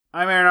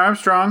I'm Aaron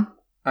Armstrong.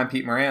 I'm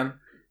Pete Moran.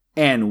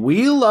 And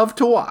we love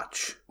to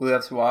watch. We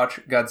love to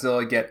watch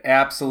Godzilla get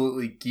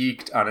absolutely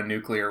geeked on a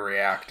nuclear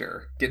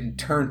reactor, getting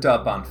turned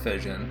up on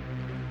fission.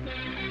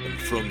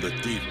 And from the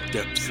deep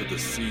depths of the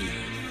sea,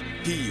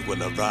 he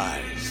will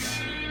arise.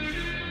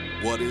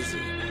 What is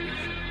it?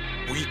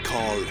 We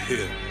call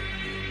him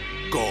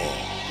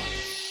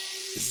Godzilla.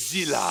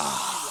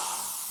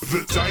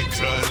 The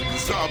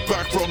Titans are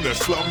back from their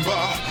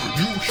slumber.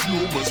 You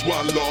humans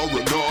want law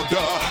and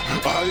order.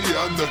 I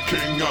am the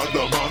king of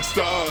the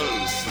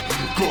monsters,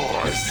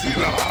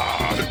 Godzilla.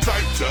 The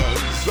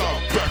Titans are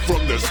back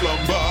from their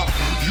slumber.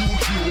 You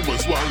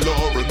humans want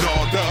law and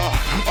order.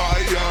 I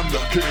am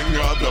the king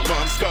of the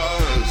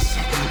monsters,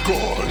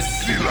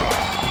 Godzilla.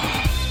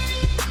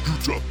 You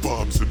drop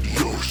bombs in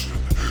the ocean.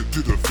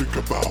 Didn't think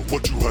about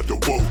what you had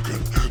awoken.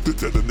 The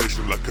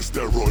detonation like a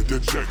steroid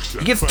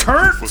injection. He gets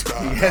turned!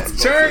 He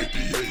gets turned!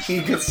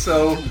 He gets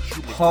so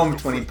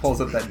pumped when he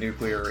pulls up that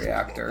nuclear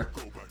reactor.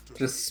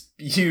 Just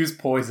spews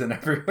poison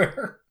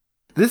everywhere.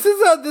 This is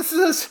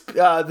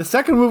the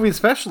second movie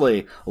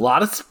especially. A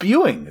lot of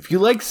spewing. If you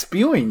like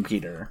spewing,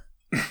 Peter.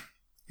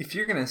 If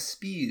you're gonna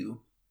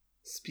spew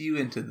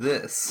into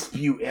this.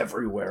 Spew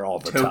everywhere all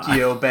the time.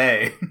 Tokyo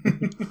Bay.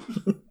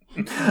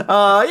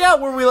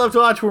 Where we love to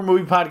watch. We're a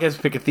movie podcast.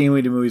 We pick a theme.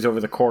 We do movies over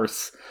the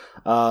course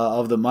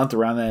of the month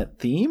around that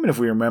theme. And if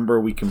we remember,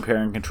 we compare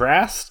and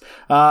contrast.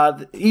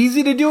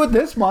 Easy to do it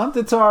this month.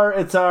 It's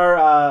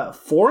our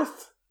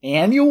fourth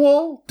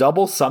annual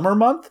double summer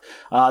month.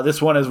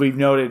 This one, as we've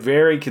noted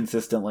very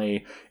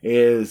consistently,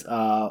 is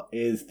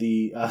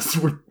the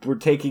we're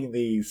taking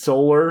the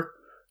solar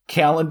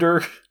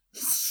calendar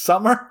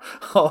summer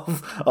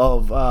of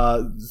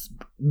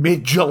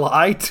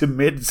mid-July to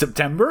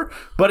mid-September,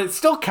 but it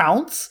still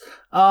counts.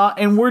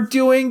 And we're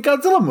doing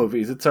Godzilla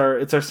movies. It's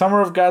our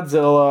Summer of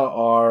Godzilla,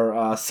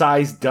 our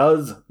Size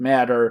Does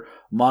Matter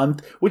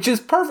month, which is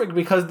perfect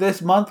because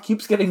this month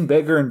keeps getting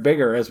bigger and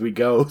bigger as we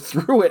go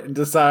through it and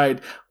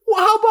decide,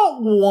 well, how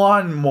about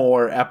one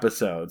more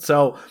episode?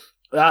 So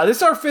this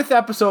is our fifth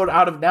episode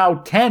out of now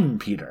 10,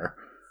 Peter.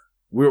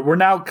 We're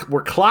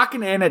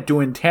clocking in at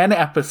doing 10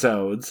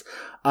 episodes.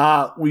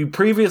 We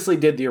previously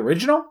did the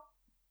original.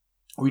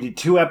 We did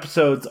 2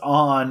 episodes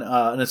on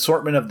an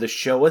assortment of the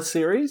Showa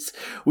series.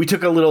 We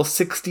took a little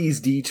 60s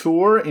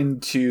detour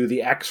into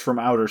the X from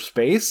Outer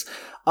Space.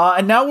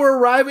 And now we're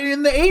arriving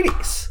in the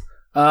 80s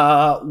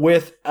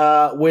with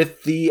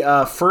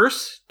the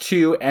first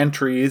 2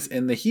 entries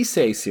in the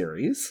Heisei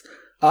series.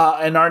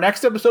 And our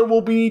next episode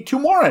will be 2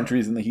 more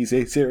entries in the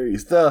Heisei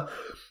series.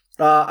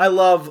 I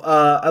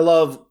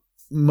love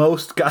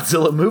most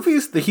Godzilla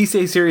movies. The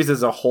Heisei series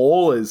as a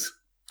whole is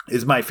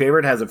my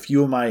favorite, has a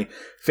few of my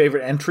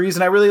favorite entries,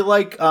 and I really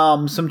like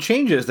some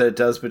changes that it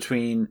does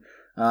between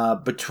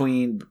the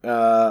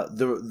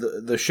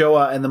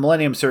Showa and the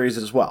Millennium series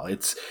as well.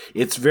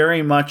 It's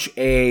very much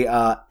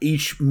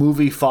each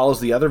movie follows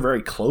the other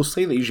very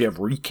closely. They usually have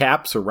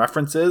recaps or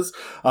references.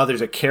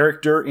 There's a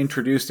character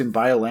introduced in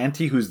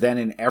Biollante who's then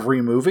in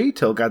every movie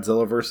till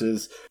Godzilla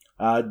versus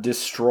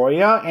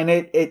Destroya, and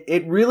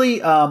it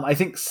really I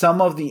think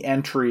some of the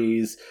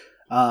entries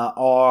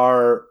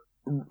are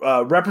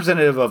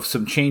representative of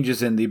some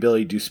changes in the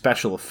ability to do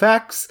special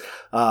effects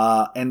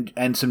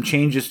and some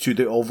changes to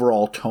the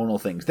overall tonal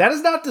things. That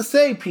is not to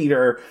say,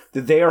 Peter,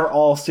 that they are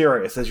all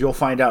serious, as you'll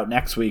find out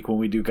next week when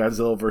we do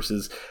Godzilla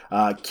versus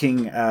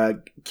King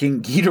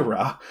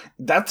Ghidorah.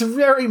 That's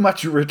very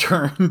much a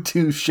return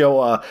to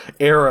Showa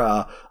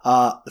era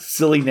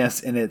silliness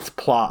in its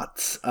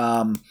plots.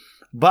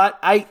 But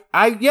I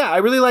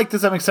really like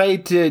this. I'm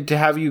excited to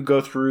have you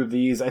go through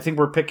these. I think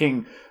we're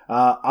picking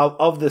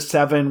of the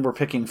 7, we're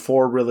picking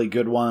 4 really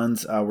good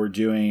ones. We're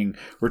doing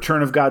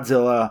Return of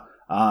Godzilla,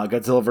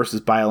 Godzilla versus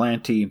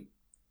Biollante,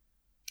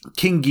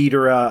 King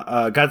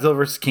Ghidorah, Godzilla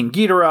versus King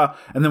Ghidorah,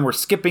 and then we're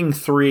skipping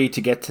 3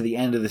 to get to the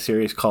end of the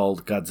series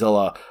called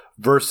Godzilla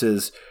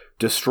versus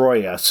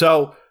Destroya.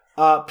 So,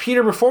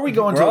 Peter, before we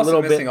go into a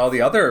little bit, we're also missing all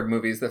the other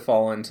movies that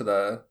fall into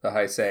the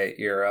Heisei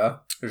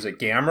era. There's a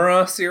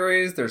Gamera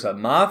series. There's a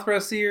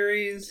Mothra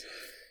series.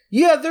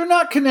 Yeah, they're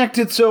not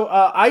connected. So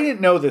I didn't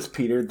know this,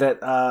 Peter,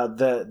 that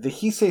the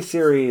Heisei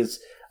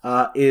series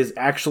is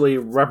actually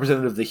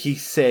representative of the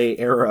Heisei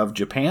era of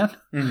Japan.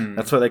 Mm-hmm.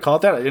 That's why they call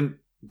it that. I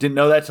didn't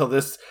know that till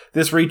this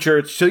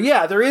research. So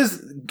yeah, there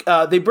is.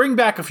 They bring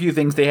back a few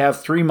things. They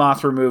have 3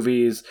 Mothra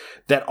movies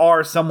that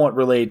are somewhat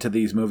related to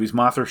these movies.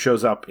 Mothra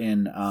shows up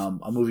in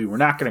a movie we're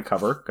not going to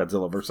cover,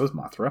 Godzilla versus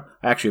Mothra.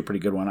 Actually, a pretty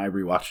good one. I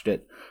rewatched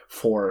it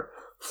for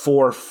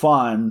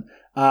fun.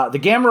 The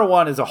Gamera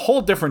one is a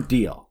whole different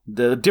deal.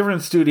 The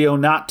different studio,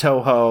 not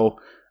Toho.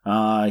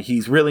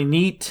 He's really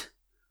neat.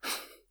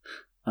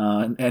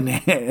 And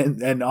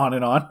on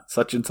and on,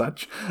 such and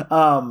such.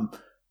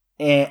 But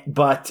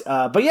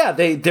yeah,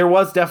 there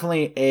was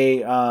definitely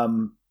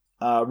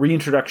a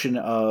reintroduction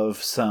of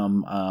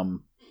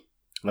some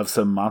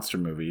some monster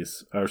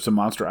movies or some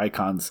monster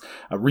icons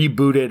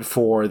rebooted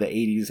for the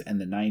 80s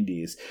and the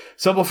 90s.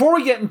 So before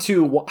we get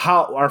into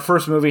how our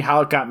first movie,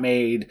 how it got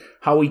made,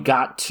 how we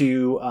got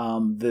to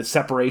the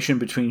separation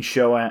between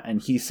Showa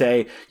and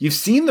Heisei, you've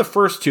seen the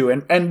first two,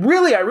 and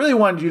really, I really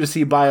wanted you to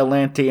see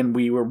Biollante, and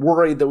we were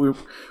worried that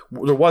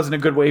there wasn't a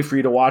good way for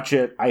you to watch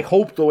it. I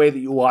hope the way that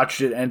you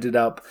watched it ended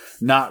up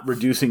not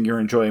reducing your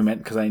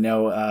enjoyment, because I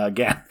know,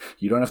 again,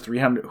 you don't have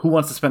 $300. Who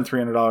wants to spend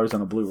 $300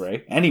 on a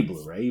Blu-ray? Any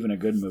Blu-ray, even a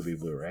good movie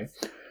Blu-ray.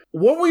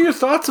 What were your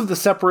thoughts of the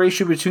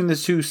separation between the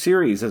two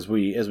series as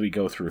we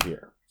go through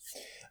here?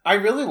 I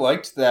really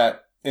liked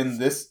that in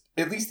this,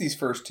 at least these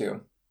first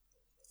two,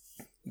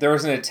 there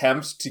was an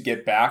attempt to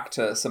get back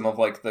to some of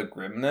like the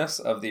grimness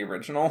of the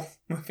original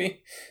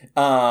movie,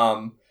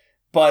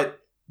 but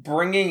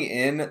bringing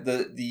in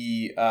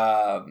the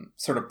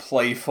sort of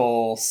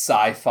playful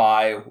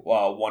sci-fi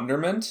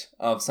wonderment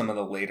of some of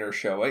the later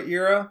Showa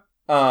era.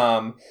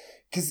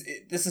 Because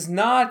this is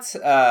not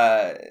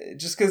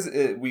just because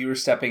we were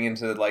stepping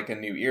into like a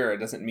new era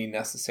doesn't mean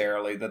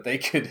necessarily that they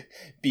could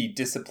be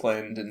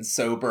disciplined and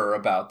sober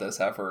about this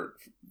effort,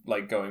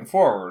 like going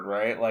forward,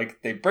 right?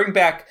 Like they bring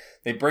back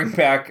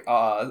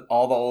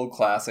all the old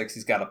classics.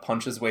 He's got to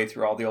punch his way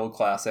through all the old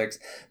classics,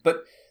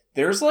 but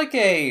there's like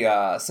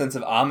a sense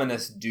of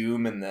ominous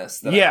doom in this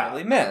that I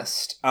really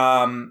missed.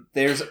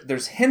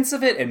 There's hints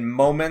of it in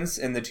moments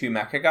in the two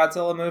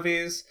Mechagodzilla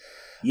movies.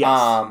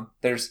 Yes.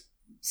 There's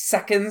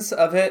seconds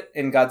of it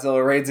in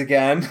Godzilla Raids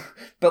Again,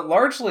 but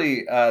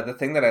largely the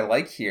thing that I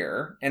like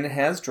here, and it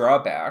has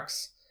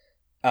drawbacks,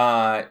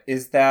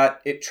 is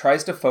that it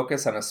tries to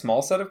focus on a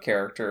small set of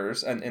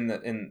characters, and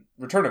in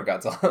Return of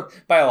Godzilla,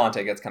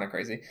 Biollante gets kind of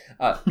crazy,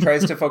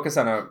 tries to focus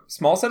on a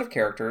small set of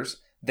characters,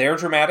 their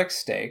dramatic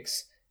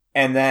stakes,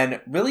 and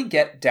then really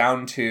get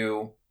down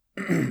to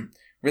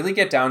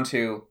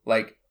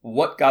like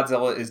what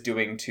Godzilla is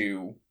doing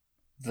to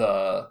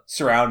the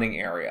surrounding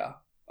area.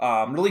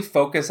 Really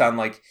focus on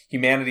like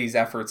humanity's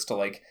efforts to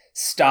like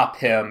stop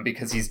him,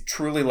 because he's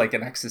truly like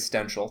an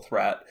existential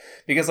threat.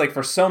 Because like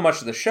for so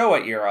much of the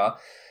Showa era,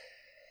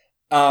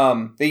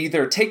 they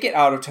either take it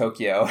out of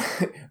Tokyo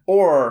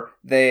or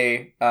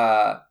they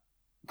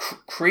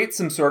create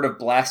some sort of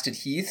blasted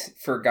heath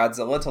for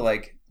Godzilla to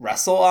like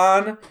wrestle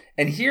on.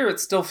 And here it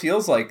still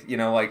feels like, you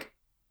know, like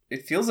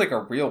it feels like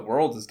our real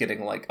world is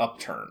getting like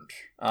upturned.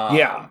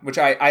 Which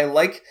I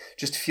like,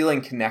 just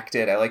feeling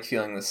connected. I like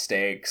feeling the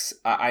stakes.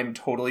 I'm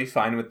totally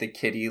fine with the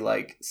kiddie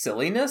like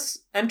silliness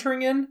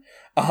entering in.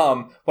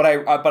 What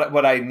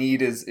I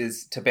need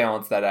is to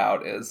balance that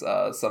out is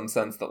some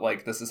sense that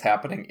like this is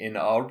happening in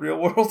a real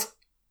world.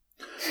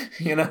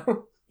 You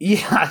know?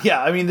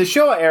 Yeah. I mean, the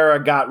Showa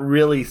era got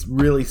really,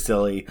 really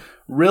silly,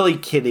 really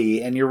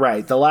kiddie, and you're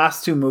right. The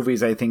last two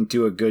movies, I think,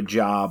 do a good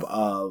job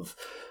of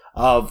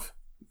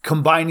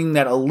combining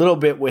that a little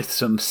bit with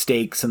some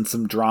stakes and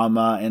some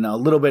drama and a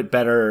little bit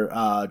better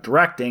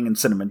directing and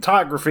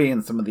cinematography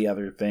and some of the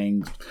other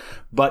things.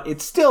 But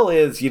it still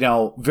is, you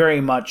know, very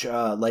much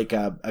like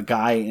a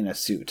guy in a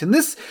suit. And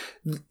this,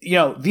 you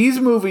know, these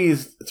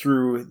movies,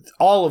 through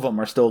all of them,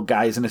 are still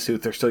guys in a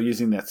suit. They're still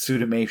using that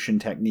suitimation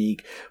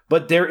technique.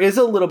 But there is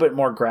a little bit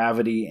more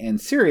gravity and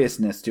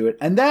seriousness to it.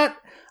 And that,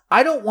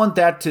 I don't want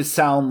that to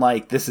sound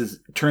like this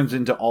turns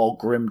into all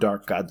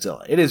grimdark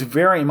Godzilla. It is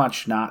very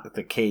much not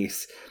the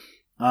case,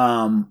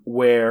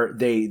 where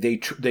they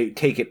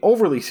take it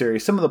overly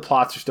serious. Some of the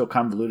plots are still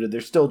convoluted.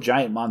 There's still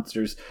giant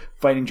monsters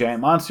fighting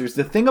giant monsters.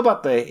 The thing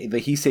about the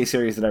Heisei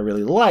series that I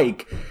really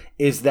like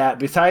is that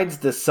besides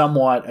the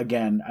somewhat,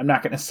 again, I'm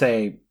not going to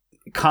say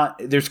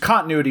there's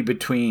continuity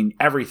between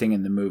everything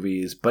in the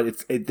movies,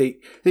 but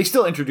they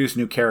still introduce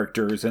new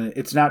characters, and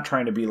it's not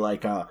trying to be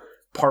like a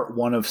part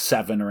 1 of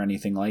 7 or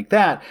anything like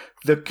that.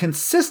 The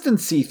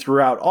consistency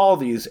throughout all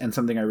these, and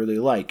something I really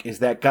like, is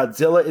that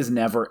Godzilla is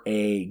never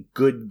a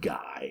good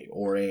guy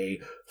or a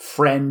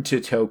friend to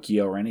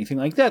Tokyo or anything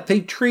like that.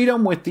 They treat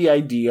him with the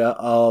idea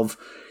of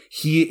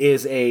he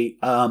is a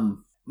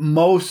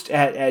most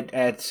I'm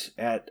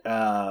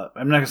not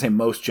gonna say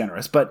most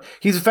generous, but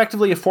he's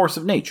effectively a force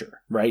of nature,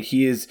 right?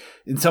 He is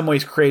in some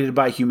ways created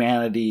by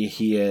humanity.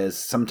 He is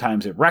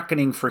sometimes a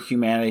reckoning for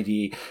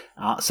humanity.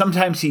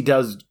 Sometimes he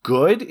does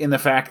good in the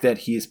fact that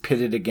he is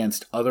pitted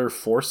against other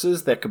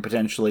forces that could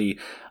potentially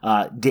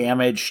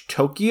damage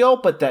Tokyo,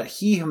 but that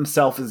he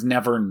himself is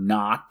never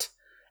not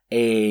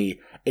a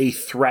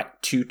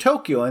threat to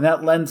Tokyo. And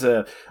that lends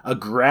a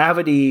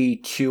gravity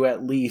to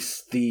at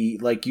least the,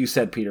 like you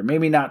said, Peter,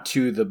 maybe not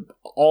to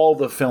all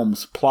the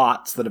film's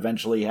plots that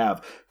eventually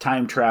have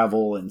time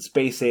travel and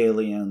space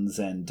aliens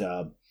and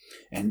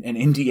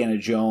Indiana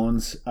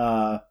Jones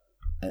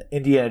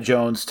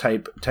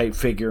type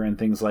figure and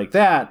things like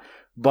that,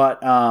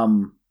 but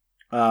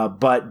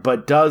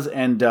does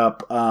end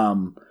up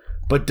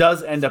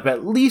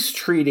at least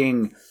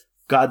treating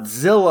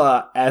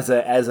Godzilla as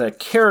a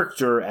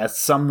character, as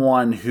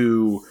someone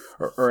who,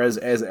 or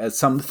as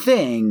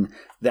something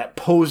that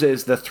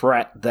poses the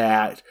threat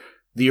that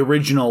the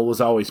original was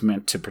always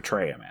meant to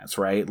portray him as,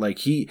 right? Like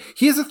he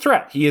is a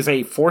threat. He is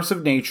a force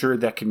of nature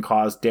that can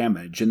cause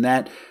damage. And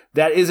that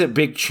is a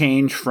big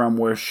change from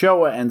where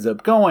Showa ends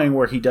up going,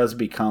 where he does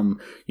become,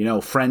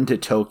 friend to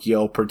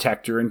Tokyo,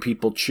 protector, and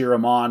people cheer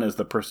him on as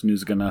the person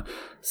who's going to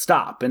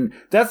stop. And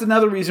that's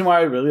another reason why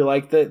I really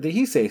like the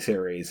Heisei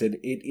series. It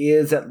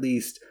is, at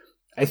least,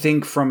 I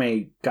think, from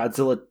a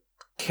Godzilla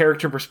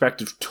character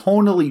perspective,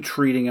 tonally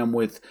treating him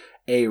with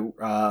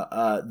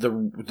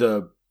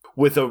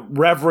with a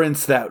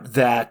reverence that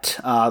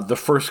the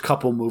first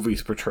couple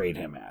movies portrayed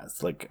him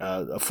as, like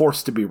a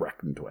force to be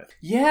reckoned with.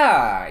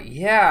 Yeah.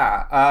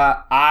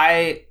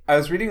 I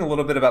was reading a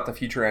little bit about the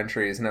future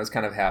entries, and I was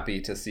kind of happy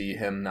to see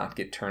him not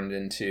get turned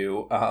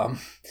into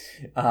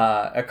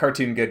a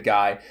cartoon good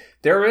guy.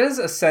 There is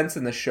a sense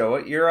in the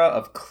Showa era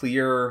of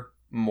clear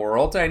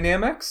moral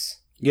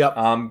dynamics. Yep.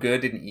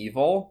 Good and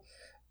evil.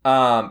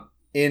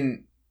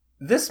 In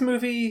this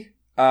movie,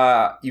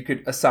 you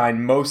could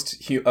assign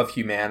most of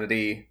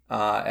humanity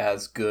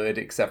as good,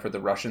 except for the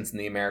Russians and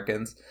the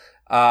Americans.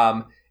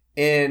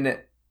 In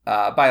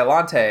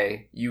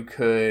Biollante, you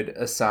could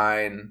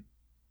assign...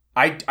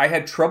 I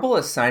had trouble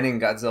assigning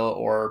Godzilla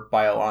or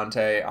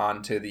Biollante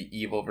onto the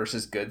evil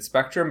versus good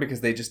spectrum,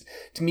 because they just,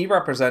 to me,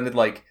 represented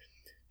like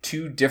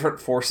two different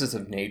forces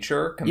of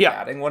nature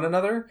combating one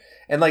another.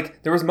 And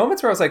like there was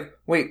moments where I was like,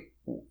 wait,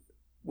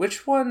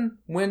 which one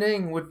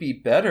winning would be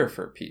better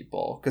for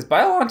people? Because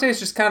Biollante is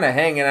just kind of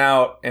hanging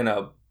out in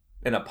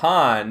a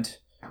pond,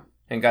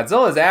 and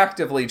Godzilla is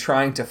actively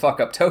trying to fuck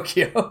up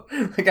Tokyo.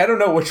 Like, I don't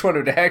know which one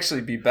would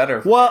actually be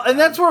better. Well, and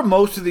that's where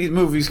most of these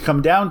movies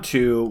come down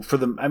to.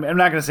 I'm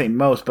not going to say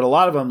most, but a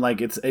lot of them, like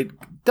it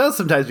does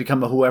sometimes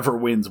become a whoever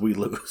wins, we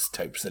lose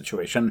type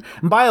situation.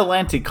 And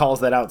Biollante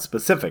calls that out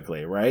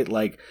specifically, right?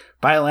 Like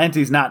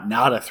Biolante's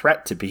not a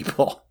threat to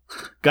people.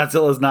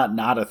 Godzilla's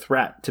not a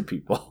threat to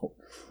people.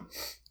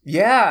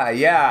 Yeah.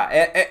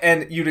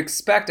 And you'd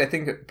expect, I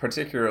think,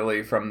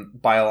 particularly from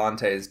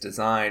Biollante's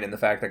design and the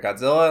fact that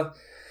Godzilla,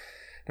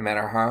 no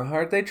matter how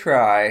hard they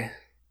try,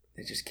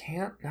 they just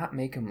can't not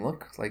make him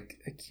look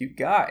like a cute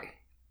guy.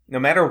 No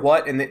matter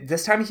what. And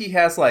this time he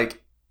has,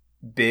 like,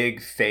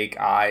 big fake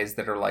eyes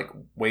that are, like,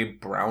 way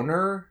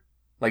browner.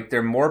 Like,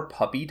 they're more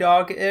puppy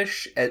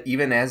dog-ish,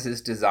 even as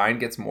his design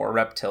gets more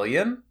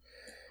reptilian.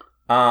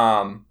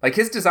 Like,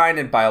 his design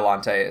in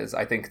Biollante is,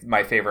 I think,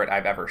 my favorite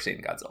I've ever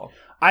seen Godzilla.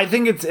 I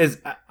think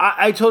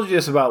I told you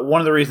this about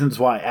one of the reasons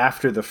why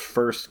after the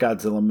first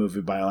Godzilla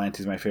movie, Biollante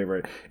is my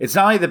favorite. It's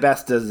not only the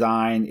best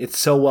design, it's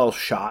so well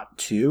shot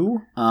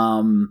too.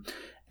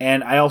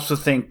 And I also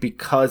think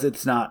because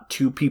it's not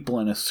two people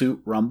in a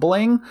suit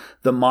rumbling,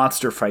 the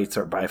monster fights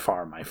are by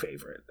far my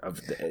favorite,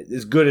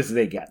 as good as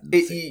they get.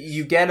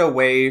 You get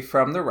away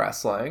from the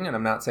wrestling, and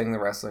I'm not saying the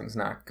wrestling's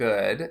not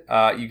good.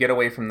 You get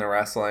away from the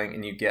wrestling,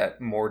 and you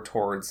get more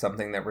towards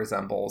something that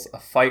resembles a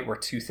fight where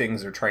two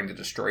things are trying to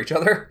destroy each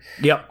other.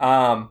 Yep.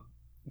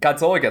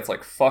 Godzilla gets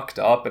like fucked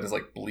up and is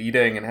like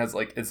bleeding and has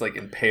like it's like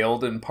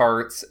impaled in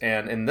parts.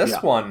 And in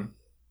this one,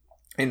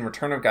 in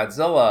Return of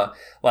Godzilla,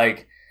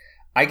 like,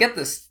 I get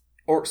this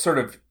sort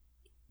of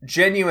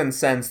genuine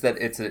sense that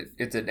it's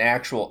an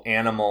actual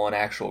animal, an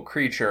actual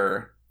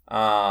creature,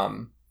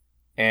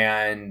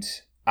 and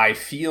I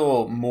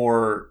feel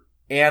more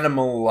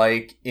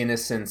animal-like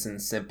innocence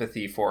and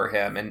sympathy for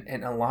him,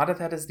 and a lot of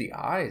that is the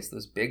eyes,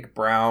 those big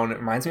brown. It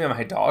reminds me of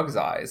my dog's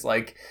eyes,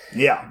 like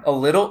a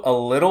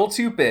little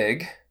too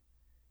big,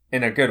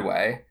 in a good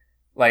way,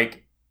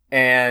 like.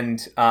 And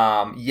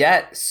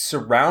yet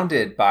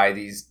surrounded by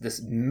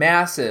this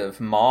massive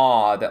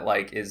maw that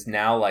like is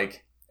now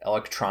like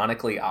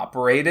electronically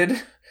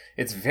operated.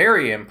 It's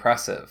very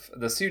impressive.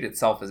 The suit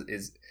itself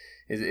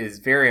is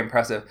very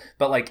impressive,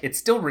 but like it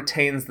still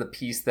retains the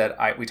piece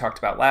that we talked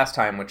about last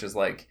time, which is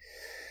like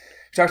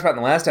we talked about in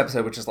the last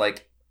episode, which is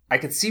like I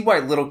could see why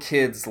little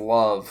kids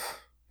love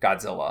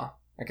Godzilla.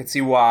 I could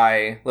see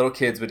why little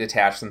kids would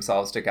attach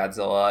themselves to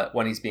Godzilla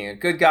when he's being a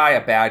good guy,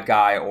 a bad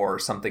guy, or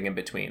something in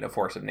between, a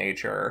force of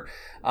nature.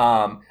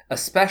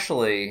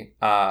 Especially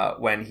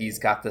when he's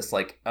got this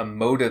like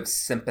emotive,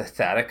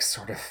 sympathetic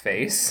sort of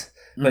face,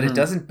 but it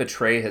doesn't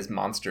betray his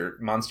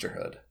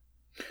monsterhood.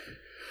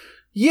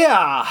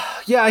 Yeah,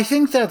 I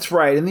think that's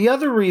right. And the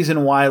other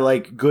reason why,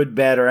 like, good,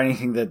 bad, or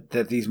anything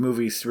that these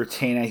movies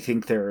retain, I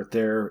think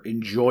their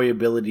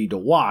enjoyability to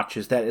watch,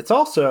 is that it's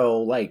also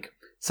like,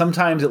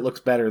 sometimes it looks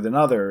better than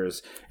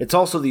others. It's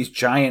also these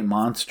giant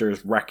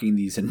monsters wrecking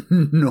these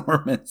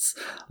enormous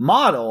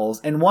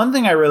models. And one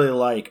thing I really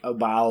like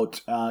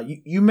about,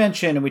 you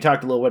mentioned, and we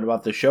talked a little bit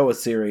about the Showa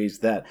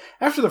series, that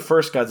after the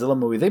first Godzilla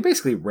movie, they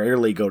basically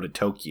rarely go to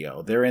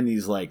Tokyo. They're in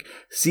these like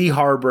sea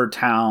harbor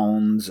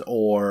towns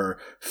or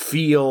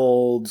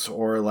fields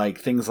or like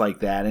things like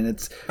that. And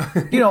it's,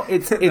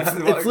 it's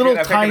little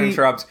if tiny. I can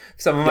interrupt.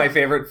 Some of my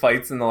favorite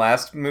fights in the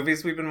last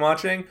movies we've been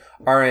watching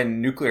are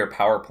in nuclear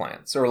power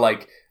plants or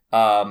like,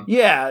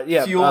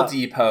 fuel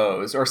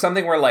depots or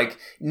something where like,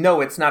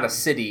 no, it's not a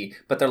city,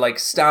 but they're like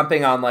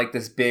stomping on like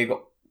this big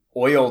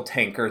oil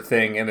tanker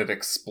thing and it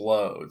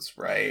explodes,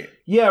 right?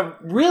 Yeah,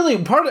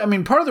 really. Part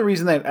of the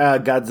reason that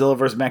Godzilla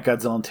vs.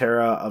 Mechagodzilla and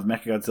Terra of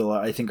Mechagodzilla,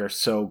 I think, are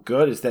so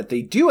good is that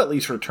they do at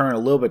least return a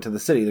little bit to the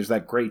city. There's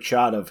that great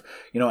shot of,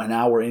 an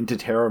hour into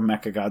Terra of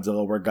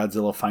Mechagodzilla where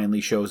Godzilla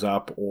finally shows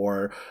up,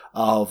 or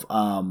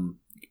in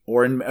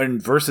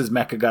versus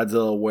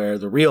Mechagodzilla where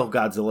the real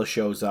Godzilla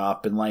shows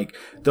up, and like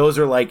those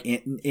are like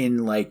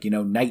in like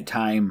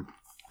nighttime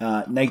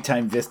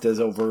vistas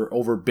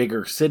over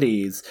bigger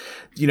cities.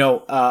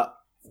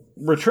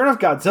 Return of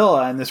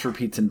Godzilla, and this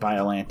repeats in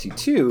Biollante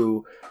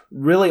 2,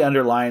 really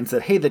underlines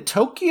that, hey, the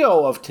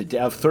Tokyo of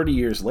 30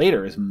 years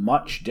later is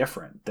much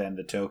different than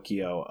the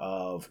Tokyo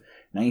of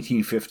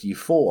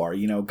 1954.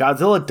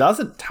 Godzilla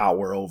doesn't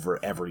tower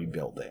over every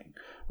building,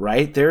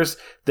 right? There's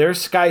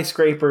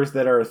skyscrapers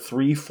that are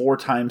 3-4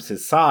 times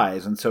his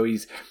size, and so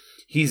he's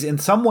in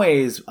some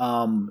ways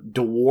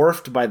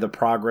dwarfed by the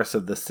progress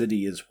of the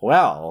city as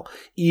well,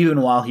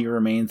 even while he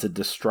remains a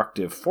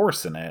destructive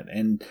force in it.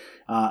 And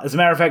as a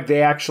matter of fact,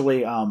 they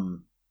actually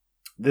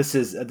this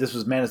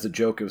was meant as a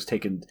joke. It was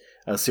taken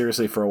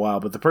seriously for a while,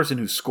 but the person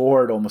who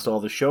scored almost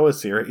all the Showa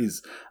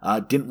series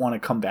didn't want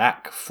to come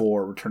back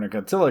for Return of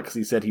Godzilla because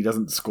he said he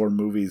doesn't score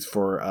movies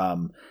for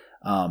an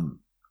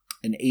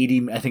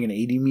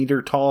 80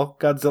 meter tall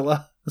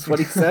Godzilla. That's what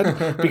he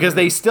said, because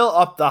they still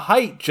upped the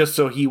height just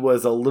so he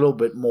was a little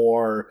bit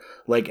more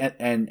like,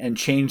 and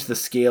changed the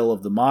scale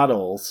of the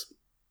models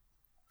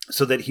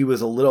so that he was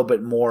a little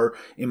bit more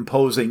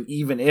imposing,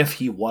 even if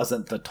he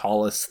wasn't the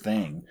tallest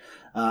thing.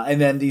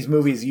 And then these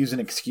movies use an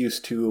excuse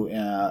to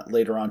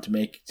later on to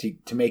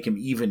make him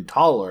even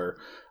taller,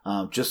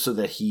 just so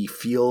that he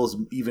feels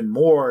even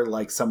more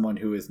like someone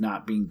who is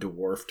not being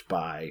dwarfed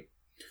by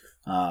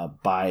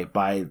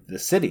the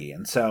city.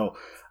 And so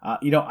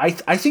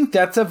I think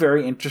that's a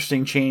very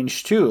interesting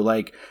change too.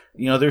 Like,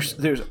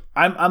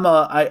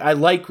 I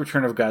like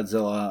Return of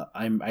Godzilla.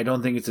 I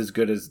don't think it's as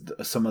good as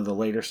some of the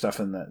later stuff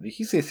in the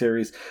Heisei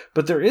series,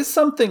 but there is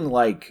something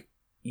like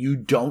you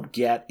don't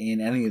get in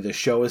any of the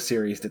Showa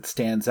series that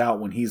stands out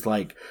when he's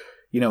like,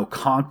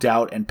 conked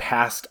out and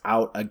passed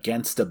out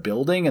against a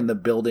building, and the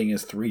building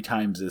is 3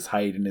 times his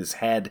height and his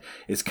head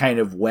is kind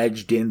of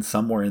wedged in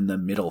somewhere in the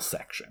middle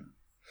section.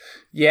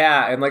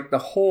 Yeah, and like the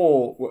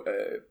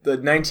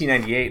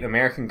 1998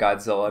 American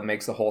Godzilla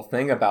makes a whole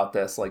thing about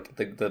this. Like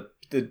the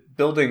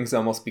buildings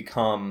almost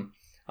become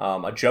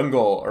a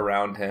jungle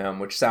around him,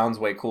 which sounds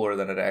way cooler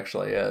than it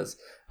actually is.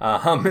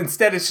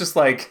 Instead, it's just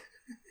like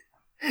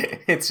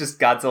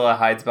Godzilla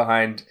hides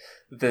behind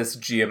this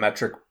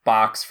geometric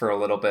box for a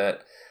little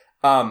bit.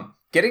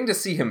 Getting to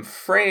see him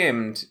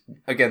framed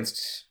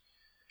against,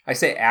 I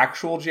say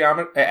actual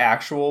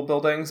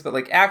buildings, but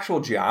like actual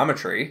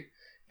geometry.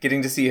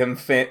 Getting to see him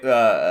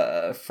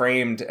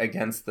framed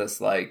against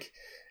this like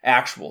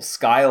actual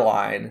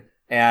skyline,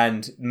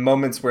 and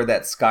moments where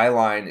that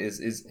skyline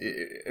is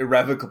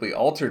irrevocably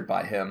altered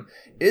by him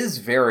is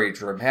very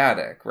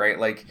dramatic, right?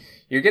 Like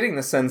you're getting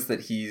the sense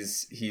that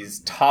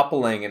he's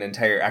toppling an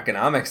entire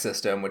economic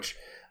system, which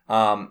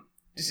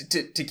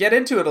to get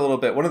into it a little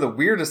bit, one of the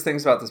weirdest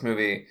things about this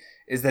movie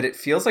is that it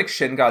feels like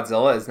Shin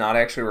Godzilla is not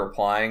actually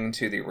replying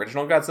to the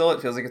original Godzilla.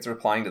 It feels like it's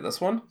replying to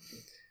this one,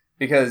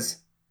 because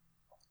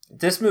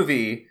this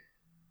movie,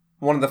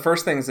 one of the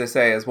first things they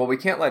say is, well, we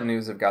can't let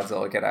news of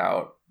Godzilla get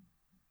out.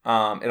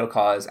 It'll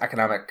cause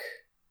economic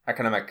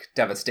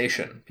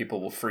devastation.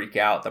 People will freak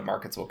out. The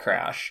markets will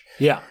crash.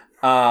 Yeah.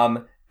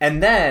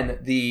 And then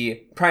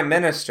the prime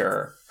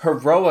minister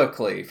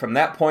heroically, from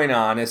that point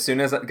on, as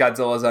soon as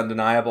Godzilla is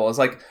undeniable, is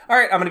like, all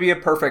right, I'm going to be a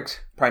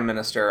perfect prime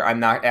minister.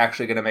 I'm not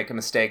actually going to make a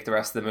mistake the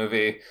rest of the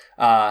movie.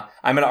 I'm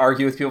going to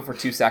argue with people for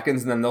 2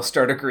 seconds, and then they'll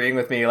start agreeing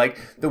with me.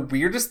 Like, the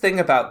weirdest thing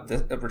about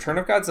the Return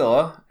of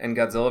Godzilla and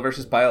Godzilla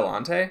vs.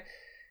 Biollante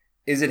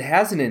is it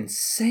has an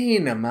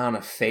insane amount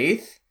of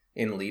faith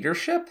in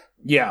leadership.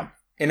 Yeah.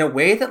 In a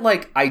way that,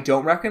 like, I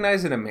don't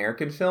recognize in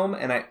American film,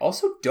 and I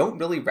also don't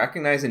really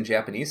recognize in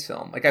Japanese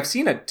film. Like, I've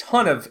seen a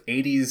ton of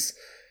 80s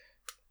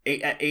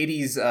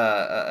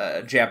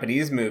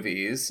Japanese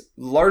movies.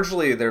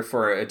 Largely, they're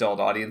for adult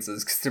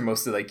audiences because they're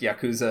mostly, like,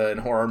 Yakuza and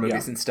horror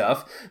movies and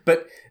stuff.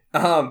 But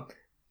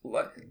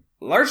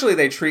largely,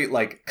 they treat,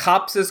 like,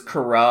 cops as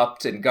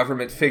corrupt and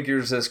government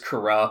figures as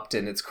corrupt,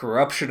 and it's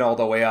corruption all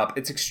the way up.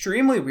 It's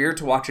extremely weird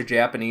to watch a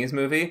Japanese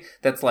movie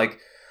that's like,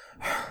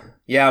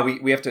 yeah,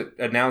 we have to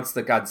announce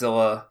the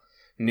Godzilla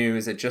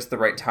news at just the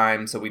right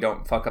time so we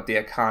don't fuck up the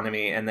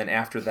economy. And then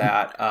after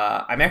that,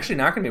 I'm actually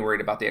not going to be worried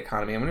about the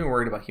economy. I'm going to be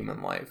worried about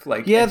human life.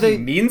 Like, yeah, he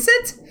means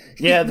it?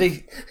 Yeah,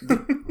 the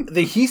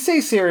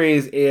Heisei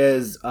series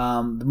is,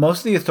 most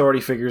of the authority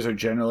figures are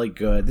generally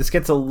good. This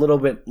gets a little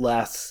bit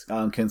less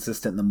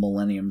consistent in the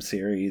Millennium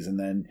series. And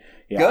then,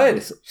 yeah,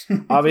 good.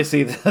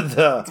 Obviously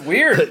the it's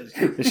weird.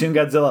 The Shin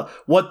Godzilla.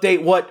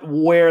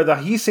 Where the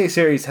Heisei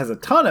series has a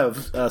ton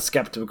of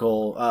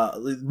skeptical,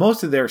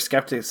 most of their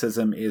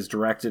skepticism is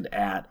directed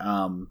at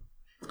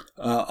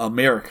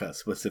America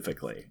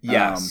specifically.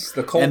 Yes,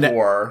 the Cold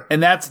War.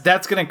 And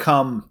that's going to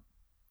come,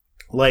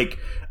 like,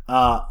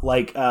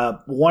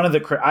 one of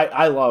the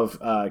I love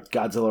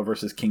Godzilla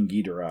versus King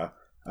Ghidorah.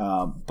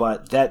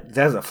 But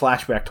that's a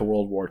flashback to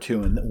World War II,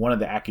 and one of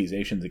the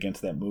accusations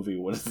against that movie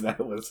was that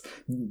it was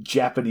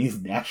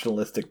Japanese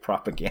nationalistic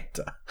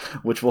propaganda,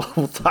 which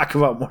we'll talk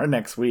about more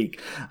next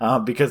week,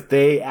 because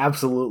they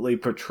absolutely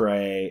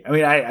portray. I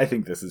mean, I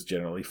think this is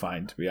generally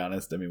fine, to be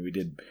honest. I mean,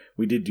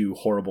 we did do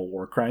horrible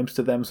war crimes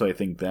to them, so I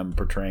think them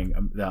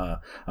portraying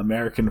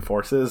American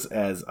forces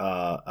as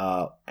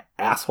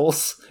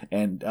assholes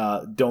and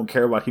don't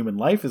care about human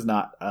life is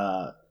not.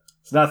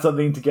 It's not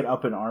something to get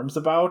up in arms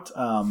about.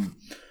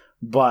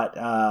 But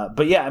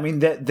yeah, I mean,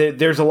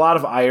 there's a lot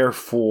of ire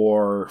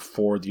for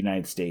the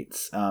United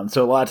States.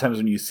 So a lot of times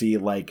when you see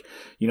the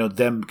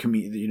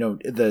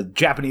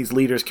Japanese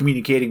leaders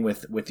communicating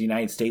with the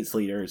United States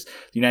leaders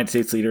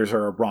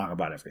are wrong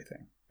about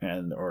everything,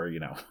 or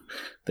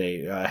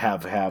they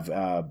have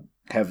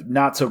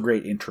not so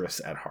great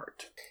interests at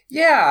heart.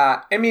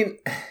 Yeah, I mean,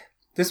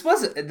 this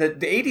was the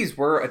 80s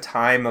were a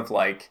time of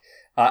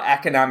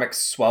economic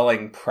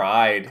swelling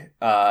pride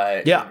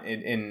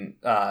in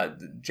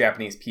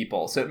Japanese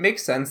people. So it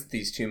makes sense that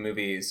these two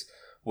movies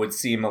would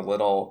seem a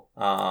little,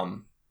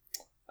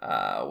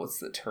 what's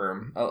the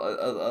term?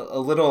 A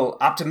little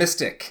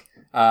optimistic.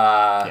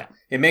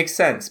 It makes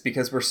sense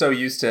because we're so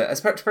used to,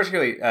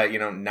 particularly,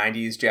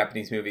 90s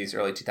Japanese movies,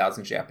 early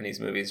 2000s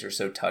Japanese movies are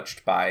so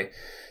touched by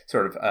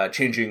sort of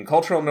changing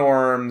cultural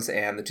norms,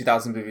 and the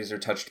 2000 movies are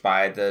touched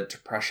by the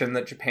depression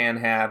that Japan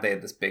had. They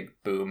had this big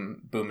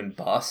boom and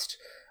bust.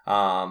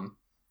 I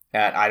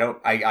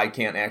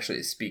can't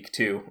actually speak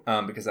to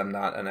because I'm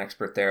not an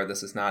expert there.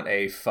 This is not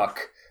a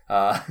fuck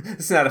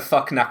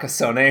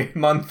Nakasone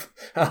month.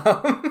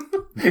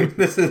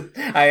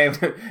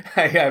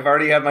 I've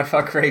already had my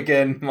fuck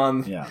Reagan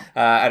month. Yeah.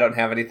 I don't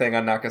have anything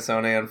on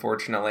Nakasone,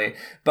 unfortunately,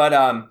 but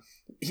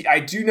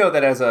I do know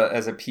that as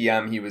a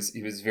PM, he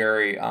was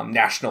very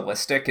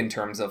nationalistic in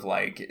terms of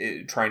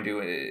trying to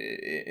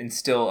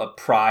instill a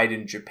pride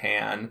in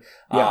Japan.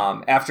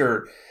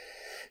 After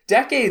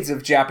decades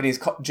of Japanese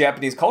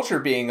culture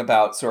being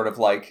about sort of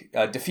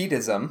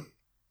defeatism,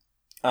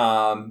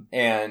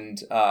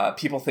 and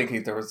people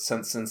thinking there was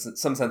some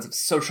sense of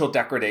social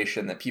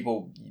degradation, that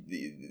people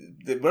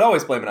they would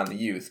always blame it on the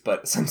youth,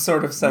 but some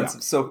sort of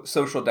sense of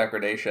social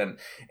degradation.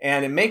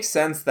 And it makes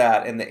sense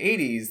that in the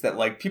 80s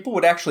that people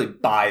would actually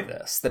buy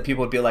this, that people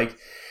would be like,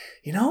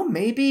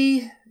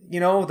 maybe,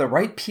 the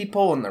right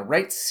people in the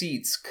right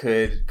seats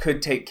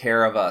could take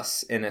care of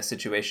us in a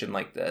situation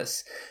like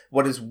this.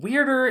 What is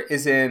weirder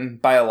is in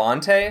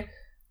Biollante,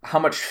 how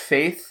much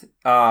faith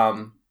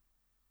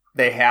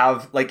they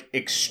have,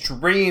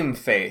 extreme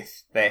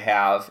faith they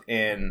have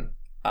in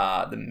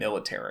the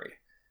military.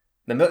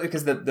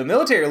 Because the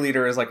military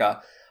leader is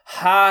a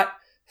hot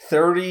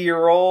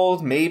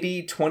 30-year-old,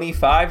 maybe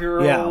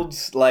 25-year-old,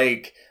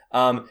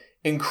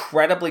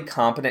 incredibly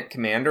competent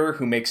commander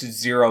who makes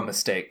zero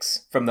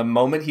mistakes from the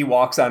moment he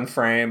walks on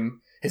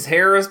frame. His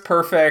hair is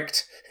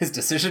perfect. His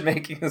decision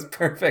making is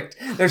perfect.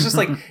 There's just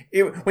when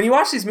you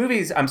watch these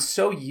movies, I'm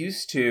so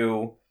used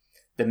to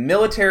the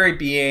military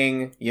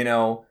being,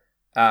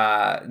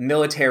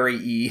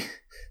 military-y,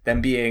 them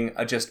being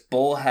just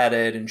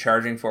bullheaded and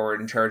charging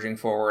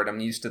forward. I'm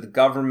used to the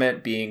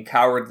government being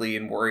cowardly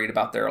and worried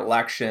about their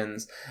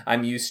elections.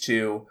 I'm used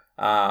to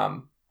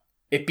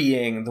it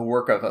being the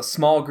work of a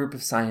small group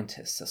of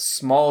scientists, a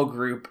small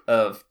group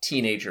of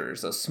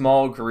teenagers, a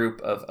small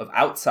group of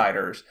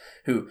outsiders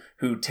who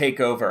take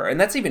over. And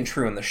that's even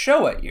true in the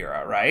Showa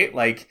era, right?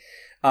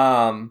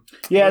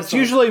 It's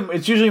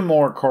usually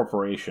more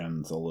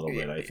corporations a little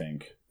bit, I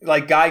think.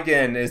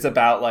 Gaigen is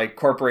about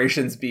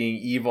corporations being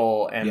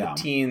evil and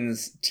the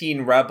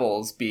teen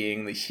rebels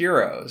being the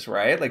heroes,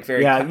 right?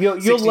 Very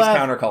 60s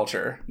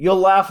counterculture. You'll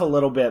laugh a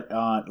little bit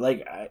on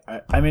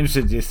I'm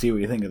interested to see what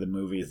you think of the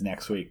movies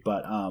next week,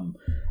 but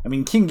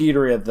King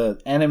Ghidorah,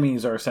 the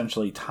enemies are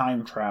essentially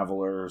time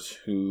travelers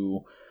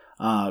who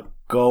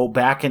go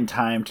back in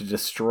time to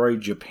destroy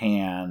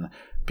Japan,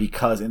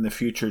 because in the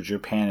future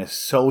Japan is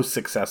so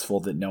successful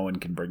that no one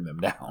can bring them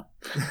down.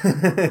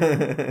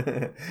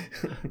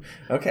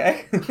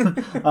 Okay.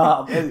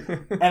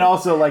 And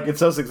also it's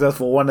so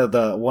successful. One of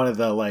the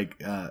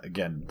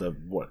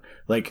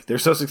they're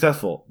so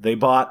successful. They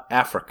bought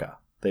Africa.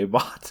 They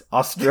bought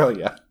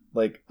Australia.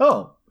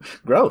 Oh,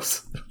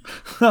 gross.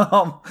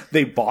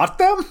 They bought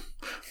them,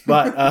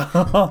 but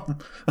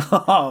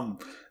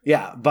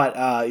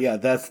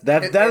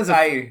that is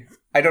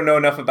I don't know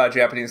enough about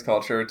Japanese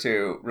culture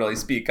to really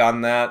speak on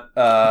that.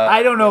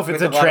 I don't know if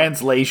it's a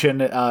translation.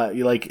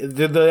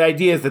 The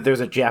idea is that there's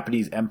a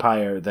Japanese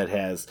empire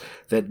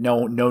that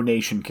no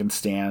nation can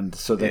stand,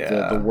 so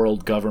that the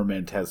world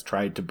government has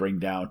tried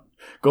to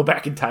go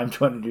back in time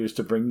 200 years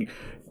to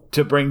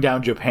bring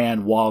down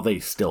Japan while they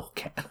still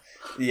can.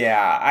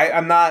 Yeah,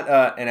 I'm not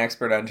an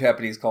expert on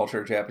Japanese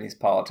culture, Japanese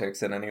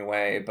politics in any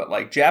way,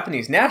 but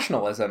Japanese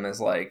nationalism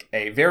is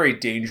a very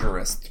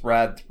dangerous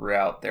thread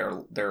throughout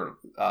their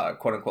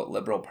quote unquote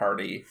liberal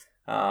party.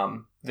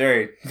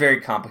 Very,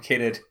 very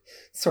complicated,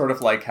 sort of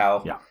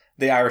how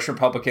the Irish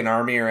Republican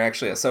Army are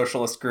actually a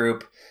socialist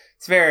group.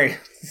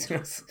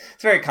 it's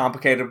very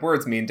complicated.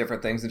 Words mean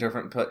different things in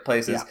different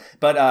places. Yeah.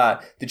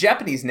 But the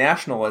Japanese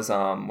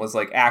nationalism was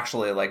like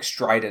actually like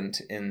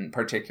strident in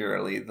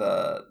particularly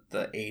the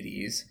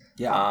 80s.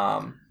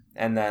 Yeah.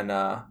 And then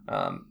a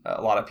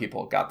lot of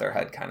people got their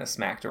head kind of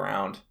smacked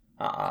around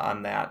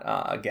on that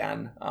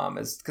again,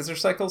 is because there's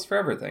cycles for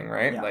everything,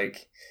 right? Yeah.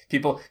 Like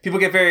people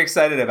get very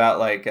excited about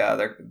like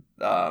their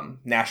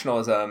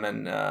nationalism,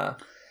 and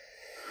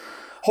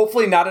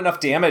hopefully not enough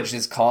damage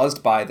is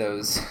caused by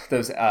those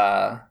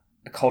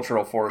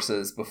cultural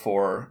forces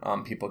before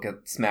people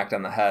get smacked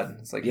on the head.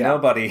 It's like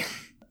nobody.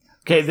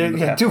 Okay,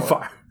 they're too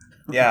far.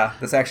 Yeah,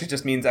 this actually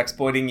just means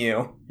exploiting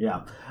you.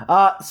 Yeah.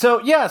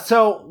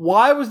 So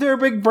why was there a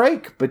big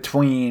break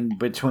between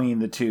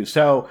the two?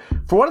 So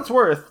for what it's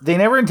worth, they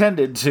never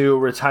intended to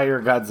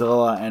retire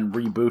Godzilla and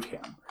reboot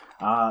him.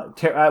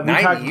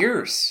 9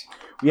 years.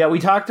 Yeah, we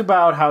talked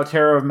about how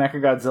Terror of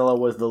Mechagodzilla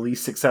was the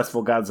least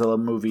successful Godzilla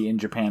movie in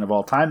Japan of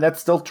all time.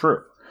 That's still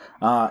true.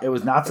 It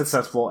was not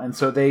successful, and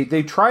so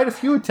they tried a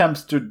few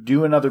attempts to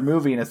do another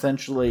movie, and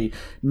essentially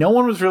no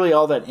one was really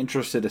all that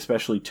interested,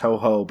 especially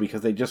Toho,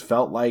 because they just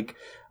felt like,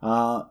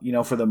 for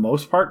the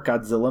most part,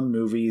 Godzilla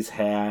movies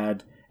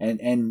had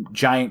and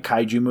giant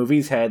kaiju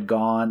movies had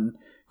gone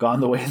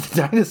the way of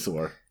the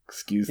dinosaur.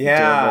 Excuse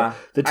the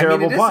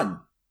terrible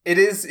pun. It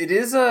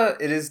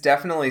is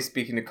definitely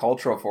speaking to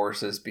cultural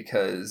forces,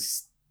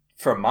 because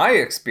from my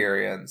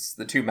experience,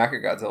 the two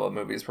Mechagodzilla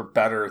movies were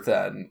better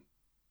than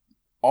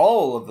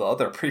all of the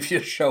other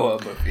previous Showa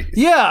movies.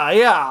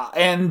 Yeah,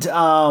 and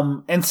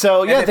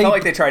so it felt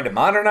like they tried to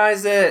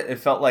modernize it. It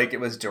felt like it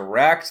was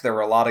direct. There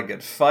were a lot of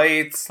good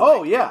fights.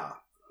 Oh yeah.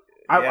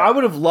 I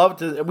would have loved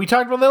to. We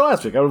talked about that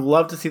last week. I would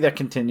love to see that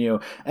continue.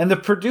 And the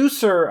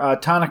producer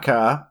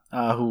Tanaka,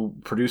 who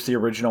produced the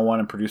original one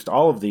and produced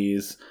all of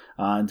these,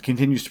 and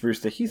continues to produce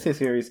the Heisei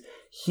series,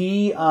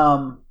 he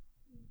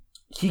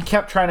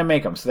kept trying to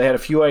make them. So they had a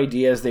few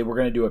ideas. They were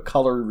going to do a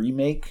color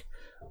remake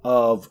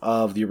of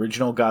the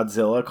original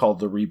Godzilla called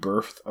The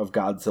Rebirth of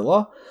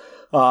Godzilla.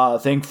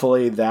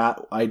 Thankfully, that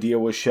idea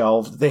was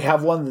shelved. They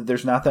have one that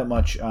there's not that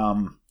much.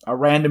 A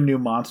random new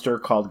monster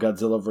called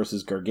Godzilla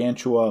vs.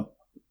 Gargantua.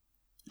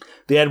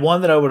 They had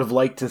one that I would have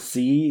liked to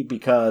see,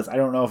 because I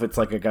don't know if it's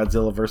like a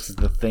Godzilla versus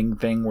the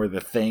thing where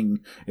the thing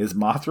is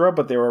Mothra,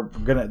 but they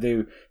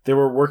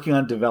were working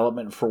on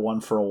development for one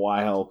for a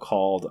while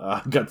called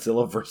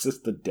Godzilla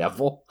versus the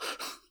Devil,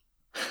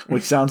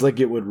 which sounds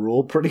like it would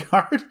rule pretty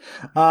hard.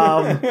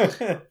 But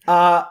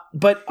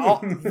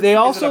they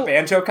also is it a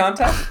banjo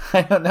contest?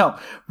 I don't know.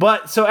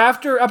 But so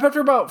after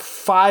about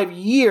 5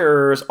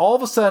 years, all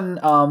of a sudden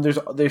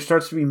there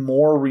starts to be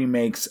more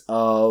remakes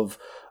of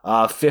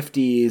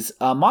 50s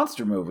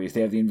monster movies.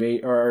 They have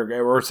the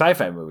or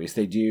sci-fi movies.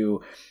 They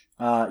do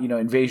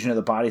Invasion of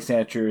the Body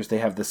Snatchers. They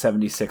have the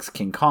 76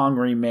 King Kong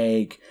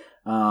remake.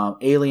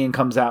 Alien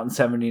comes out in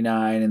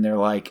 79, and they're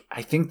like,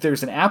 I think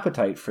there's an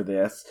appetite for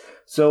this.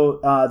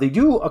 So they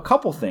do a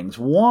couple things.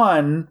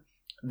 One,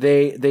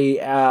 they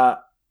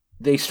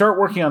start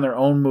working on their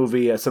own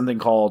movie, something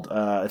called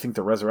I think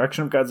The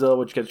Resurrection of Godzilla,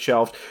 which gets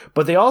shelved.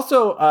 But they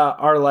also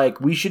are like,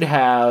 we should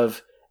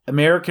have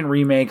American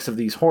remakes of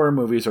these horror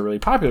movies are really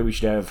popular. We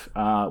should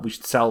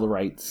sell the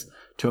rights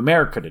to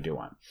America to do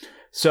one.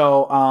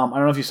 So I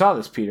don't know if you saw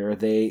this, Peter.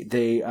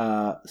 They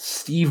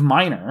Steve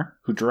Miner,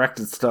 who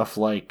directed stuff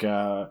like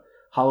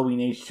Halloween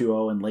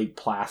H2O and Lake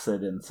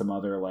Placid and some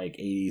other like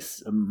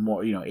 80s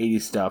more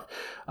 80s stuff,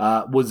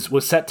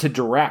 was set to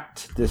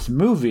direct this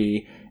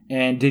movie.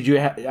 And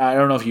I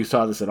don't know if you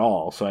saw this at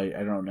all, so I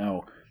don't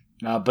know.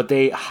 But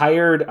they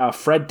hired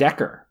Fred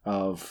Decker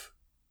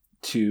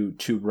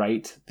to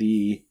write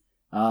the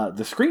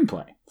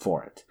screenplay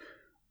for it.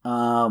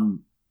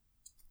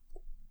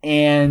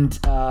 And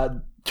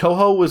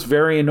Toho was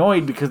very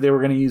annoyed because they were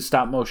going to use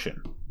stop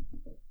motion.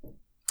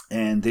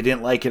 And they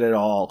didn't like it at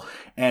all.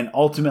 And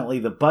ultimately,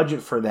 the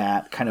budget for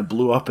that kind of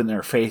blew up in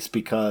their face,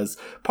 because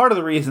part of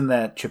the reason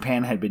that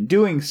Japan had been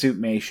doing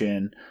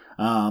Suitmation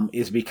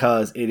is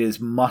because it is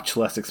much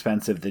less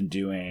expensive than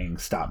doing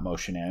stop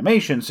motion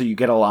animation. So you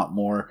get a lot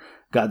more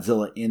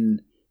Godzilla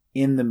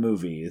in the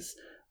movies.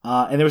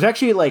 And there was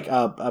actually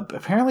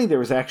apparently there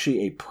was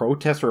actually a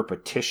protest or a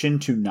petition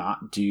to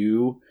not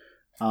do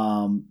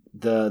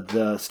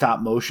the stop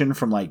motion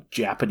from like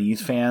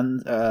Japanese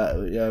fans,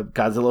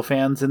 Godzilla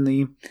fans in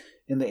the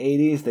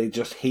 80s. They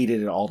just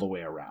hated it all the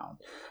way around.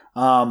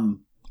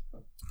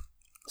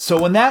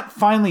 So when that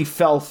finally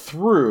fell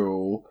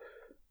through,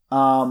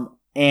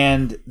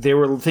 and they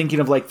were thinking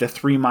of like the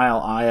 3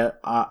 Mile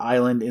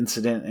Island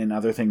incident and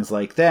other things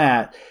like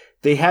that,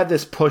 they had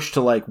this push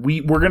to like,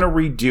 we're going to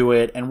redo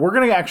it, and we're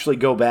going to actually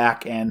go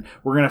back and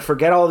we're going to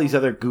forget all these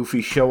other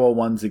goofy Showa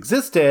ones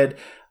existed.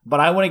 But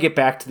I want to get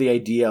back to the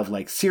idea of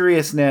like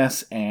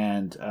seriousness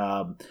and,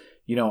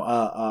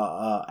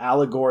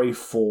 allegory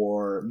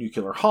for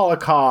nuclear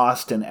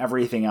holocaust and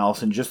everything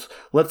else. And just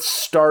let's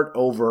start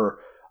over.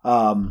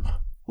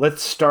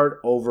 Let's start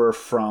over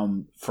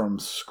from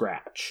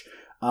scratch.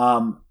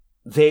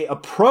 They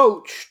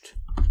approached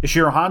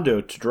Ishiro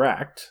Hondo to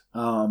direct.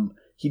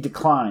 he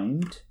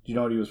declined. Do you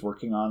know what he was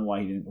working on?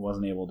 Why he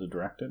wasn't able to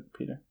direct it,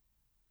 Peter?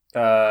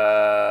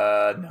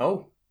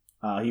 No.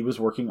 He was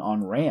working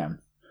on Ran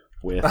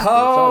with.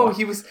 Oh,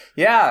 he was.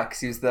 Yeah, because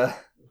he was the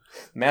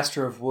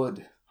master of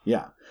wood.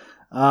 Yeah.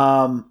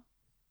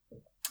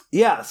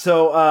 Yeah.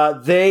 So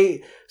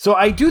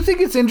I do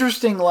think it's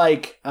interesting.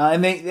 Like,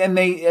 and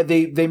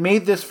they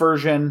made this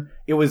version.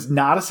 It was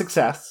not a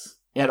success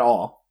at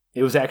all.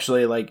 It was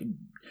actually like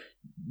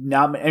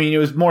not. I mean, it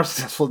was more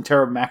successful than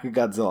Terror of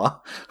Mechagodzilla,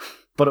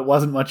 but it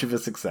wasn't much of a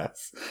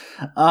success.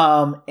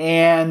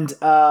 And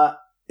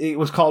it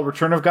was called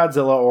Return of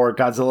Godzilla or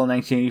Godzilla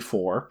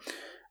 1984.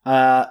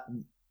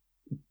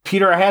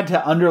 Peter, I had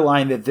to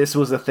underline that this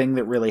was a thing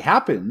that really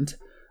happened,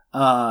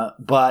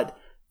 but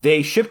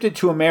they shipped it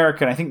to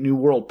America, and I think New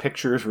World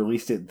Pictures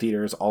released it in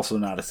theaters, also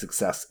not a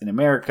success in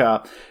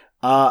America.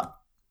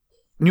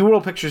 New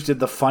World Pictures did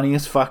the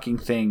funniest fucking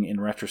thing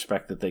in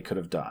retrospect that they could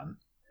have done,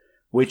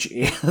 which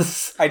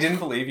is... I didn't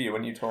believe you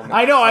when you told me.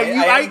 I know,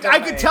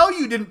 I could tell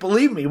you didn't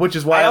believe me, which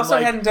is why I also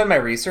hadn't done my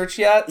research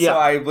yet, so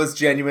I was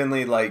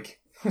genuinely like...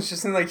 It's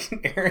just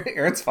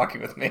Aaron's fucking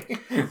with me.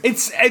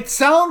 It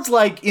sounds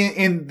like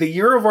in the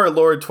year of our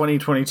Lord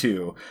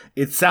 2022,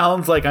 it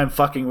sounds like I'm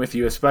fucking with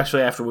you,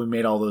 especially after we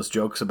made all those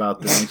jokes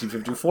about the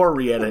 1954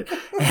 re-edit.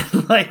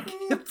 And like,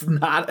 it's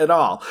not at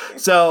all.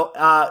 So,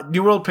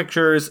 New World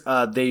Pictures,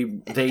 they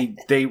did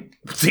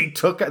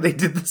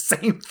the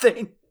same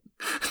thing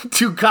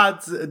to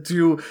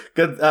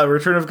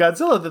Return of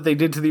Godzilla that they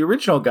did to the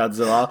original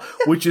Godzilla,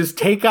 which is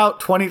take out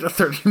 20 to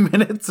 30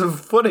 minutes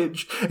of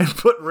footage and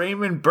put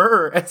Raymond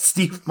Burr as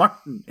Steve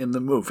Martin in the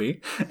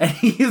movie. And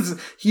he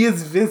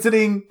is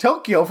visiting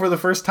Tokyo for the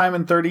first time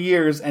in 30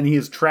 years, and he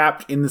is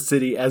trapped in the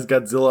city as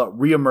Godzilla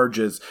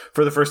reemerges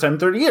for the first time in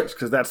 30 years,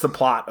 because that's the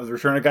plot of the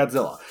Return of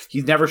Godzilla.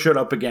 He's never showed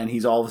up again.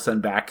 He's all of a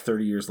sudden back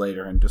 30 years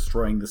later and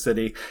destroying the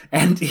city.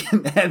 And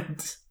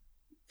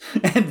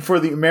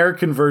for the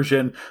American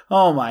version,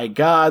 oh my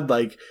god,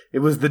 like, it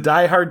was the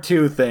Die Hard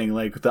 2 thing,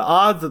 like, the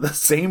odds of the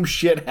same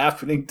shit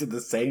happening to the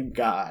same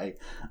guy.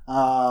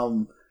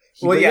 The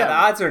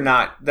odds are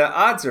not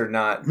that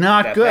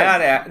good.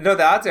 Bad. No,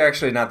 the odds are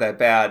actually not that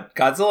bad.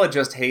 Godzilla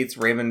just hates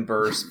Raymond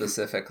Burr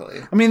specifically.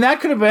 I mean,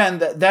 that could have been,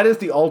 that is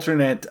the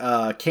alternate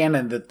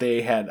canon that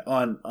they had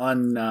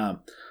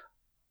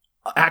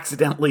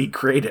accidentally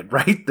created,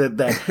 right?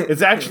 That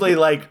it's actually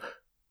like,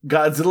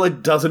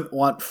 Godzilla doesn't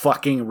want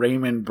fucking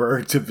Raymond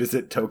Burr to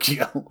visit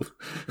Tokyo.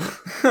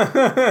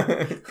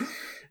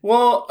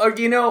 Well,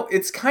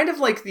 it's kind of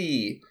like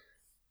the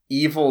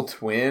evil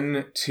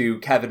twin to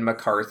Kevin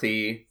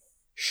McCarthy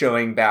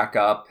showing back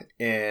up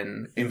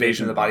in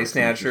Invasion of the Body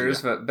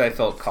Snatchers by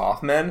Philip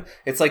Kaufman.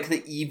 It's like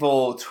the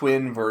evil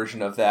twin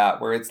version of that,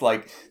 where it's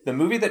like the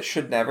movie that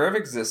should never have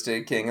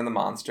existed, King of the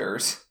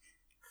Monsters,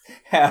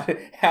 had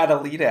a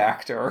lead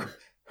actor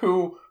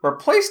who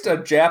replaced a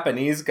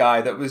Japanese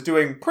guy that was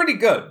doing pretty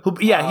good.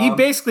 He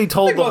basically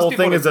told the whole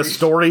thing as a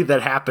story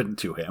that happened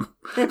to him.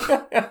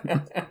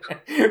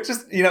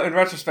 Just, in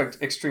retrospect,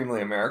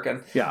 extremely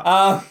American.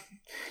 Yeah.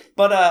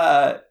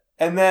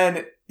 And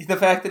then the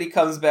fact that he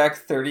comes back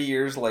 30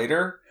 years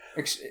later,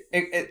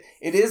 it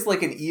is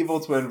like an evil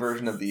twin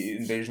version of the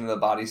Invasion of the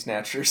Body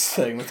Snatchers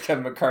thing with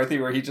Kevin McCarthy,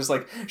 where he just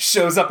like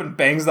shows up and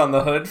bangs on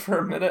the hood for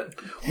a minute.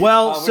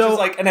 Well, which is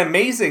like an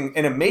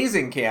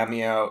amazing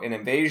cameo in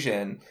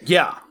Invasion.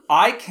 Yeah,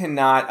 I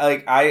cannot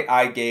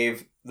I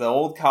gave the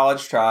old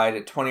college try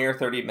to 20 or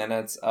 30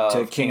 minutes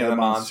of King of the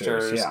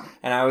Monsters,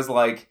 and I was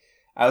like,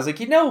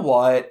 you know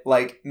what?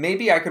 Like,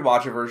 maybe I could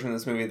watch a version of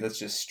this movie that's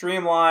just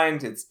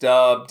streamlined, it's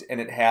dubbed, and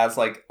it has,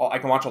 like, I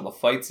can watch all the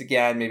fights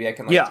again. Maybe I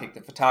can, take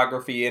the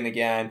photography in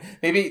again.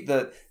 Maybe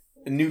the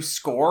new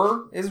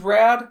score is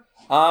rad.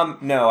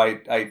 No,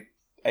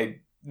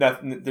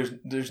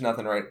 there's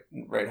nothing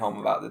right home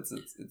about it.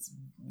 It's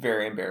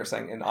very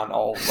embarrassing and on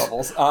all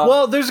levels.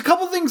 Well, there's a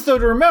couple things though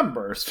to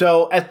remember.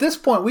 So at this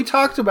point, we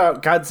talked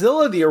about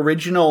Godzilla, the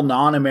original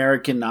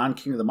non-American,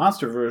 non-King of the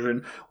Monster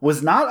version,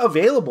 was not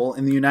available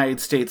in the United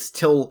States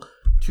till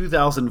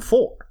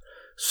 2004.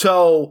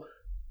 So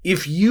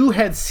if you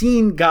had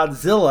seen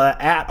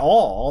Godzilla at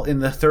all in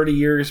the 30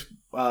 years,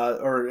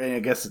 or I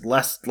guess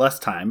less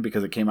time,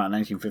 because it came out in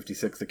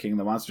 1956, the King of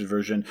the Monsters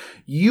version,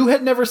 you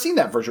had never seen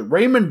that version.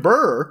 Raymond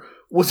Burr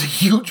was a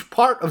huge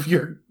part of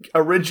your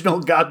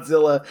original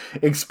Godzilla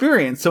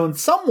experience. So in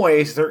some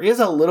ways, there is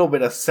a little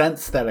bit of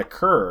sense that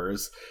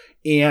occurs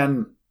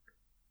in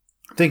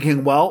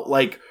thinking, well,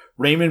 like,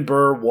 Raymond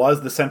Burr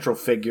was the central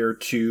figure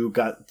to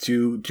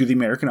the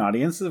American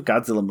audience of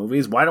Godzilla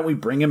movies. Why don't we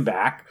bring him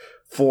back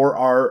for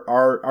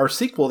our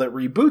sequel that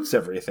reboots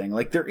everything?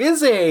 Like, there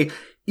is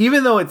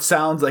even though it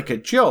sounds like a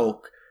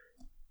joke,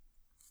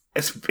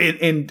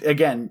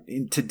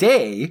 in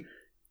today,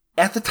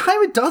 at the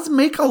time, it does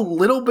make a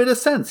little bit of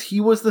sense. He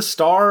was the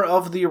star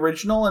of the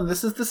original, and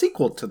this is the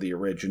sequel to the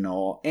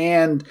original.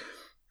 And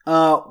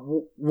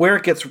where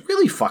it gets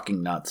really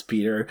fucking nuts,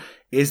 Peter,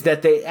 is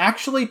that they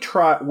actually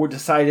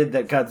decided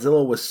that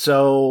Godzilla was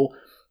so,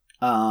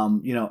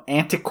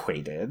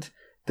 antiquated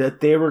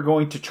that they were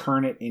going to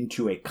turn it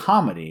into a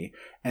comedy.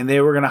 and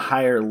they were going to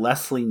hire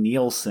Leslie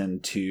Nielsen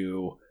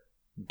to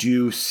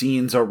do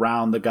scenes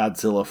around the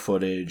Godzilla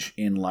footage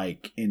in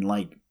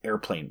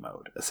airplane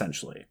mode,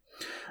 essentially.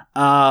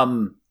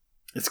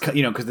 It's,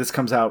 because this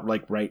comes out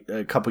right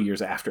a couple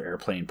years after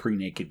Airplane,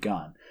 pre-Naked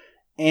Gun.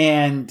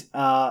 And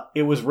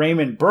it was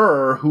Raymond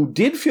Burr, who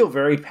did feel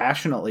very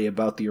passionately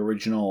about the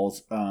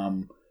original's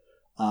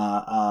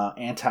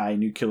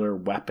anti-nuclear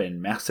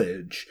weapon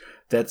message,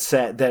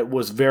 that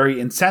was very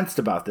incensed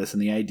about this,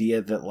 and the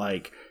idea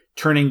that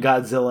turning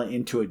Godzilla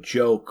into a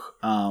joke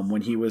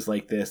when he was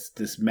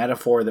this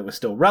metaphor that was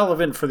still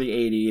relevant for the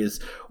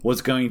 80s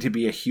was going to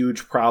be a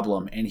huge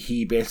problem. And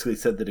he basically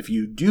said that if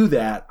you do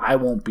that, I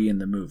won't be in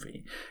the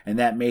movie. And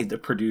that made the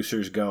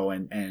producers go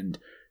and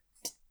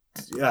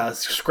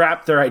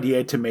scrap their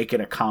idea to make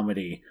it a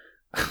comedy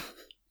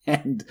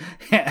and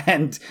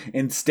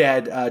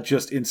instead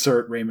just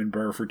insert Raymond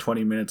Burr for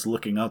 20 minutes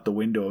looking out the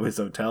window of his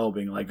hotel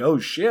being like, oh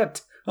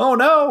shit, oh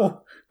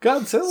no,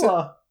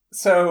 Godzilla.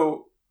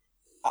 So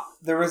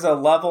there was a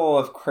level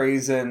of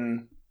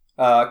craven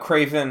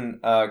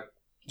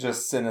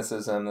just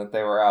cynicism that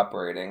they were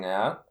operating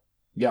at.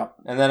 Yeah.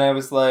 And then I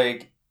was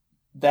like,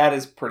 that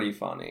is pretty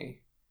funny.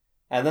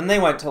 And then they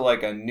went to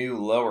a new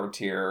lower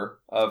tier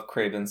of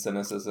craven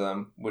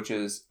cynicism, which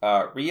is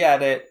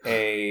re-edit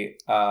a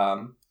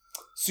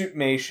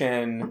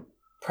Suitmation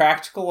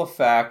practical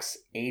effects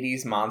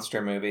 80s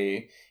monster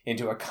movie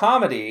into a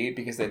comedy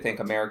because they think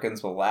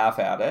Americans will laugh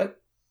at it.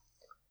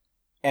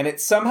 And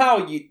it's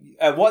somehow,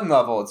 at one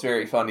level, it's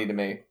very funny to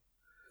me.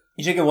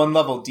 You take it one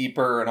level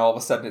deeper, and all of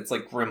a sudden it's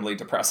grimly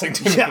depressing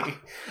to me.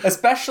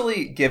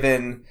 Especially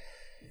given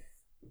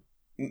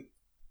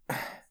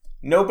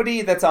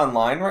nobody that's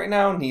online right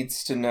now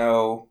needs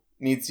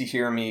to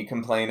hear me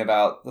complain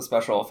about the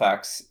special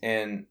effects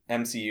in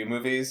MCU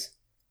movies.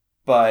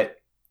 But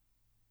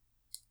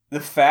the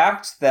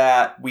fact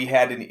that we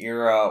had an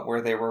era where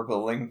they were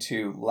willing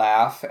to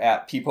laugh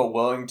at people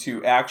willing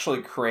to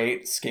actually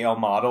create scale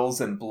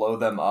models and blow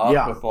them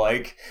up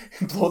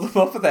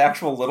with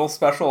actual little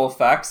special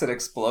effects and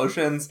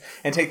explosions,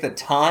 and take the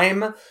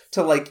time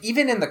to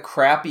even in the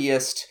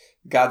crappiest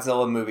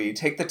Godzilla movie,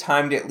 take the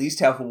time to at least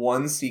have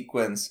one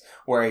sequence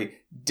where a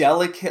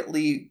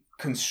delicately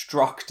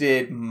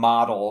constructed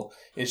model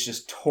is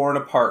just torn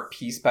apart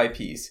piece by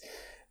piece.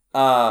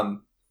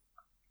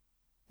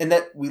 And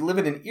that we live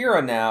in an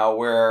era now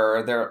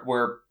where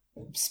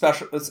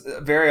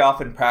very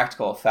often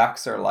practical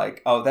effects are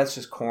oh, that's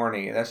just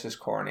corny. That's just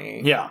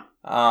corny. Yeah.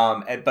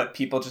 But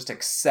people just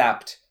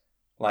accept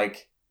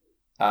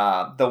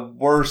the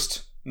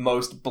worst,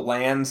 most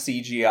bland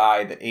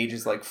CGI that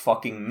ages like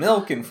fucking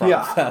milk in front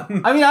of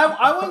them. I mean,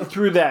 I went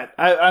through that.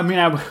 I don't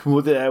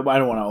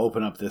want to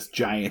open up this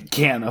giant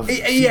can of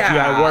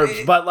CGI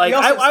words, but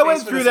I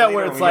went through that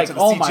where it's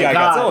oh my god,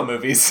 Godzilla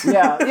movies.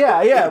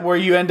 yeah, where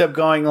you end up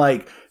going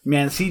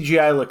man,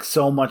 CGI looks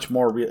so much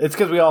more real. It's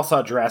because we all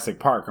saw Jurassic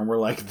Park and we're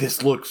like,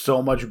 this looks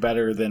so much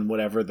better than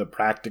whatever the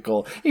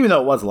practical, even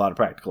though it was a lot of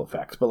practical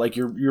effects, but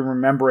you're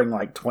remembering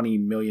 20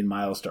 million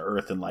miles to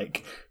Earth and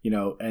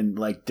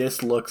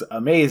this looks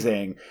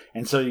amazing.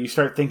 And so you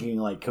start thinking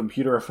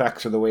computer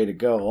effects are the way to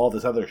go. All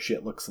this other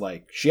shit looks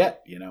like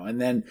shit, and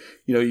then,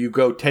 you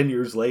go 10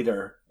 years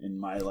later in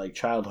my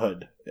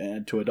childhood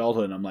and to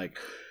adulthood and I'm like,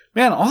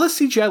 man, all this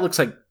CGI looks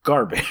like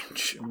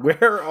garbage.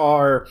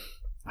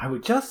 I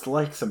would just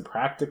like some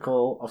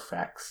practical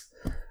effects,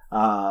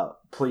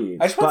 please.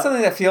 I just want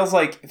something that feels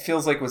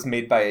like was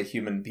made by a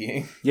human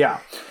being.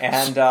 Yeah,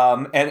 and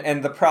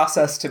the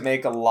process to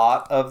make a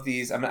lot of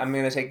these. I'm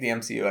going to take the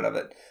MCU out of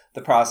it.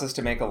 The process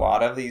to make a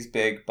lot of these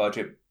big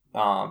budget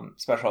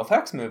special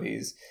effects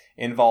movies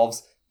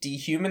involves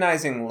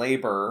dehumanizing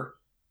labor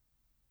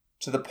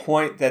to the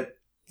point that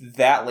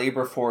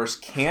labor force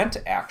can't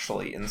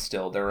actually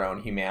instill their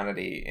own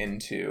humanity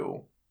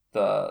into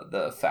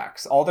the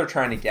effects. All they're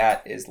trying to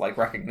get is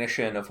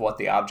recognition of what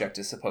the object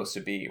is supposed to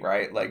be,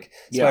 right?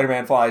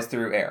 Spider-Man flies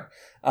through air.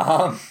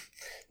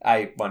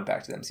 I went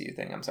back to the MCU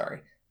thing, I'm sorry.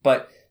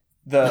 But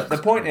the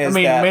point is,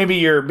 that maybe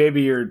you're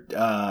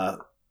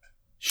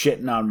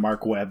shitting on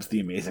Mark Webb's The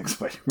Amazing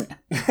Spider-Man.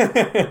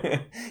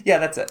 Yeah,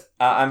 that's it.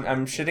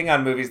 I'm shitting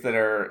on movies that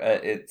are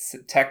it's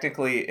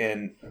technically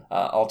in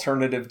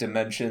alternative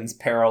dimensions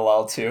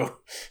parallel to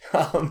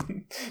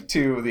the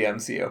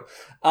MCU.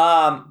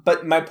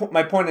 But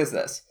my point is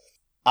this: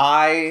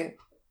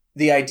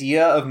 the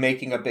idea of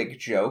making a big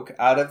joke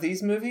out of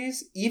these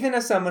movies, even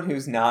as someone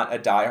who's not a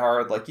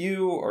diehard like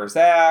you or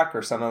Zach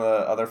or some of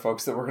the other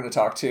folks that we're going to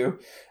talk to,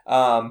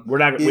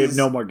 we have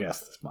no more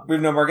guests this month. We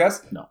have no more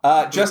guests? No.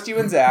 Just you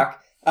and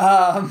Zach.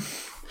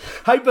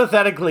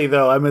 Hypothetically,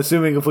 though, I'm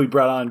assuming if we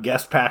brought on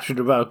guests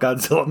passionate about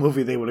Godzilla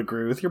movie, they would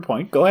agree with your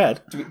point. Go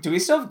ahead. Do we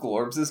still have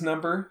Glorbs'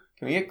 number?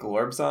 Can we get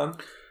Glorbs on?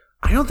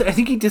 I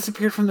think he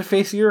disappeared from the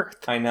face of the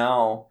earth. I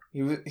know.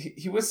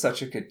 He was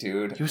such a good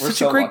dude. He was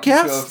such a great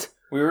guest.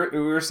 We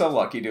were so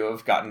lucky to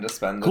have gotten to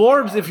spend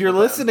Glorbs, if you're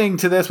listening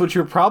to this, which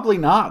you're probably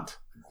not.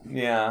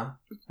 Yeah.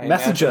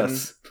 Message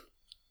us.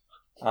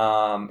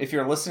 If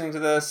you're listening to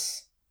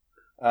this,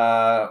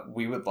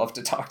 we would love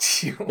to talk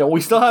to you. Yeah,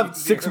 we still have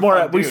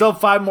we still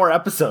have 5 more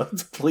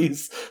episodes.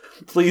 Please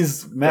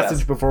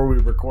message before we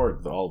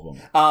record all of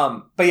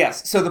them. But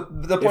yes, so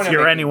the point if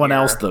you're anyone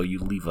else though, you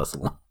leave us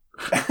alone.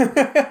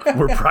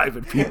 We're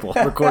private people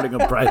recording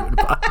a private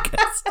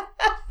podcast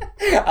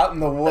out in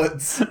the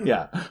woods.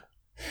 Yeah.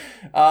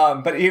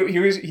 But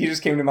he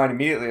just came to mind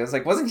immediately. I was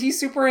like, wasn't he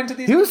super into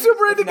these? He was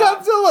super into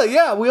Godzilla.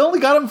 Yeah, we only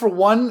got him for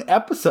 1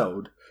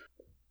 episode.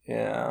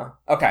 Yeah.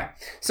 Okay.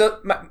 So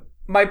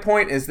my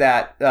point is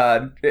that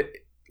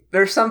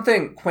there's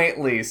something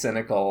quaintly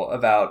cynical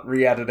about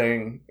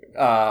re-editing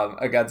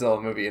a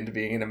Godzilla movie into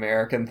being an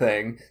American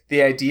thing.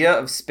 The idea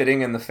of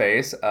spitting in the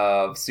face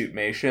of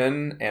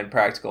suitmation and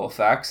practical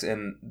effects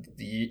in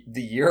the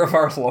year of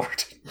our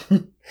Lord,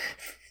 in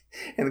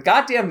the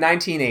goddamn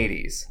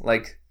 1980s,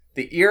 like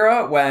the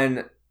era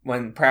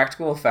when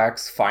practical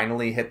effects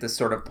finally hit this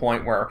sort of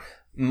point where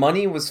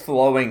money was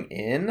flowing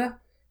in,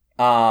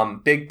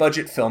 big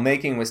budget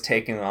filmmaking was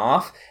taking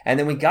off, and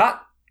then we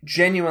got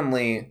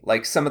genuinely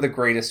like some of the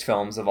greatest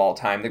films of all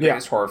time, the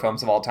greatest horror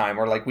films of all time,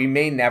 where like we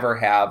may never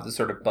have the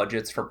sort of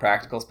budgets for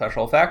practical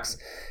special effects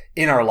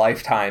in our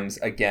lifetimes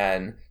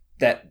again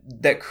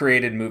that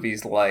created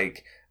movies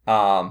like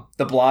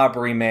the Blob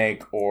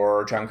remake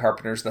or John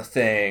Carpenter's The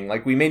Thing.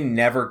 Like we may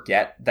never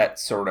get that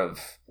sort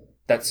of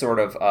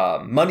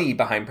money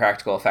behind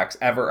practical effects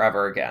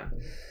ever again.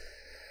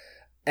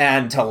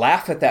 And to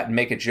laugh at that and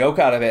make a joke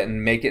out of it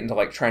and make it into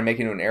like try and make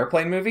it into an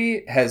airplane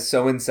movie has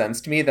so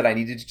incensed me that I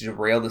needed to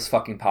derail this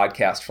fucking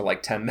podcast for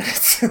like 10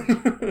 minutes.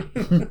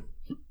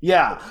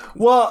 Yeah.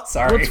 Well,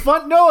 sorry. What's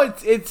fun? No,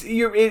 it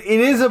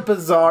is a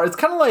bizarre. It's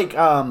kind of like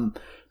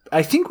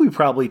I think we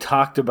probably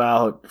talked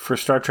about for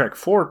Star Trek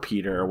 4,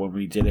 Peter, when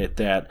we did it,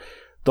 that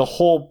the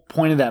whole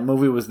point of that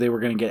movie was they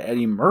were going to get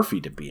Eddie Murphy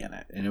to be in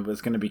it, and it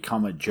was going to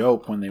become a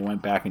joke when they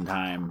went back in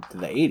time to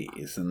the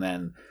 80s, and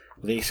then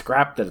they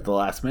scrapped it at the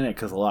last minute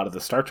because a lot of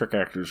the Star Trek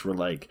actors were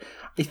like,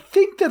 I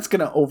think that's going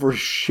to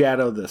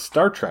overshadow the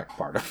Star Trek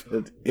part of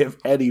it if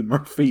Eddie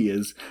Murphy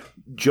is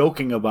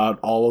joking about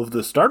all of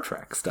the Star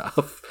Trek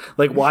stuff.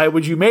 Like, why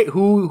would you make...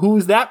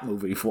 Who's that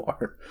movie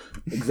for?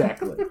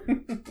 Exactly.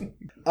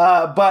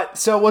 But,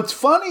 so what's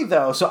funny,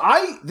 though...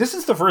 This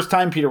is the first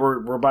time, Peter,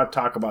 we're about to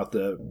talk about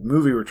the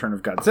movie Return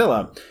of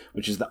Godzilla,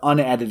 which is the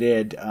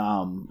unedited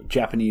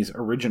Japanese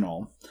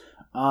original.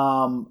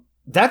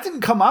 That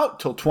didn't come out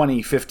till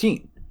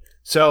 2015.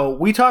 So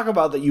we talk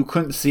about that you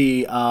couldn't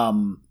see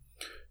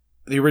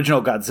the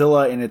original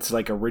Godzilla in its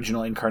like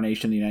original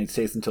incarnation in the United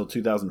States until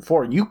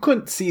 2004. You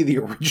couldn't see the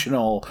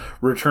original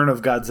Return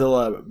of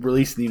Godzilla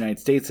released in the United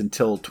States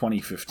until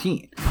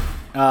 2015.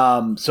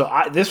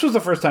 This was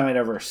the first time I'd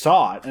ever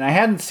saw it, and I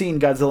hadn't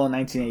seen Godzilla in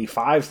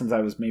 1985 since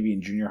I was maybe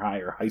in junior high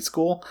or high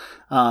school,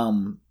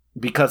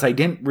 because I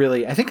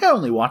think I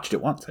only watched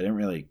it once. I didn't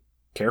really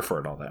care for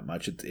it all that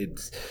much.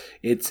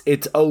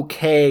 It's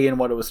okay in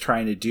what it was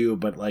trying to do,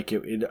 but like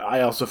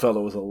I also felt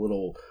it was a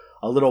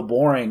little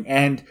boring.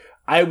 And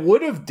I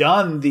would have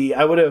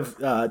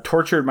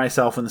tortured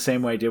myself in the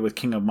same way I did with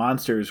King of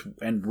Monsters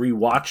and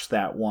rewatched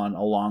that one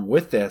along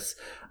with this,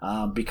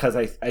 because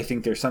I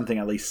think there's something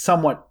at least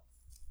somewhat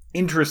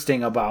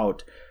interesting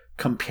about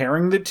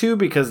comparing the two,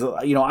 because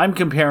I'm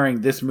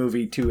comparing this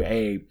movie to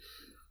a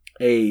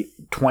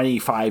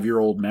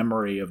 25-year-old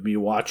memory of me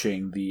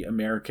watching the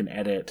American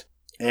edit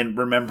and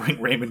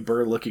remembering Raymond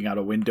Burr looking out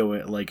a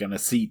window like on a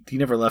seat. He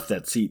never left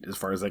that seat as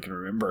far as I can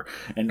remember,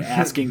 and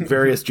asking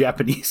various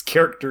Japanese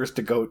characters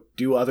to go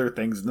do other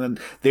things, and then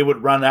they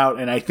would run out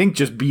and I think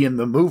just be in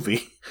the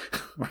movie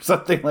or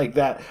something like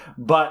that.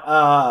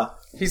 But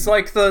he's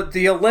like,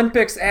 the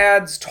Olympics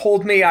ads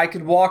told me I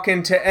could walk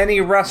into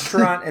any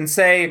restaurant and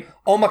say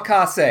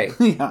omakase.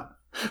 Yeah.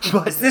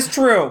 But, is this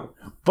true?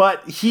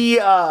 But he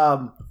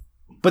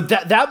but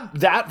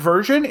that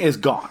version is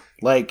gone.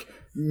 Like,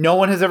 no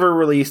one has ever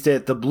released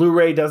it. The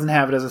Blu-ray doesn't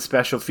have it as a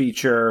special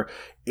feature.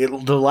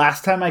 The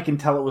last time I can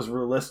tell it was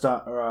released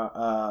on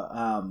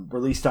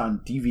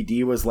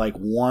DVD was like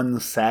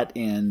one set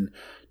in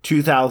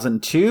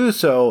 2002.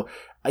 So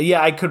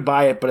yeah, I could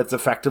buy it, but it's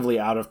effectively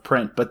out of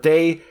print. But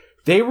they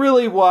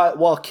really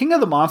while King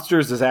of the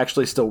Monsters is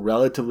actually still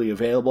relatively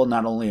available,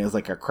 not only as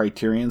like a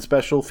Criterion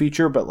special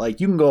feature, but like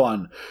you can go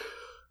on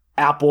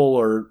Apple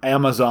or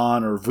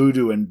Amazon or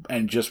Vudu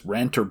and just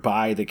rent or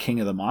buy the King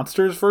of the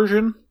Monsters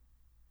version.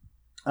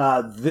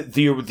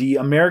 The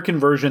American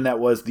version that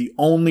was the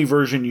only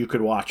version you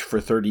could watch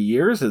for 30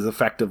 years is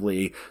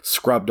effectively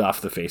scrubbed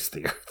off the face of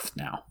the earth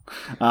now.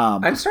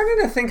 I'm starting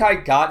to think I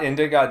got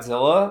into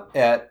Godzilla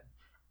at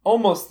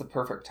almost the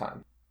perfect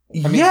time.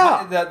 I mean,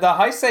 yeah, the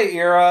Heisei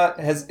era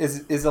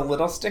is a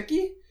little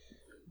sticky,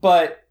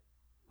 but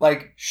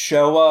like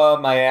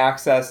Showa, my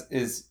access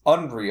is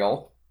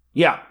unreal.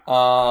 Yeah.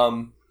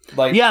 And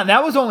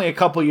that was only a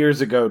couple years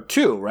ago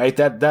too, right?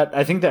 That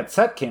I think that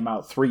set came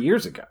out 3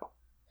 years ago.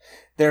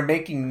 They're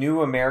making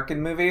new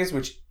American movies,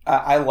 which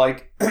I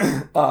like.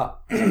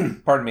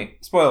 Pardon me.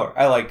 Spoiler.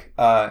 I like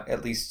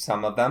at least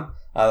some of them.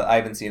 I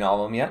haven't seen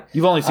all of them yet.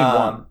 You've only seen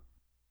one.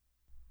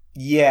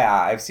 Yeah,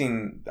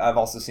 I've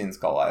also seen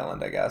Skull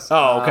Island, I guess.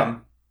 Oh, okay.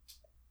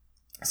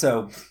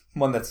 So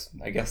one that's,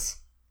 I guess,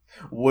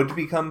 would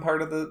become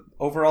part of the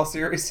overall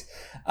series.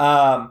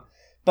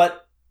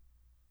 But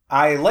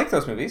I like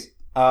those movies.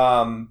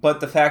 But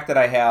the fact that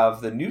I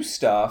have the new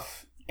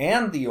stuff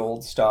and the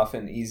old stuff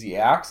in easy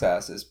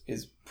access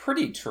is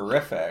pretty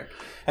terrific.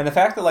 And the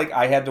fact that like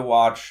I had to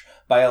watch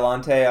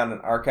Biollante on an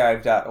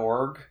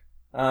archive.org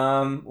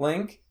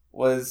link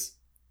was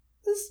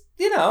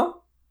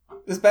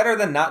better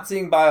than not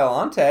seeing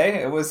Biollante.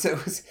 It was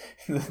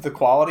the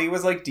quality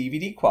was like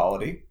DVD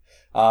quality.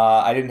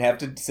 I didn't have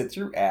to sit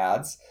through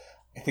ads.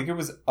 I think it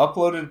was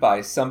uploaded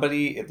by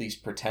somebody at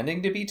least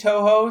pretending to be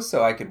Toho,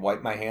 so I could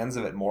wipe my hands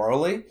of it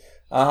morally.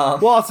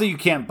 Well, also you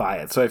can't buy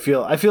it, so I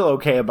feel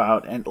okay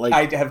about, and like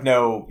I have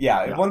no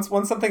Once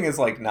something is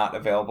like not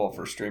available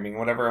for streaming,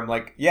 whatever, I'm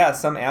like, yeah,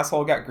 some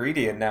asshole got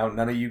greedy, and now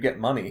none of you get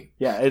money.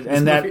 Yeah,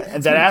 and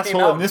that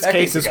asshole in this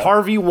case is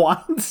Harvey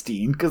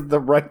Weinstein, because the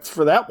rights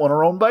for that one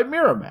are owned by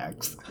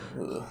Miramax.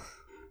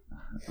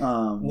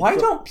 Why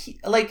don't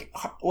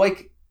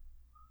like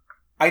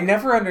I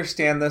never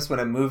understand this when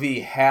a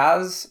movie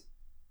has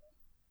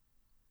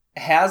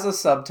a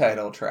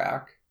subtitle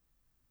track.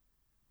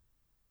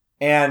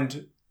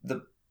 And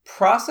the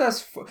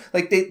process for,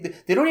 like they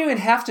don't even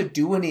have to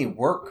do any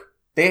work.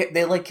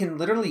 They like can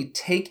literally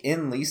take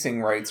in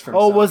leasing rights from.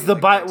 Oh, was the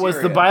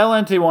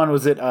Biollante one?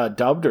 Was it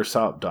dubbed or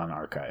subbed on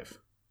Archive?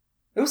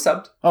 It was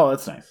subbed. Oh,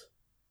 that's nice.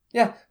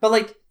 Yeah, but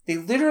like they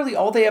literally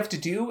all they have to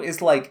do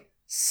is like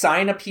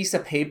sign a piece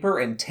of paper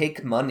and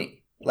take money.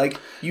 Like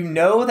you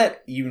know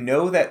that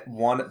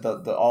one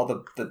all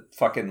the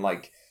fucking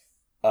like.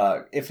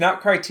 If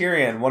not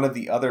Criterion, one of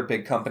the other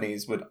big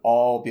companies would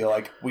all be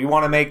like, we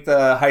want to make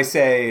the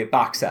Heisei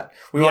box set.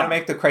 We want to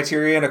make the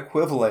Criterion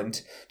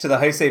equivalent to the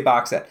Heisei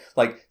box set.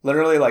 Like,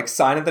 literally, like,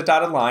 sign at the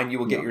dotted line. You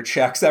will get your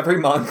checks every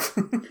month.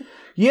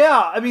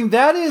 Yeah, I mean,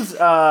 that is...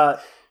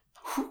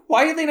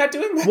 Why are they not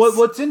doing this?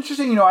 What's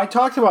interesting, I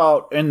talked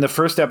about in the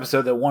first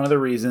episode that one of the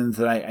reasons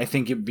that I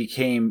think it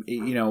became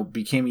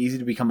easy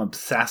to become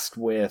obsessed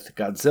with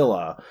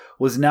Godzilla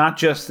was not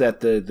just that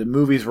the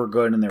movies were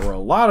good and there were a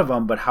lot of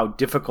them, but how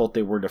difficult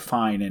they were to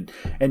find.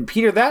 And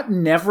Peter, that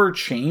never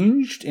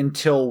changed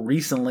until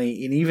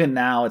recently, and even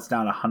now it's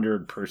not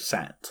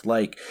 100%.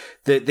 Like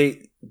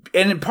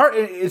and in part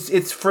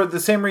it's for the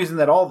same reason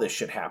that all this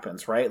shit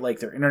happens, right? Like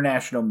they're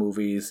international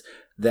movies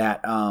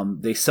that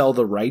they sell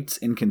the rights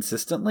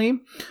inconsistently.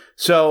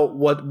 So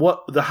what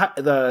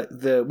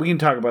the we can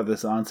talk about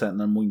this onset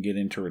and then we can get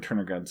into Return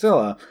of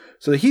Godzilla.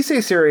 So the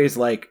Heisei series,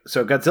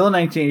 Godzilla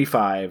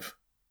 1985,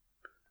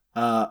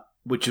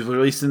 which is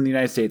released in the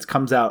United States,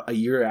 comes out a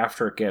year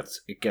after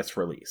it gets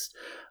released.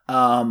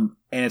 And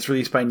it's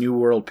released by New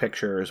World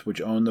Pictures,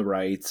 which owned the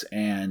rights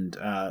and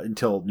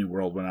until New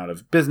World went out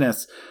of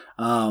business.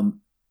 And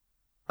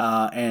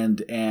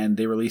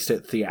they released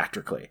it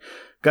theatrically.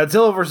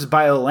 Godzilla vs.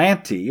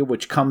 Biollante,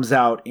 which comes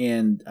out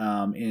in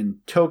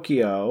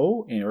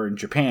Tokyo or in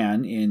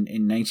Japan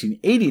in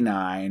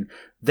 1989,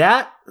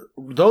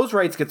 those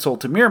rights get sold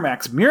to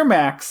Miramax.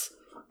 Miramax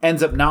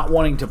ends up not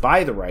wanting to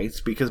buy the rights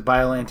because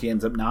Biollante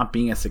ends up not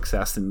being a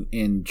success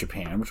in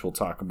Japan, which we'll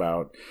talk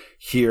about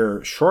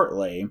here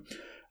shortly.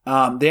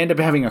 They end up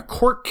having a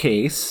court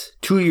case,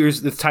 2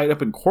 years, that's tied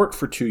up in court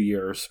for 2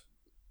 years.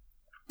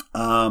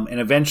 And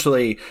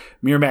eventually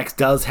Miramax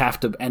does have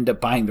to end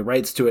up buying the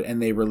rights to it,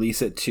 and they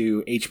release it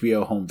to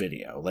HBO home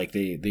video. Like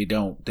they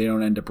don't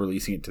end up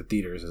releasing it to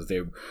theaters as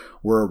they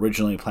were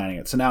originally planning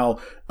it. So now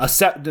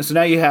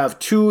you have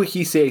two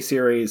Heisei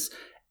series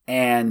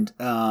and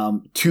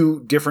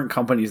two different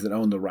companies that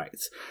own the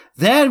rights.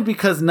 Then,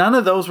 because none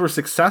of those were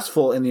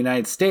successful in the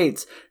United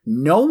States,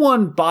 no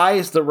one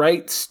buys the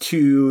rights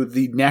to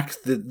the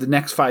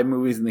next 5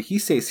 movies in the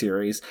Heisei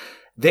series.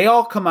 They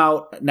all come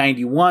out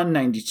 91,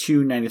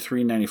 92,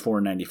 93, 94,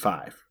 and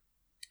 95.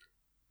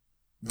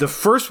 The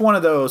first one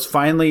of those,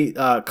 finally,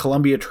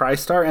 Columbia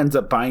TriStar ends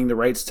up buying the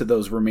rights to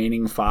those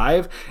remaining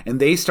 5, and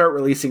they start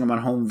releasing them on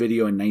home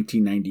video in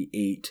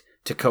 1998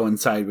 to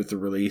coincide with the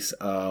release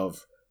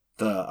of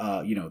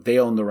the, they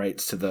own the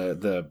rights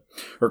to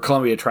or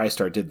Columbia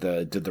TriStar did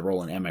the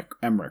Roland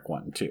Emmerich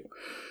one too.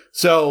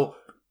 So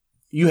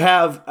you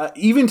have,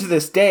 even to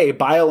this day,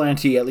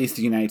 Biollante, at least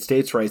the United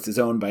States rights, is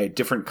owned by a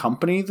different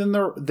company than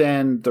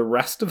the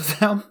rest of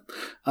them.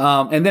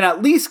 And then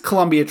at least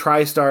Columbia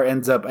TriStar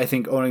ends up, I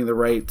think, owning the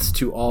rights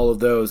to all of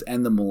those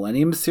and the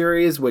Millennium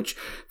series, which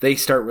they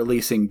start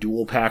releasing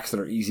dual packs that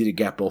are easy to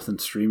get both in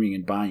streaming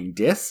and buying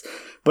discs.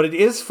 But it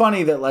is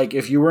funny that, like,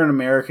 if you were an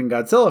American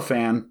Godzilla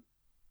fan,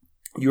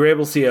 you were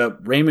able to see a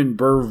Raymond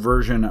Burr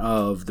version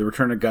of The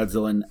Return of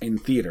Godzilla in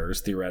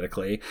theaters,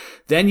 theoretically.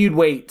 Then you'd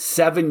wait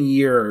 7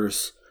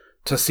 years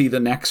to see the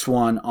next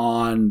one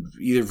on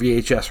either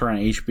VHS or on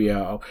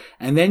HBO.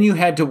 And then you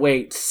had to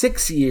wait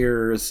 6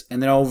 years,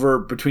 and then over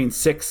between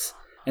 6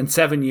 and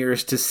 7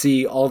 years to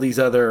see all these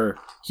other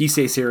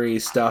Heisei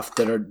series stuff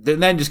that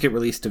then just get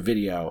released to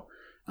video.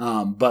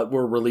 But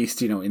were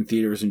released, in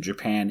theaters in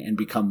Japan and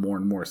become more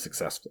and more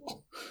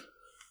successful.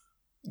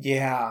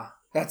 Yeah.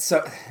 That's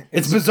so.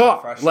 It's so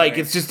bizarre. frustrating. Like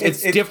it's just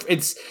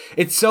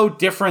it's so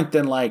different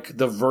than like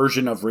the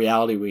version of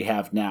reality we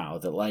have now.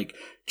 That like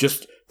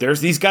just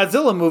there's these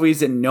Godzilla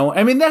movies and no,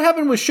 I mean that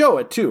happened with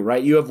Showa too,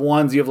 right? You have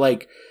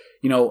like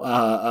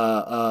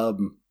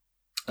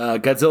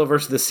Godzilla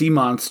versus the Sea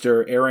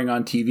Monster airing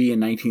on TV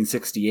in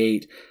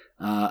 1968.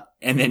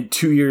 And then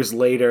 2 years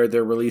later,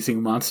 they're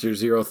releasing Monster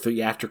Zero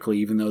theatrically,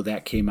 even though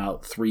that came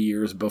out 3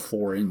 years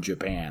before in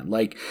Japan.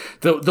 Like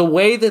the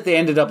way that they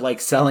ended up like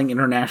selling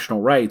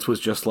international rights was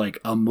just like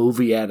a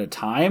movie at a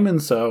time,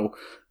 and so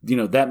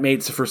that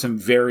made for some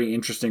very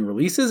interesting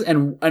releases,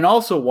 and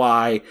also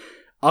why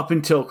up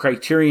until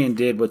Criterion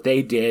did what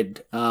they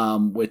did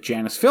with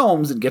Janus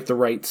Films and get the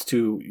rights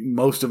to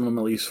most of them,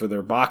 at least for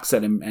their box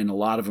set, and a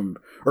lot of them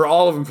or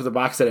all of them for the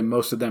box set, and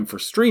most of them for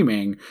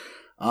streaming.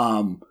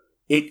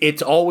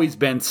 It's always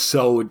been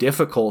so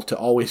difficult to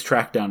always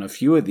track down a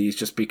few of these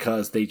just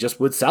because they just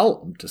would sell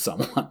them to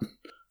someone.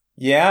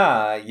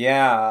 Yeah.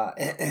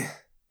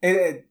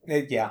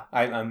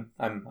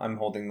 I'm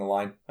holding the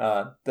line.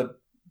 The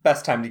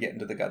best time to get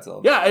into the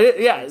Godzilla.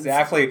 Yeah.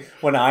 Exactly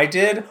when I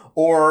did,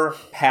 or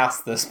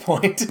past this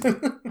point.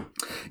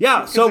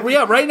 Yeah. So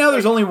right now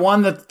there's only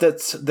one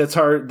that's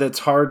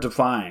hard to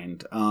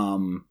find.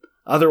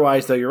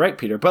 Otherwise, though, you're right,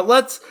 Peter. But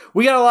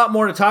we got a lot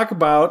more to talk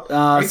about.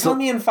 Are you telling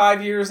me in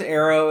 5 years,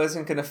 Arrow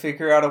isn't going to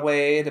figure out a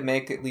way to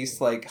make at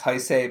least like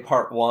Heisei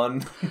Part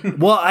 1?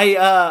 Well,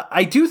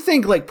 I do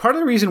think like part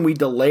of the reason we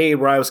delayed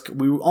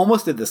we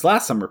almost did this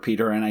last summer,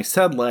 Peter, and I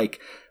said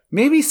like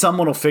maybe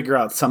someone will figure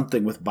out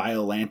something with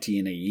Biollante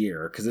in a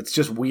year because it's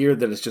just weird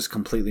that it's just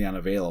completely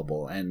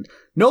unavailable. And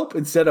nope,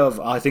 instead of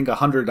I think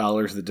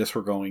 $100 the discs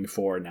were going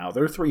for, now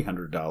they're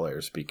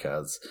 $300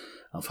 because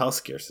of how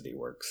scarcity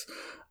works.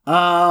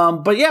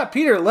 But yeah,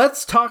 Peter,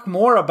 let's talk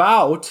more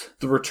about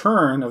the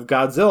return of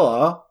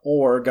Godzilla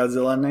or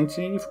Godzilla in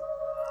 1984.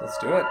 Let's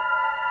do it.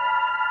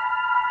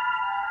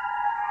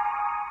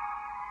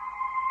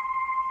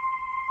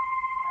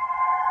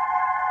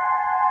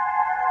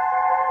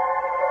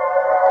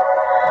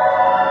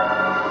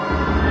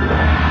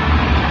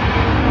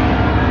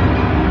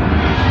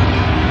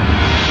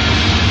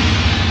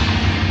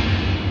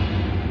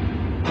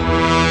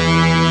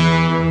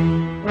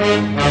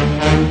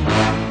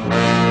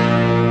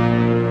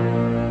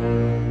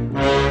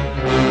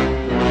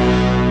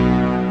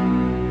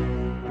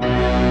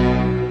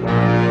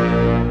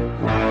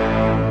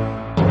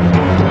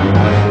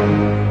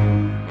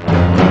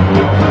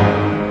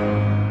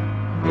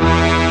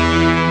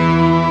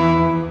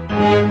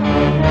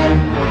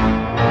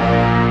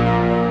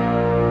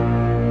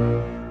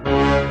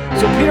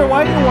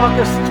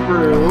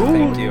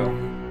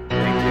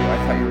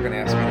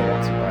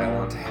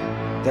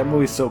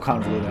 So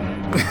convoluted.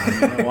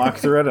 I walk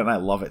through it and I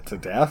love it to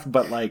death,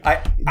 but like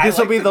this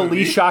will be the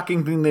least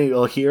shocking thing that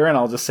you'll hear, and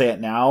I'll just say it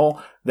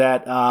now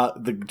that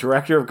the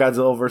director of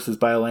Godzilla vs.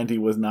 Biollante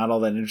was not all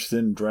that interested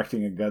in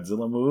directing a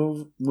Godzilla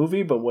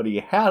movie, but what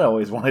he had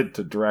always wanted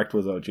to direct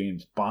was a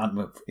James Bond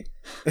movie.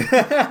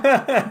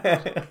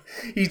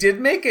 He did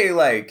make a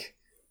like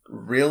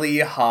really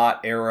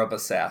hot Arab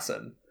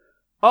assassin.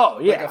 Oh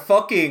yeah, like a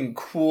fucking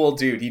cool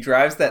dude. He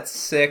drives that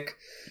sick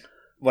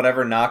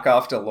whatever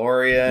knockoff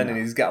DeLorean, and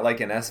he's got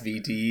like an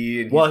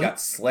SVD, and he's got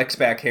slicked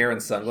back hair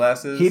and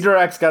sunglasses. He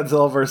directs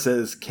Godzilla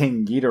versus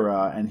King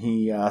Ghidorah, and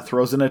he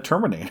throws in a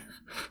Terminator.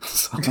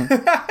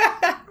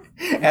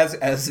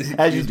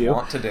 as you do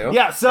want to do.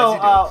 Yeah. So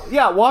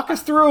walk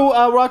us through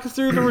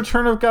the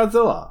return of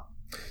Godzilla.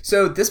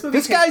 So this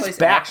movie takes place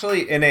back.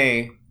 Actually in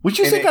a. Would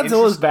you say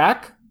Godzilla's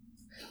back?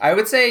 I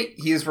would say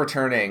he is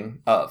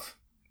returning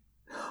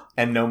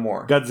and no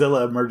more.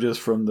 Godzilla emerges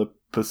from the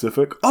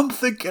Pacific. I'm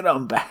thinking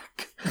I'm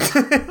back.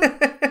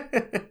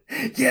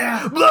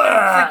 Yeah.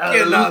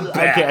 I'm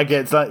back.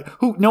 It's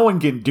not, no one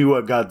can do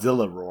a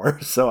Godzilla roar,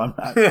 so I'm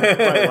not.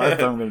 Last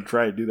time I'm going to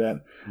try to do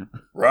that.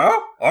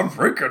 Well, I'm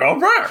thinking I'm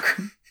back.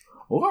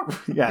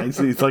 Yeah,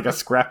 he's like a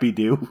Scrappy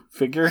Doo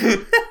figure.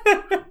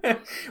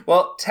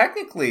 Well,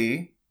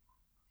 technically,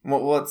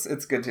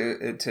 it's good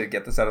to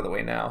get this out of the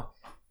way now.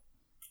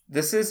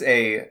 This is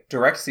a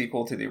direct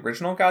sequel to the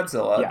original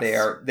Godzilla.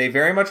 Yes. They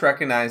very much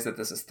recognize that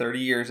this is 30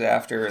 years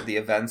after the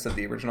events of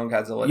the original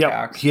Godzilla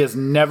attacks. He has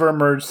never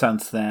emerged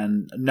since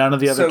then. None of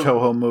the other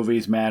Toho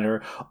movies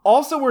matter.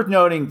 Also worth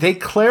noting, they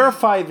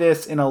clarify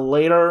this in a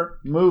later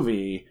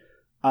movie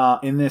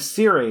in this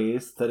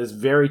series that is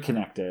very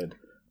connected.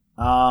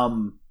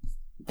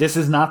 This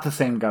is not the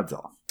same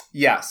Godzilla.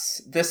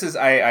 Yes. This is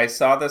I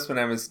saw this when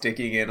I was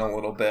digging in a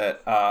little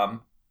bit.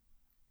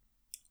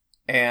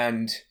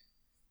 And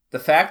the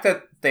fact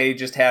that they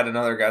just had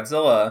another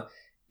Godzilla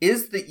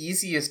is the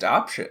easiest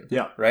option.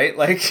 Yeah. Right?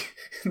 Like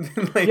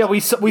we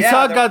saw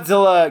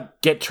Godzilla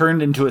get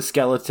turned into a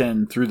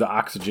skeleton through the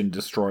oxygen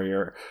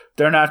destroyer.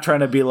 They're not trying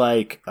to be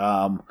like,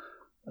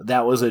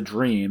 that was a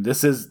dream.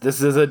 This is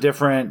a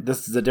different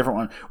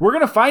one. We're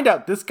gonna find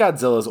out this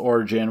Godzilla's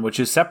origin, which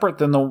is separate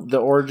than the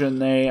origin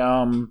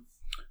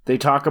they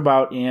talk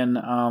about in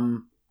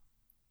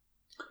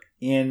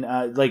in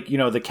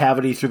the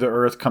cavity through the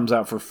earth comes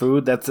out for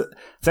food. It's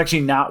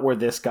actually not where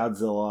this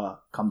Godzilla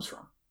comes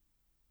from.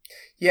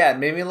 Yeah, it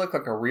made me look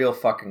like a real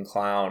fucking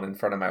clown in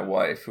front of my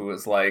wife, who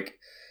was like,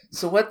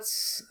 so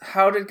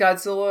how did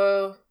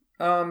Godzilla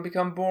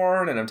become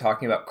born? And I'm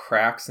talking about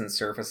cracks and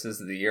surfaces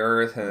of the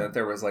earth, and that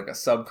there was like a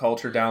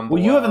subculture down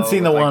below. Well, you haven't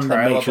seen the one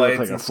that makes you look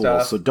like a fool,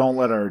 stuff. so don't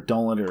let her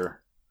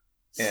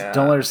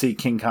see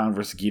King Kong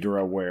vs.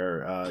 Ghidorah,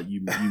 where you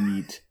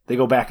meet. They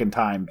go back in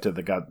time to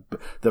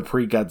the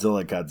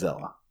pre-Godzilla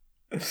Godzilla.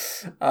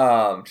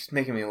 Just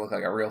making me look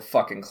like a real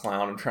fucking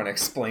clown. I'm trying to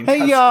explain.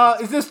 Hey,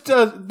 is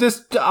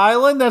this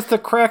island that's the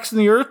cracks in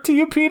the earth to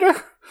you, Peter?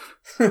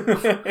 When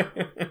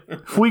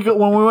we went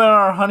on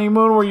our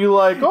honeymoon, were you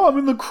like, oh, I'm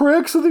in the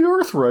cracks of the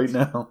earth right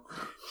now?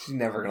 She's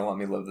never gonna let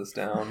me live this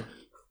down.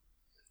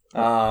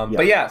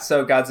 But yeah,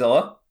 so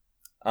Godzilla,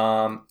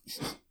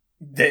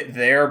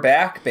 they're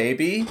back,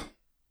 baby.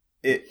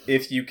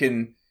 If you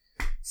can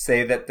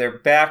say that they're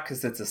back,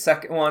 because it's a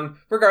second one.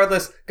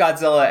 Regardless,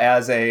 Godzilla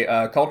as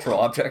a cultural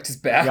object is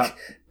back.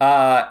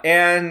 Yep.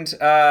 And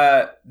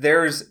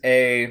there's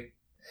a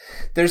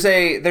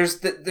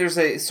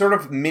sort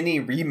of mini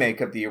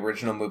remake of the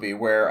original movie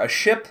where a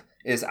ship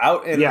is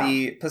out in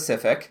the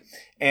Pacific,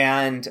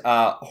 and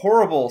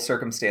horrible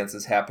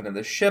circumstances happen in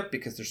the ship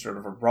because there's sort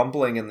of a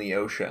rumbling in the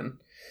ocean.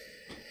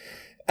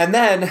 And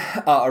then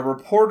a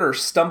reporter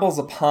stumbles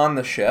upon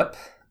the ship,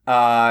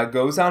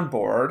 goes on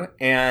board,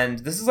 and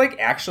this is like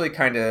actually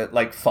kind of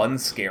like fun,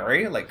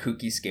 scary, like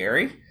kooky,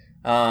 scary.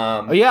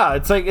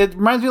 It's like it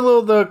reminds me a little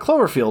of the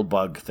Cloverfield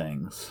bug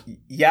things.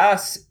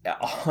 Yes,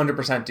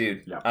 100%,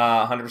 dude. Yep.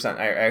 100%.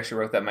 I actually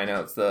wrote that in my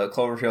notes. The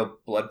Cloverfield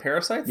blood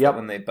parasites. Yep. That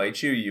when they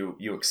bite you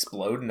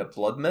explode into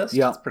blood mist.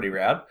 Yep. It's pretty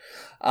rad.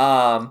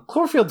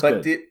 Cloverfield's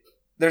good.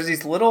 There's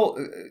these little,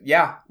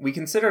 we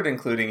considered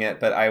including it,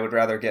 but I would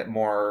rather get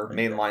more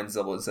mainline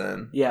Zillas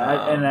in.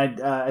 Yeah,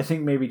 I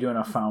think maybe doing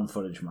a found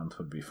footage month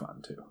would be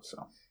fun too.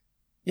 So.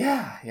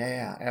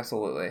 Yeah,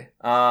 absolutely.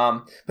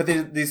 But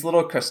these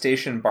little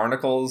crustacean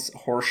barnacles,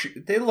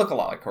 they look a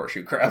lot like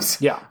horseshoe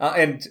crabs. Yeah.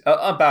 And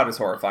about as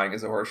horrifying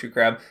as a horseshoe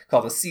crab,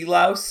 called a sea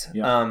louse.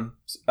 Yeah.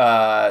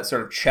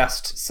 Sort of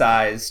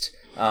chest-sized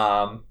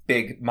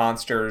big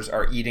monsters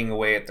are eating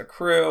away at the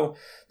crew.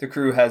 The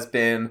crew has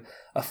been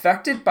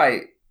affected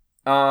by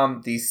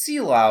the sea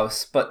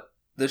louse, but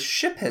the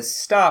ship has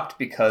stopped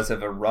because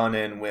of a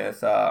run-in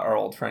with our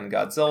old friend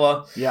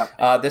Godzilla.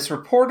 Yeah. This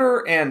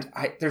reporter, and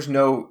there's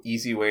no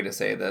easy way to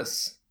say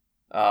this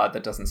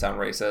that doesn't sound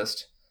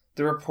racist.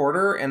 The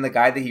reporter and the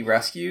guy that he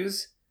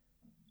rescues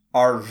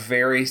are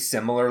very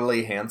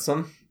similarly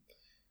handsome.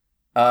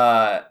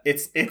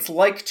 It's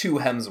like two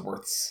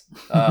Hemsworths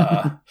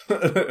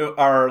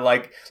are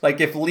like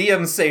if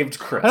Liam saved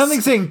Chris. I don't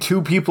think saying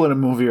two people in a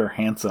movie are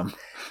handsome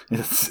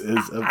is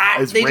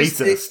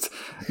racist.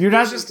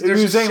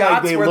 There's saying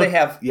shots like where they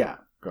have. Yeah,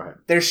 go ahead.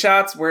 There's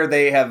shots where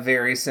they have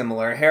very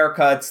similar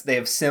haircuts. They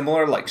have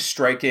similar, like,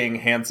 striking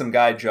handsome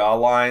guy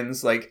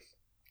jawlines. Like,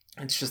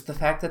 it's just the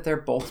fact that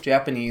they're both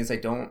Japanese.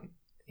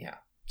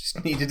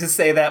 Just needed to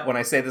say that when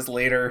I say this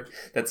later,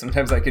 that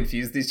sometimes I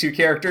confuse these two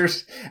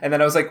characters. And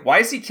then I was like, why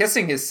is he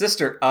kissing his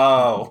sister?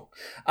 Oh.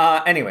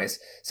 Anyways,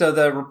 so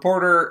the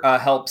reporter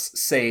helps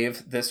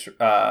save this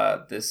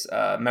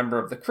member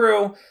of the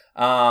crew.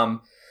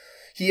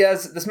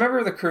 This member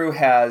of the crew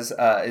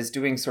is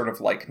doing sort of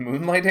like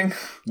moonlighting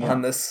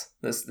on this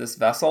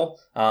vessel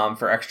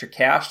for extra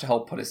cash to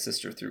help put his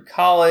sister through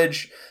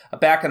college.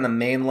 Back on the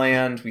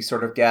mainland, we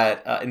sort of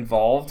get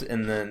involved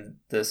in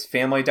this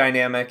family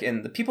dynamic,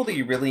 and the people that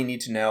you really need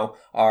to know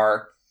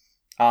are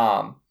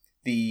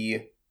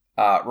the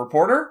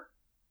reporter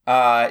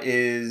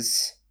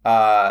is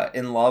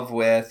in love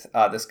with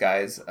this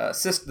guy's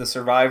the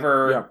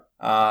survivor. Yeah.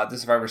 The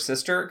survivor's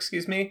sister,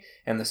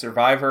 and the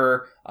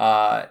survivor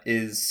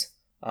is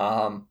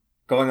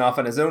going off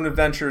on his own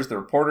adventures. The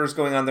reporter's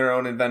going on their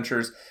own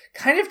adventures,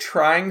 kind of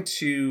trying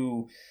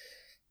to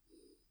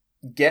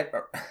get,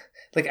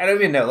 like, I don't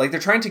even know, like, they're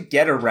trying to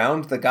get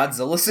around the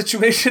Godzilla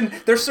situation.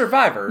 They're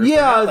survivors.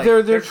 Yeah,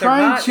 they're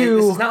trying to.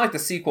 This is not like the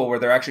sequel where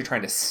they're actually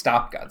trying to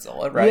stop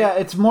Godzilla, right? Yeah,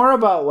 it's more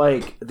about,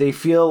 like, they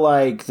feel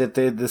like that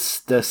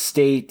the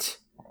state.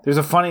 There's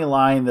a funny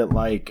line that,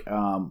 like,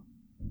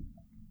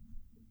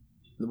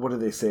 what do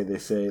they say?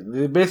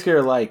 They basically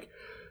are like,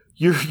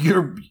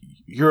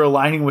 you're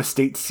aligning with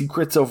state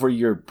secrets over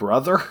your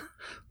brother.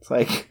 It's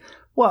like,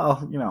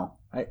 well,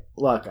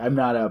 I'm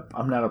not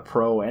a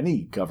pro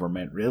any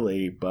government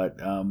really,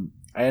 but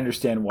I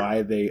understand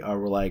why they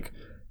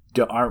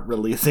aren't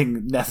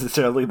releasing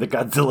necessarily the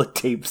Godzilla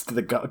tapes to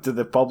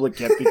the public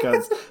yet,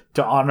 because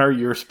to honor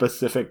your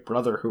specific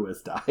brother who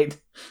has died.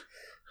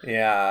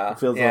 Yeah, it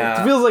feels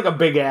like a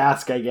big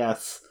ask, I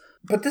guess.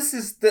 But this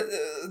is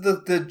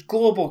the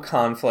global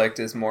conflict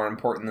is more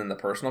important than the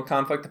personal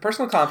conflict. The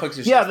personal conflict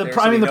is just the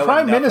prime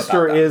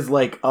minister is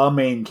like a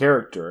main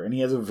character, and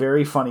he has a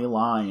very funny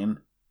line,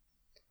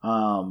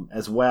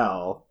 as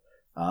well.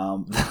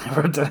 I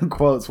wrote down in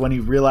quotes when he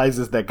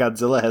realizes that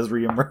Godzilla has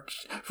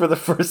reemerged for the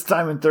first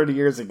time in 30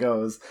 years. It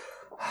goes,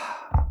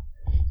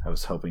 I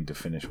was hoping to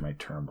finish my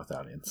term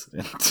without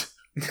incident.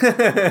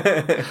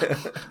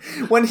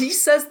 When he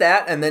says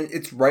that, and then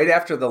it's right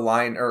after the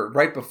line, or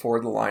right before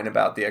the line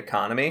about the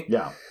economy.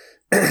 Yeah.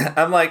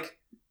 I'm like,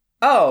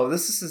 oh,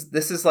 this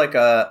is like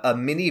a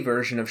mini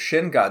version of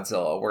Shin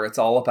Godzilla, where it's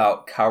all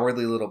about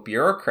cowardly little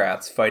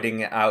bureaucrats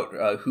fighting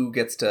out who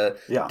gets to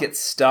get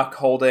stuck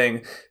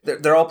holding.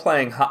 They're all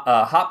playing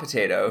hot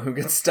potato. Who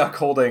gets stuck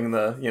holding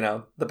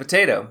the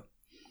potato?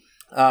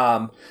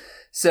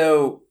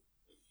 So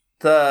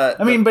but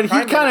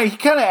he kind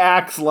of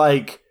acts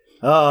like,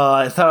 oh,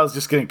 I thought I was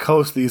just going to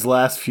coast these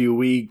last few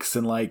weeks,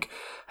 and like,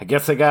 I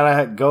guess I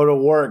gotta go to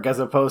work, as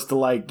opposed to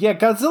like, yeah,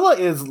 Godzilla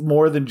is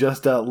more than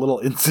just a little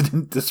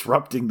incident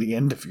disrupting the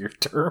end of your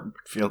term,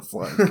 it feels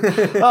like.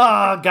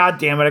 Oh, God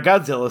damn it, a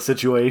Godzilla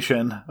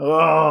situation.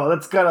 Oh,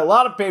 that's got a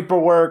lot of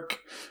paperwork,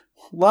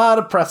 a lot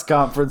of press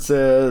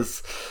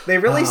conferences. They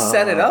really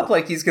set it up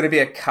like he's going to be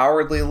a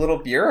cowardly little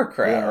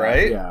bureaucrat,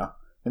 right? Yeah.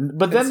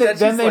 But then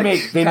they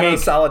make a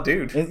solid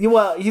dude.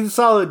 Well, he's a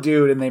solid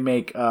dude, and they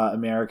make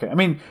America. I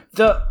mean,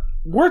 that's a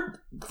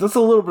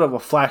little bit of a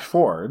flash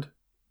forward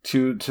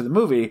to the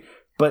movie,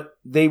 but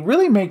they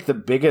really make the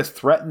biggest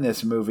threat in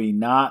this movie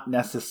not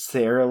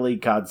necessarily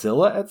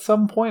Godzilla at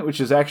some point,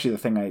 which is actually the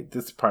thing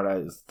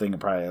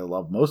I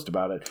love most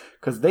about it,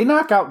 because they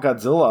knock out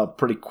Godzilla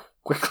pretty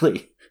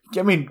quickly.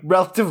 I mean,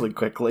 relatively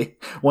quickly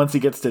once he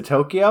gets to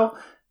Tokyo,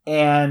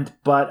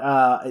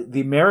 but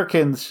the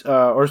Americans,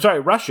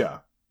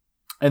 Russia.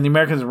 And the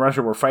Americans and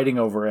Russia were fighting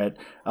over it.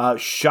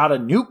 Shot a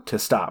nuke to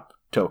stop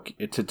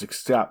Tokyo, to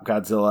stop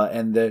Godzilla.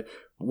 And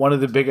one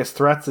of the biggest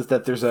threats is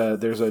that there's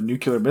a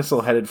nuclear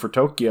missile headed for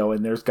Tokyo,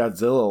 and there's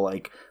Godzilla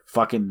like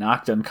fucking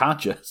knocked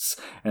unconscious.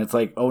 And it's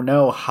like, oh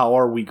no, how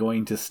are we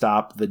going to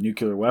stop the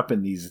nuclear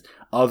weapon these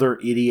other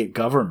idiot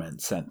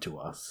governments sent to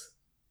us?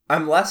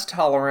 I'm less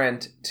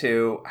tolerant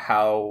to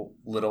how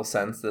little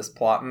sense this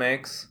plot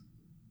makes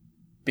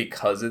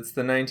because it's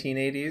the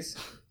 1980s,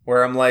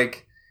 where I'm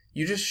like,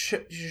 you just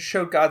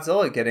showed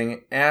Godzilla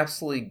getting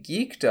absolutely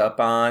geeked up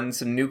on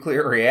some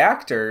nuclear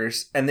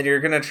reactors, and then you're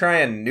going to try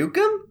and nuke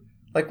him?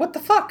 Like, what the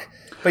fuck?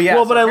 But yeah.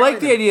 Well, but I like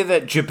the idea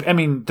that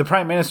the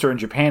Prime Minister in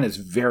Japan is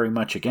very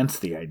much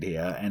against the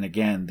idea. And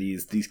again,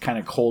 these kind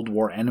of Cold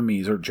War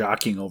enemies are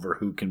jockeying over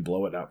who can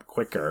blow it up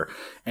quicker.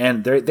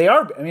 And they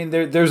are. I mean,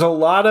 there's a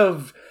lot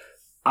of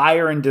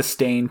ire and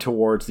disdain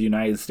towards the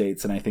United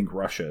States, and I think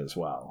Russia as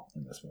well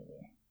in this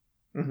movie.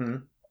 Mm-hmm.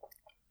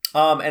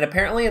 And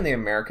apparently in the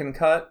American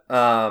cut,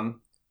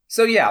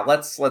 so yeah,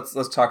 let's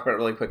talk about it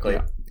really quickly.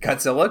 Yeah.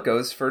 Godzilla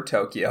goes for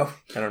Tokyo.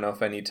 I don't know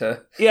if I need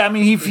to. Yeah, I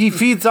mean he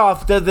feeds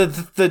off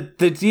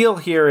the deal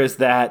here is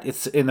that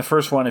it's in the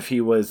first one if he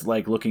was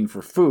like looking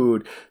for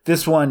food.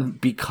 This one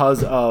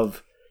because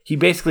of he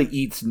basically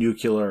eats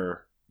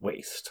nuclear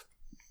waste.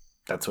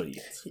 That's what he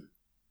eats.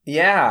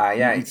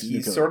 Yeah,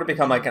 he's sort of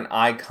become like an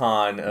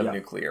icon of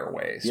nuclear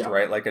waste,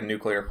 right? Like a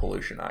nuclear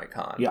pollution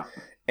icon. Yeah,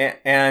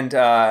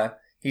 and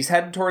he's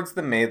headed towards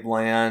the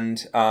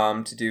mainland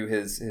to do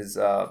his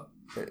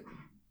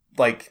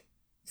like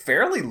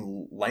fairly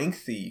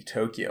lengthy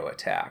Tokyo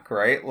attack,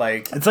 right?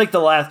 Like it's like the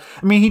last.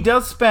 I mean, he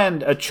does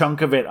spend a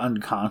chunk of it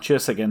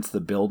unconscious against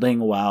the building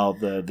while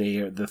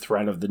the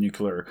threat of the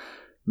nuclear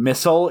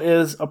missile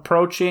is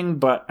approaching.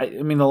 But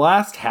I mean, the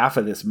last half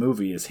of this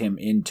movie is him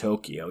in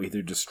Tokyo,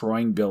 either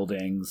destroying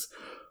buildings,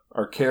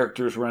 or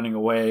characters running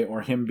away,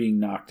 or him being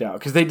knocked out.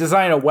 Because they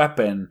design a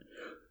weapon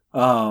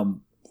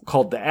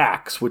called the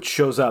Axe, which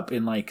shows up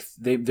in like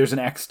there's an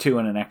X2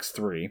 and an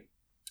X3.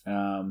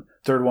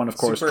 Third one, of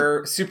course,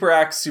 Super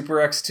X, Super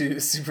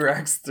X2, Super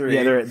X3.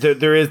 Yeah,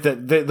 there is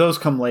that. Those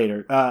come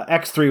later.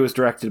 X3 was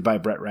directed by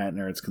Brett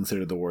Ratner. It's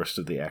considered the worst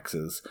of the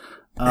X's.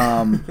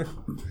 But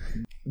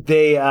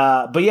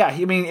yeah,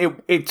 I mean,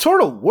 it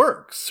sort of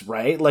works,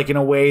 right? Like in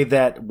a way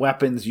that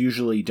weapons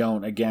usually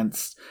don't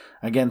against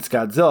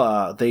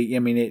Godzilla.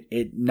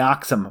 It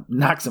knocks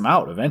him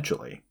out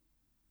eventually.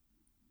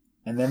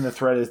 And then the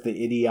threat is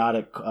the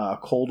idiotic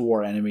Cold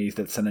War enemies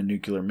that send a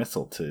nuclear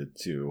missile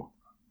to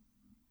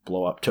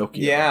blow up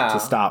Tokyo to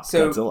stop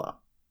Godzilla.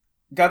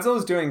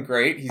 Godzilla's doing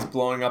great. He's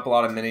blowing up a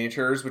lot of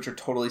miniatures, which are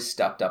totally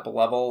stepped up a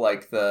level.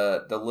 Like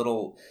the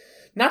little,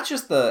 not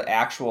just the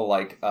actual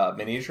like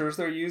miniatures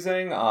they're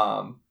using,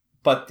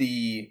 but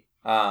they're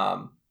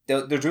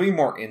doing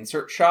more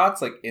insert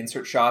shots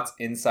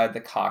inside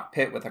the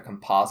cockpit with a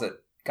composite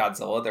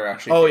Godzilla they're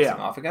actually facing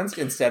off against,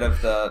 instead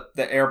of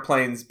the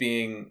airplanes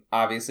being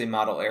obviously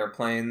model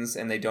airplanes,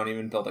 and they don't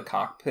even build a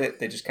cockpit.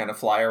 They just kind of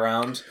fly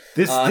around.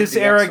 This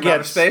era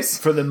gets,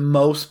 for the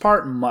most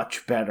part,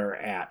 much better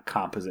at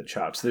composite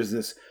shots. There's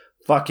this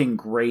fucking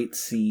great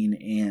scene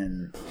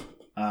in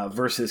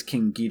versus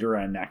King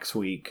Ghidorah next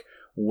week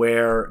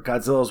where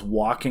Godzilla's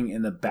walking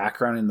in the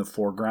background. In the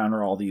foreground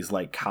are all these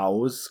like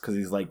cows, because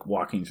he's like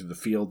walking through the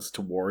fields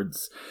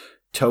towards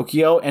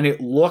Tokyo, and it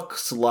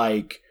looks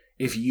like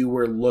if you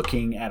were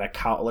looking at a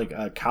cow, like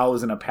a cow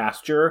is in a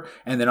pasture,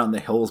 and then on the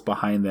hills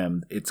behind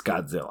them, it's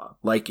Godzilla.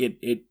 Like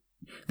it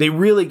they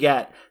really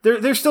get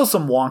there's still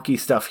some wonky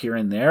stuff here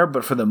and there,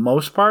 but for the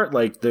most part,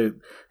 like the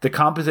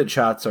composite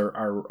shots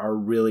are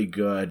really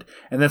good,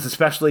 and that's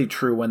especially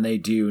true when they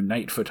do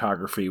night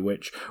photography,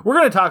 which we're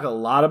going to talk a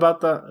lot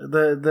about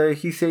the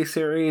Heisei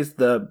series.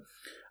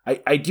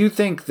 I do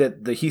think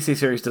that the Heisei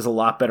series does a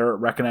lot better at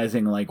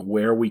recognizing like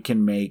where we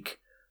can make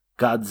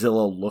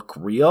Godzilla look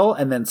real,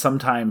 and then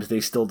sometimes they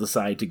still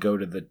decide to go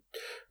to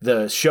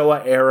the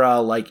Showa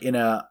era, like in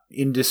a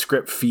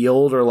indescript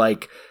field, or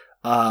like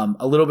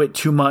a little bit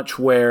too much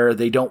where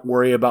they don't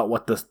worry about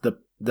what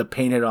the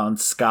painted on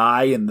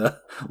sky and the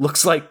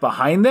looks like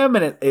behind them,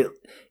 and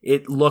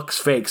it looks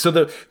fake. So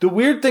the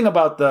weird thing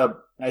about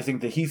I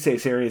think the Heisei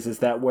series is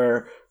that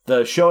where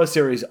the Showa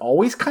series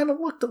always kind of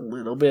looked a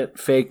little bit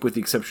fake, with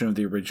the exception of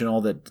the original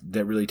that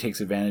really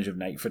takes advantage of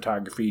night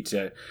photography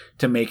to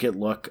make it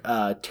look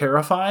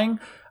terrifying.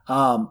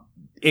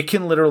 It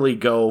can literally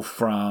go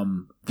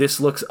from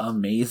this looks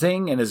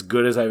amazing and as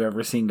good as I've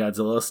ever seen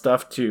Godzilla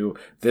stuff to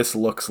this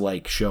looks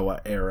like Showa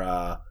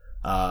era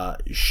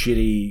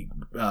shitty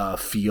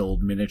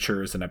field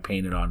miniatures and a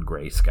painted on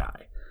gray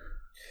sky.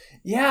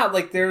 Yeah,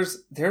 like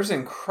there's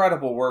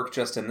incredible work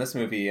just in this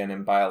movie and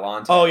in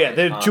Biollante. Oh yeah,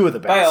 they're two of the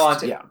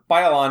best.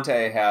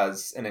 Biollante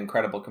has an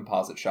incredible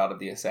composite shot of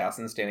the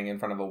assassin standing in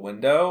front of a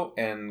window,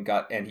 and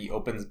he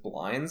opens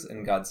blinds,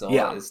 and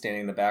Godzilla is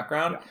standing in the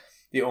background. Yeah.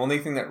 The only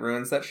thing that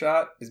ruins that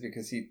shot is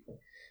because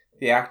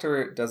the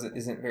actor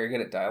isn't very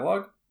good at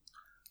dialogue.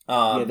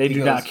 They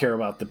do not care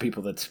about the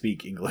people that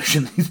speak English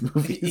in these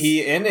movies.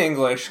 He in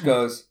English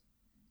goes,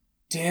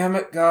 "Damn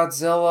it,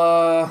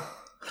 Godzilla."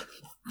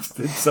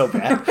 It's so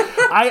bad.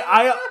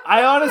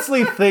 I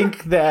honestly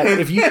think that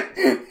if you...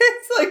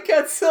 It's like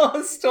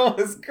Godzilla stole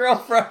his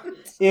girlfriend.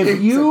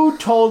 If you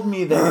told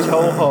me that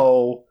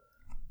Toho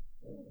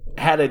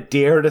had a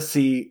dare to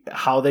see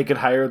how they could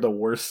hire the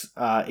worst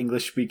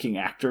English-speaking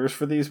actors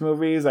for these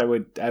movies, I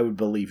would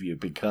believe you,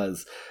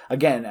 because,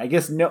 again, I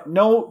guess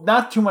no,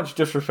 not too much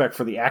disrespect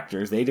for the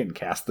actors. They didn't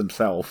cast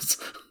themselves.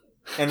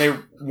 And they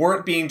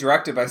weren't being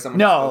directed by someone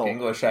who spoke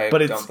English,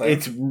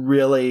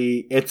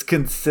 it's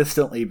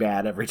consistently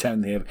bad every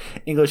time they have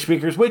English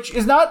speakers, which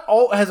is not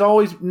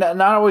always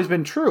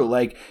been true.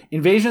 Like,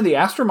 Invasion of the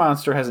Astro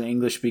Monster has an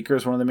English speaker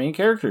as one of the main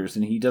characters,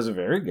 and he does a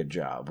very good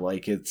job.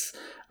 Like,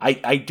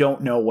 I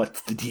don't know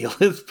what the deal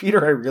is,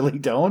 Peter. I really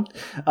don't.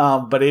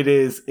 But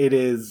it's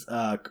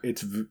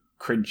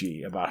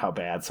cringy about how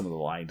bad some of the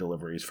line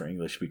deliveries for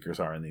English speakers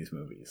are in these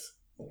movies.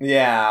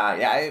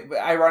 Yeah,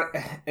 I run,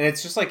 and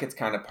it's just like it's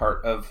kind of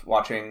part of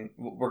watching.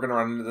 We're gonna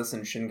run into this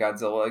in Shin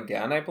Godzilla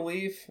again, I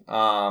believe.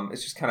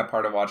 It's just kind of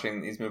part of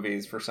watching these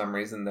movies. For some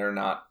reason, they're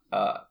not.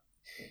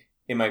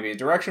 It might be a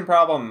direction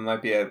problem. It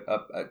might be a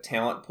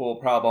talent pool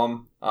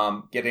problem.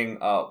 Getting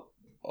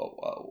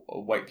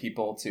white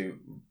people to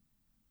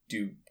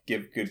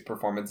give good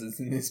performances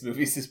in these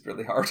movies is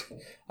really hard.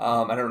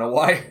 I don't know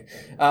why.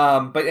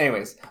 But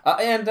anyways,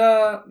 and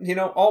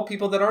all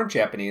people that aren't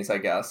Japanese, I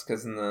guess,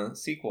 because in the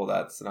sequel,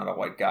 that's not a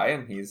white guy,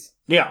 and he's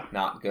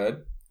not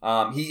good.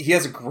 He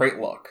has a great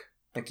look.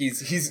 Like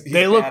he's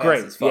they look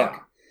great. As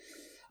fuck.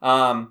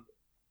 Yeah.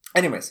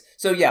 Anyways,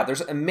 so yeah,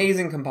 there's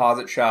amazing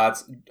composite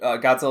shots.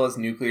 Godzilla's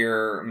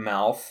nuclear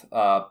mouth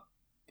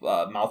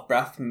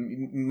breath,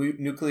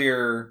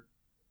 nuclear.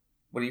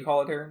 What do you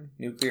call it here?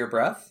 Nuclear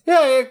breath?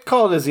 Yeah,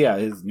 call it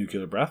his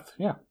nuclear breath.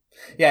 Yeah.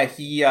 Yeah,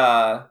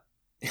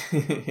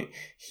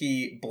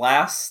 he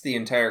blasts the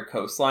entire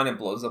coastline and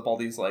blows up all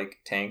these like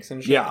tanks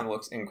and shit, and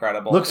looks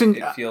incredible.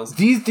 It feels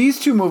these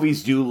two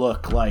movies do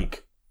look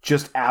like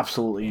just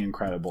absolutely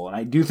incredible, and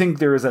I do think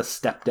there is a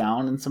step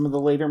down in some of the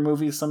later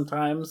movies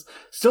sometimes.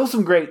 Still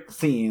some great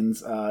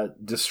scenes,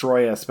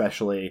 Destroya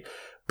especially.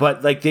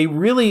 But like they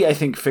really, I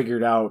think,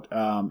 figured out,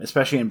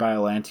 especially in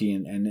Biollante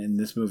and in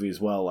this movie as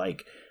well,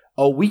 like,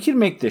 oh, we can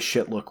make this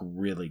shit look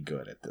really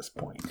good at this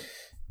point.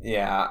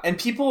 Yeah, and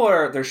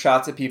there's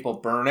shots of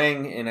people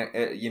burning in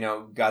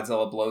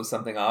Godzilla blows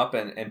something up,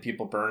 and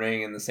people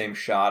burning in the same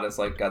shot as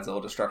like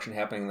Godzilla destruction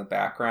happening in the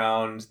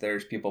background.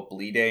 There's people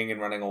bleeding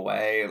and running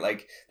away.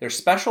 Like there's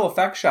special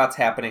effect shots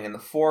happening in the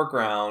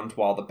foreground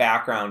while the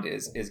background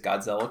is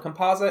Godzilla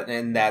composite,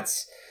 and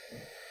that's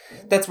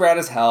rad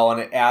as hell, and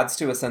it adds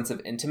to a sense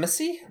of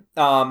intimacy.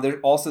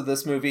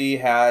 This movie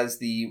has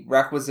the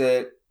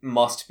requisite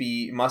must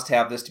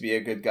have this to be a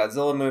good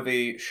Godzilla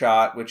movie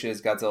shot, which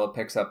is Godzilla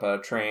picks up a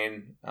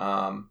train,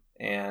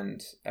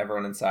 and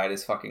everyone inside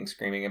is fucking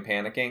screaming and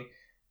panicking.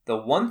 The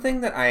one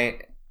thing that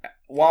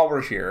while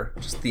we're here,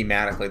 just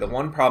thematically, the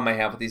one problem I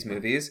have with these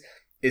movies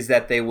is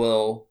that they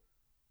will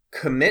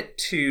commit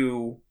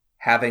to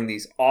having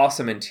these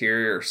awesome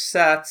interior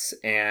sets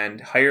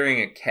and hiring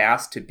a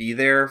cast to be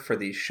there for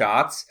these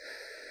shots,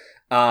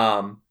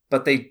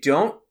 but they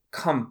don't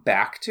come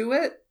back to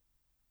it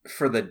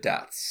for the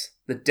deaths.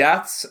 The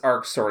deaths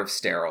are sort of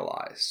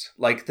sterilized.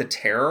 Like, the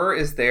terror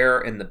is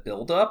there in the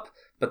buildup,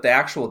 but the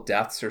actual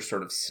deaths are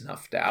sort of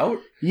snuffed out.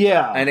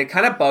 Yeah. And it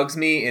kind of bugs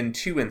me in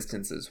two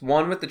instances.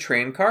 One with the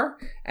train car,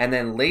 and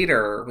then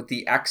later with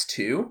the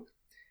X2.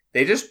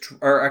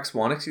 Or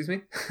X1, excuse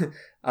me.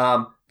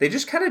 they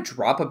just kind of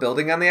drop a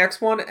building on the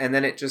X1, and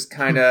then it just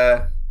kind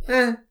of,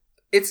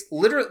 it's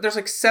literally, there's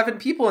like 7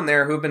 people in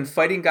there who have been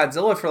fighting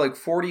Godzilla for like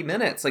 40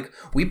 minutes. Like,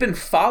 we've been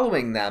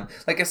following them.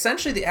 Like,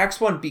 essentially, the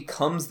X1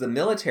 becomes the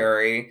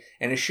military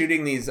and is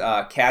shooting these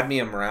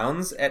cadmium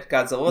rounds at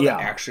Godzilla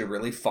that actually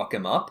really fuck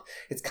him up.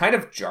 It's kind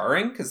of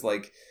jarring, because,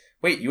 like,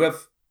 wait, you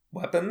have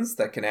weapons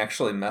that can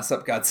actually mess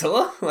up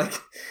Godzilla? Like,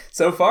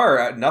 so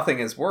far, nothing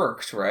has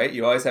worked, right?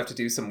 You always have to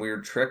do some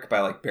weird trick by,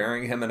 like,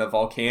 burying him in a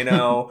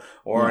volcano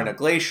or in a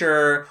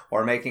glacier,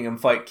 or making him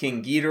fight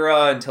King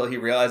Ghidorah until he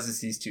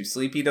realizes he's too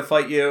sleepy to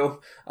fight you.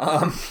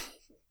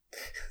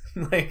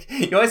 Like,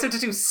 you always have to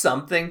do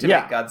something to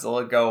make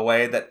Godzilla go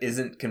away that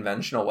isn't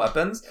conventional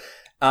weapons.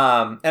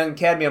 And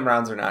cadmium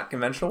rounds are not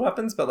conventional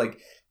weapons, but, like,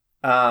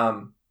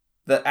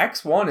 the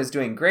X1 is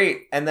doing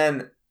great, and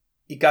then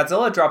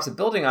Godzilla drops a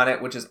building on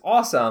it, which is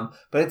awesome,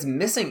 but it's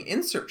missing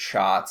insert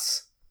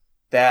shots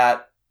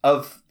that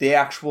of the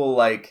actual,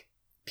 like,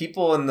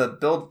 people in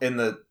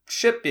the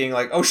ship being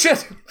like, oh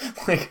shit,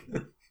 like,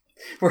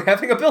 we're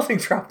having a building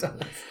dropped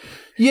on us.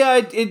 Yeah,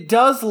 it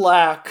does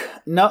lack.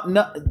 No,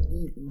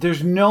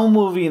 there's no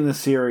movie in the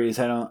series.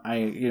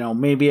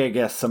 Maybe I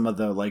guess some of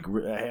the, like,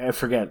 I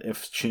forget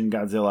if Shin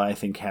Godzilla, I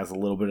think, has a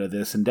little bit of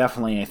this, and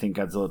definitely I think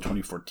Godzilla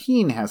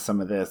 2014 has some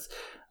of this.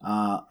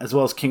 As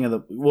well as King of the...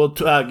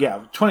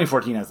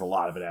 2014 has a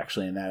lot of it,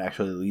 actually, and that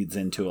actually leads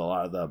into a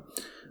lot of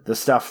the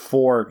stuff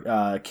for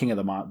King of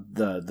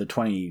the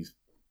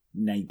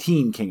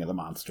 2019 King of the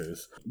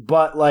Monsters.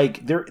 But,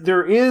 like,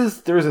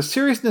 there's a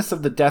seriousness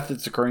of the death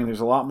that's occurring. There's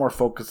a lot more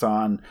focus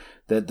on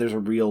that there's a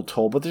real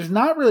toll, but there's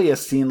not really a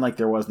scene like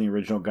there was in the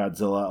original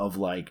Godzilla of,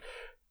 like,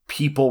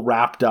 people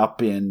wrapped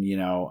up in,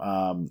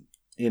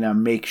 in a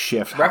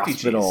makeshift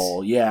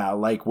hospital. Yeah,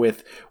 like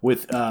with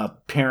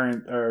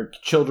parent or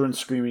children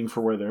screaming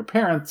for where their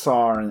parents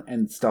are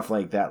and stuff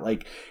like that.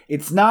 Like,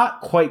 it's not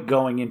quite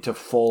going into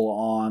full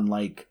on,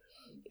 like,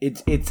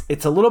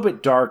 it's a little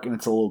bit dark and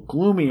it's a little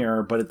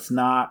gloomier, but it's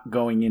not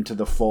going into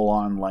the full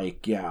on,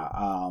 like,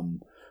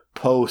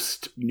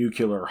 post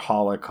nuclear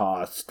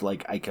Holocaust,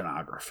 like,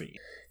 iconography.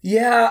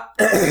 Yeah.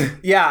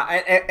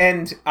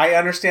 And I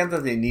understand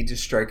that they need to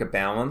strike a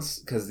balance,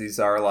 because these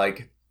are,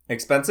 like,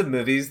 expensive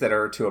movies that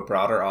are to a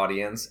broader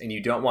audience, and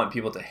you don't want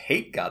people to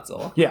hate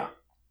Godzilla. Yeah.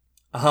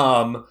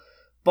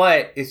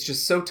 But it's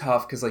just so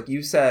tough, because, like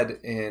you said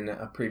in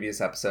a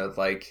previous episode,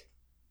 like,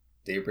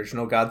 the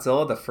original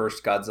Godzilla, the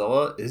first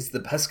Godzilla, is the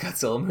best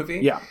Godzilla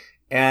movie. Yeah.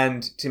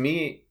 And to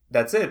me,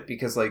 that's it,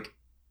 because, like,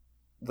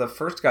 the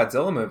first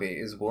Godzilla movie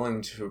is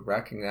willing to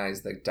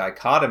recognize the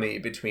dichotomy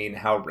between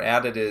how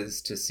rad it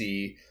is to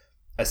see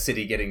a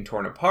city getting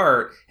torn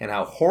apart and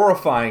how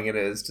horrifying it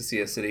is to see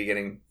a city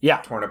getting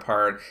torn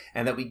apart,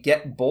 and that we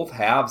get both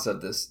halves of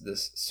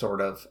this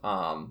sort of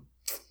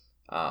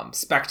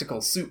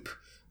spectacle soup.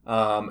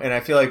 And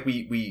I feel like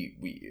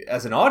we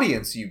as an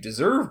audience, you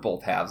deserve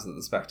both halves of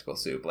the spectacle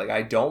soup. Like,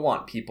 I don't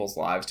want people's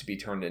lives to be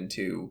turned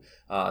into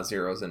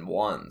zeros and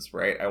ones,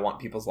 right? I want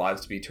people's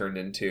lives to be turned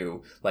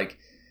into, like,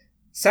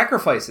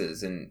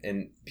 sacrifices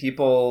and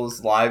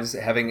people's lives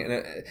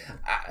having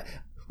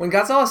when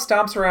Godzilla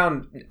stomps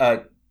around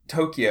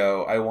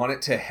Tokyo, I want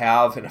it to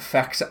have an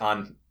effect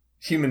on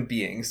human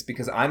beings,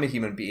 because I'm a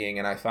human being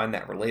and I find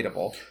that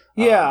relatable.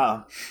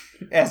 Yeah.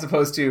 As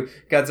opposed to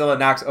Godzilla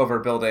knocks over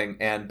a building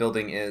and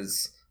building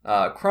is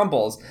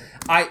crumbles.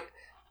 I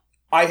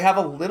have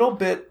a little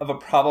bit of a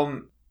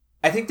problem.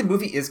 I think the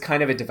movie is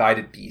kind of a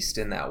divided beast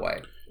in that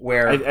way,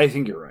 where I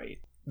think you're right.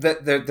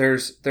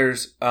 There's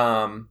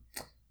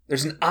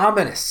an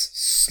ominous,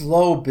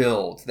 slow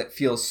build that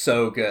feels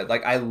so good.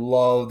 Like, I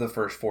love the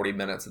first 40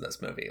 minutes of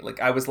this movie. Like,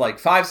 I was like,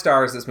 5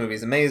 stars, this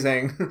movie's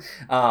amazing.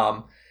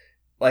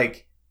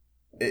 Like,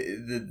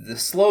 the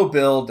slow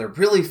build, they're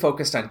really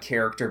focused on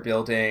character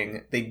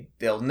building.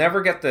 They'll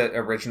never get the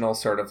original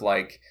sort of,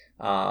 like,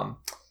 love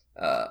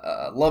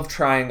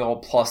triangle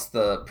plus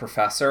the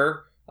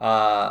Professor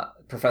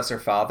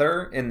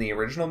Father in the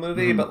original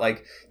movie, but,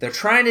 like, they're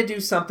trying to do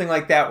something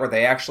like that where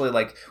they actually,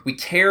 like, we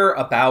care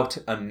about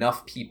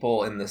enough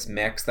people in this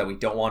mix that we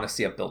don't want to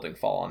see a building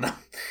fall on them.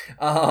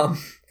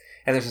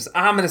 And there's this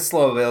ominous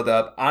slow build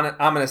up,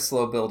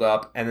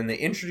 and then they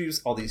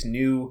introduce all these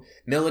new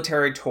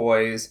military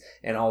toys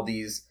and all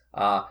these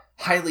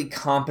highly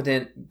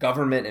competent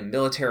government and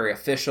military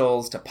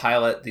officials to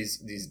pilot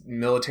these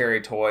military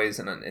toys,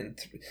 and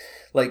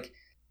like,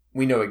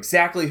 we know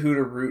exactly who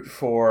to root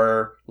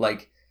for.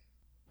 Like,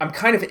 I'm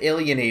kind of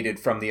alienated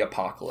from the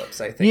apocalypse,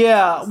 I think.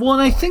 Yeah, well,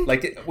 and I think,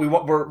 like, we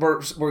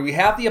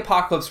have the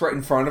apocalypse right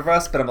in front of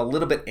us, but I'm a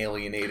little bit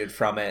alienated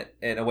from it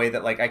in a way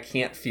that, like, I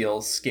can't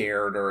feel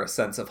scared or a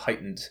sense of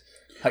heightened.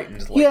 Like,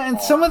 yeah, and awe.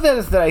 some of that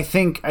is that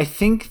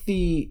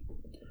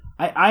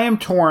I am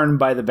torn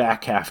by the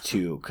back half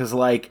too, because,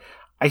 like,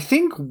 I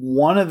think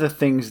one of the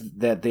things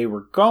that they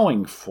were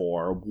going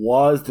for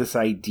was this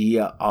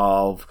idea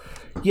of,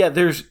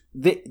 there's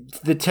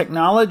the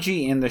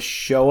technology in the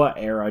Showa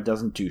era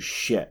doesn't do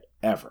shit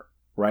ever,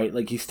 right?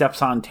 Like, he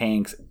steps on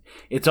tanks.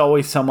 it's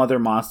always some other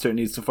monster that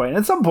needs to fight. And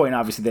at some point,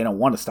 obviously, they don't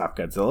want to stop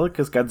Godzilla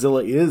because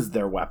Godzilla is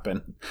their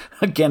weapon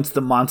against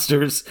the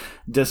monsters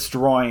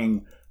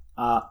destroying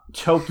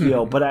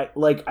Tokyo. But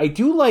I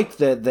do like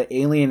the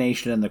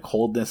alienation and the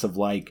coldness of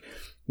like,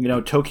 you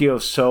know,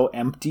 Tokyo's so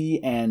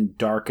empty and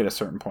dark at a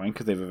certain point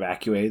because they've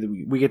evacuated.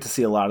 We get to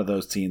see a lot of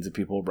those scenes of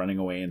people running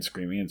away and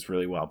screaming. It's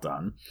really well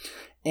done.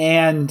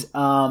 And,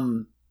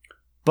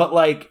 but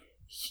like,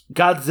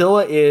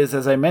 Godzilla is,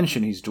 as I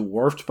mentioned, he's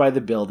dwarfed by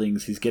the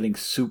buildings. He's getting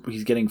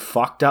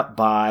fucked up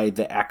by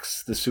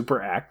the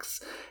Super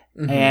X.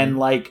 Mm-hmm. And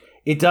like,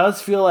 it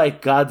does feel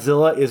like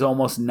Godzilla is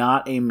almost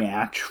not a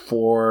match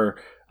for,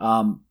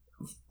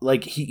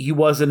 like he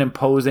was an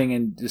imposing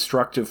and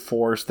destructive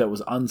force that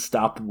was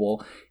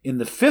unstoppable in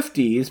the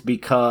 50s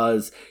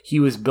because he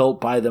was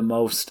built by the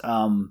most,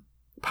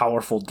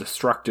 powerful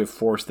destructive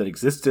force that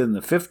existed in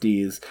the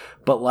 50s.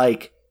 But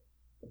like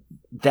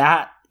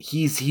that,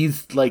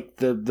 he's like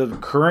the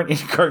current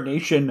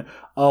incarnation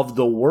of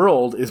the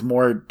world is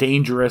more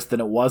dangerous than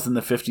it was in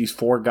the 50s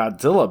for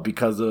Godzilla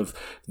because of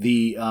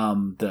the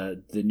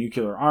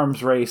nuclear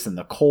arms race and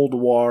the Cold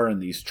War and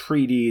these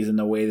treaties and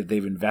the way that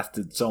they've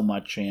invested so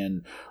much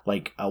in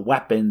like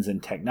weapons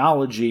and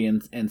technology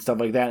and stuff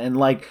like that. And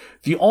like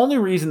the only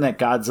reason that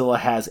Godzilla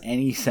has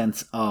any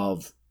sense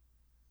of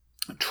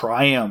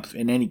triumph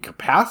in any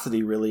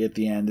capacity really at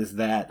the end is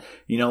that,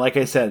 you know, like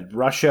I said,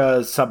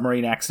 Russia's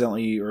submarine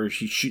accidentally, or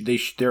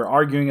they're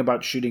arguing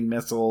about shooting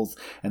missiles,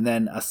 and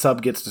then a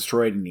sub gets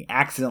destroyed and he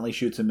accidentally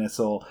shoots a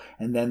missile,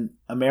 and then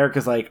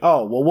America's like,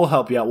 oh well, we'll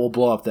help you out, we'll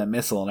blow up that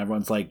missile, and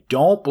everyone's like,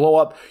 don't blow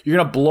up, you're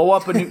gonna blow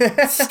up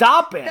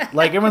stop it,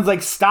 like everyone's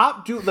like,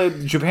 stop,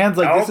 Japan's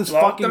like, this is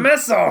fucking the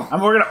missile,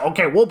 and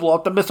we'll blow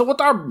up the missile with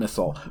our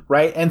missile,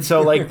 right? And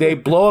so like they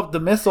blow up the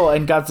missile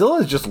and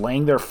Godzilla is just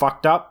laying there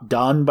fucked up,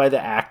 done by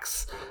the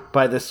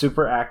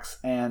Super X.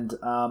 And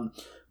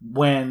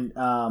when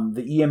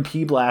the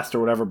EMP blast or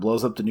whatever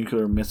blows up the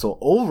nuclear missile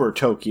over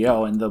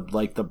Tokyo and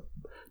the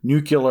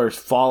nuclear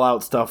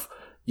fallout stuff,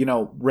 you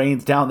know,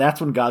 rains down, that's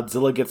when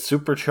Godzilla gets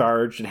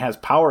supercharged and has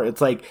power.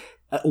 It's like,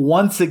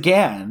 once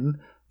again,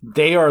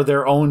 they are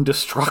their own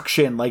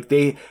destruction. Like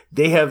they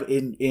have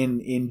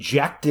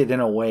injected in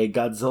a way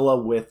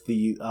Godzilla with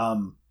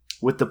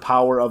the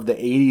power of the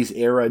 80s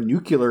era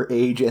nuclear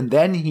age, and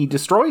then he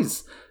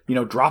destroys, you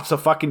know, drops a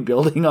fucking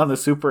building on the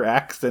Super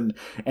X and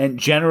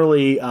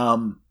generally,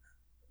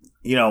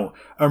 you know,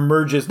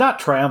 emerges not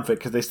triumphant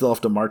because they still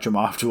have to march him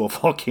off to a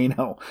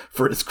volcano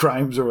for his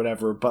crimes or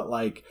whatever. But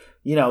like,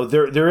 you know,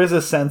 there is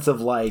a sense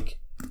of like,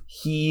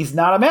 he's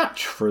not a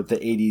match for the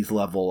 80s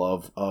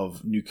level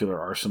of nuclear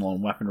arsenal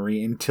and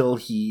weaponry until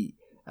he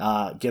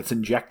gets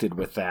injected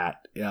with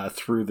that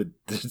through the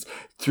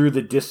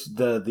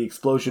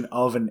explosion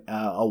of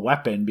a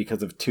weapon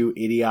because of two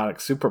idiotic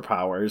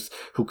superpowers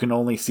who can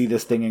only see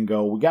this thing and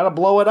go, we gotta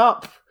blow it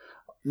up.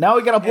 Now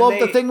we gotta blow up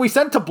the thing we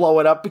sent to blow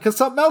it up because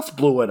something else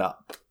blew it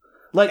up.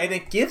 Like, and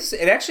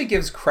it actually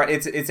gives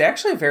credit. It's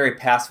actually a very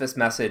pacifist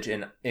message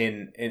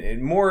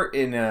in more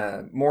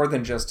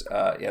than just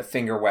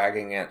finger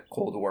wagging at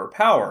Cold War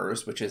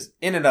powers, which is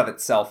in and of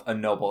itself a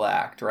noble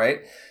act,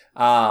 right?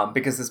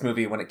 Because this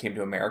movie, when it came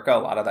to America, a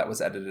lot of that was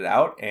edited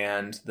out,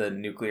 and the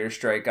nuclear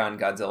strike on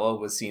Godzilla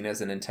was seen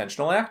as an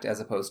intentional act as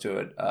opposed to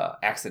an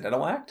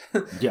accidental act.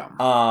 Yeah.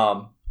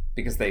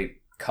 Because they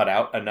cut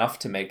out enough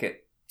to make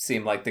it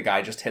seem like the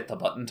guy just hit the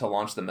button to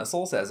launch the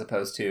missiles, as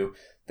opposed to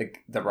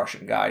the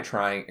Russian guy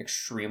trying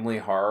extremely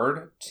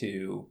hard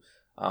to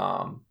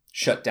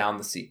shut down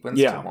the sequence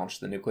to launch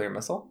the nuclear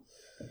missile.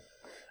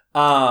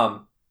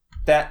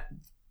 That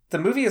the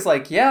movie is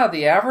like, yeah,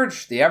 the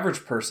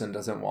average person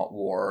doesn't want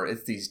war.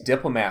 It's these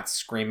diplomats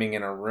screaming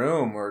in a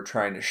room or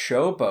trying to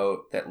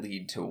showboat that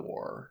lead to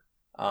war.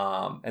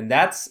 And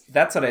that's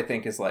what I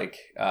think is like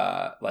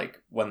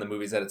when the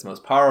movie's at its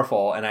most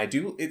powerful. And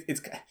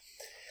it's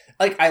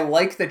like, I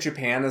like that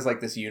Japan is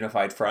like this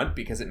unified front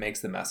because it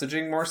makes the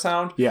messaging more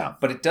sound. Yeah.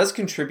 But it does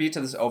contribute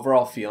to this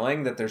overall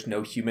feeling that there's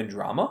no human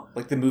drama.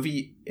 Like the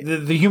movie...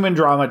 The human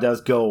drama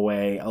does go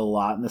away a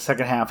lot in the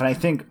second half. And I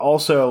think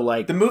also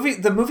like... The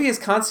movie is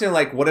constantly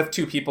like, what if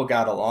two people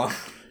got along?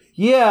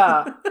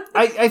 Yeah.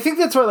 I think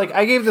that's why, like,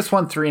 I gave this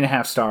one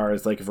 3.5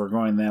 stars, like, if we're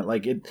going that,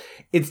 like,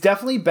 it's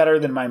definitely better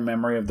than my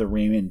memory of the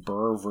Raymond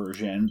Burr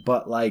version,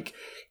 but, like,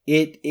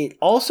 it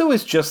also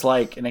is just,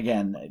 like, and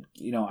again,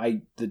 you know,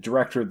 the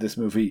director of this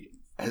movie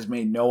has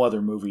made no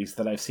other movies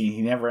that I've seen.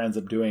 He never ends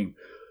up doing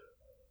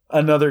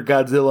another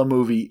Godzilla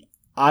movie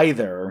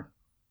either,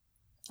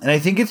 and I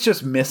think it's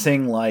just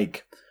missing,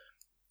 like,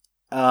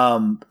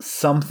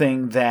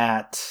 something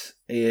that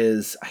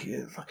is...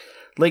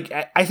 Like,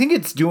 I think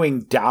it's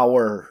doing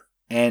dour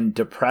and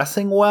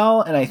depressing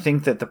well, and I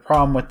think that the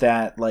problem with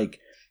that, like,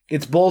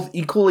 it's both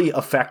equally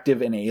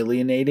effective and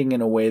alienating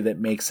in a way that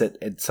makes it,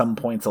 at some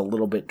points, a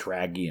little bit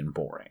draggy and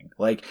boring.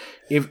 Like,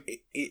 if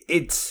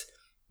it's...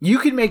 You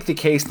can make the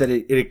case that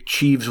it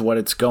achieves what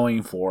it's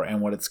going for,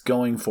 and what it's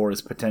going for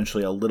is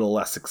potentially a little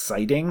less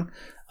exciting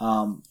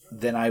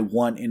than I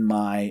want in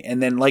my...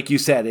 And then, like you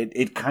said,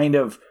 it kind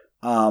of...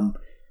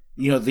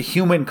 the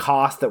human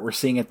cost that we're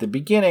seeing at the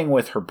beginning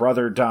with her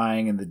brother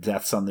dying and the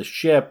deaths on the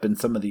ship and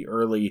some of the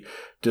early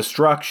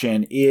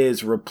destruction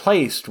is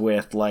replaced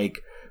with like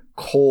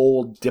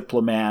cold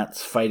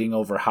diplomats fighting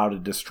over how to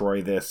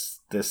destroy this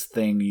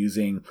thing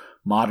using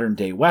modern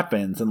day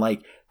weapons. And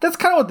like, that's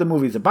kind of what the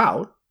movie's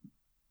about.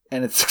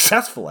 And it's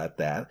successful at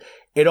that.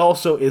 It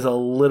also is a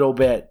little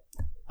bit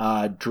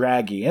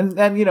draggy. And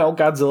then,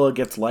 Godzilla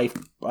gets life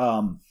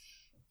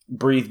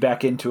breathed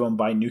back into him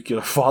by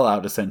nuclear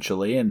fallout,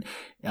 essentially. And,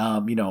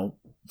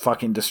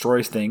 fucking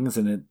destroys things.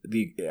 And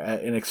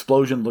an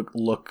explosion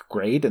look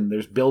great. And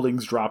there's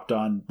buildings dropped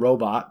on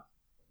robot,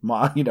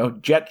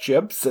 jet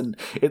ships. And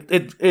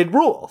it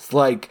rules.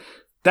 Like,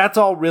 that's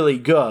all really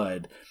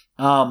good.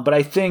 But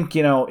I think,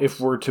 if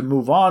we're to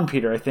move on,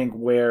 Peter, I think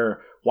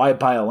why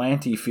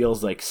Biollante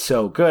feels like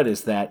so good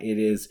is that it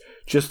is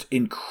just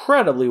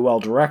incredibly well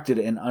directed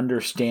and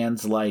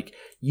understands like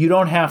you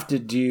don't have to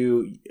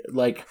do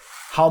like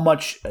how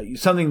much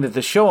something that the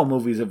Showa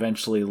movies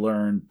eventually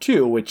learn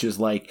too, which is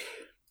like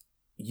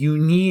you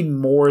need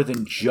more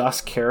than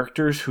just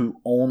characters who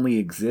only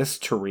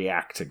exist to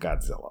react to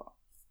Godzilla.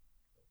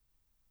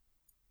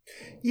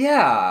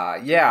 Yeah.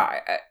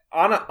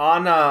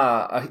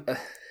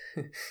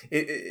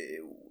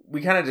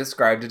 We kind of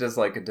described it as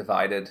like a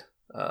divided.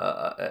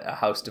 A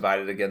house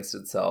divided against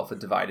itself, a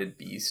divided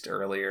beast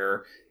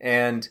earlier.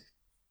 And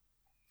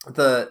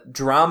the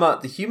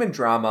human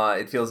drama,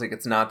 it feels like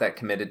it's not that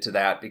committed to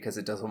that because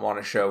it doesn't want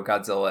to show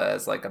Godzilla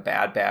as like a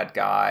bad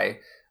guy.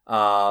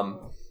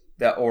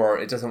 Or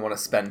it doesn't want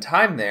to spend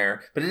time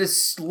there, but it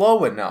is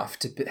slow enough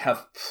to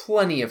have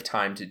plenty of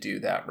time to do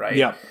that, right?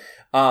 Yeah.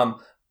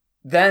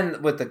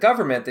 Then with the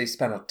government, they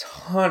spend a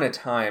ton of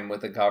time with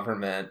the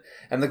government,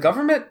 and the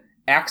government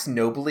acts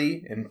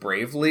nobly and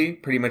bravely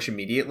pretty much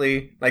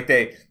immediately. Like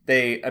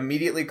they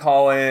immediately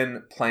call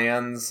in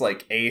plans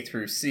like A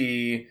through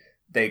C.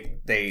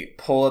 They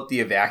pull up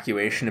the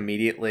evacuation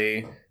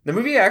immediately. The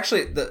movie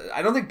actually,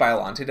 I don't think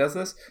Biollante does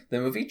this.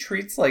 The movie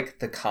treats like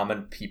the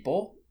common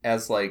people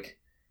as like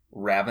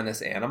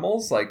ravenous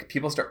animals. Like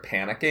people start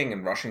panicking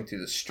and rushing through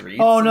the streets.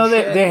 Oh no,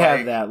 they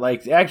have that.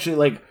 Like actually,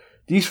 like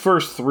these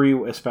first three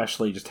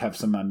especially just have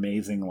some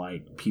amazing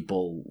like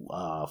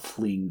people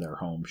fleeing their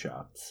home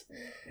shots.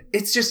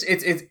 It's just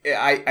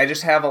I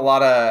just have a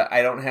lot of,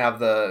 I don't have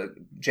the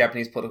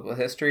Japanese political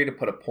history to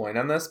put a point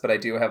on this, but I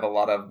do have a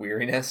lot of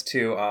weariness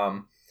to I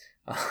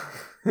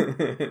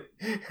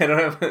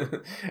don't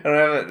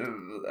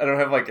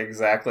have like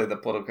exactly the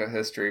political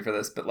history for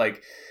this, but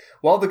like,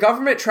 well, the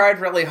government tried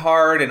really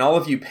hard and all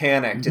of you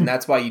panicked and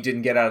that's why you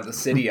didn't get out of the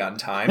city on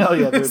time. Oh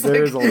yeah, there is a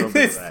little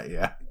bit of that,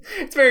 yeah.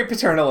 It's very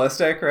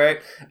paternalistic, right?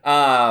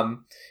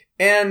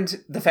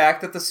 And the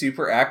fact that the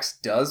Super X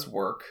does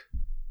work.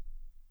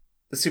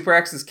 The Super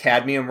X's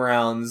cadmium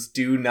rounds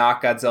do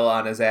knock Godzilla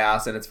on his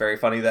ass, and it's very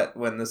funny that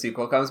when the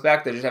sequel comes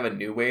back, they just have a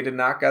new way to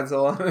knock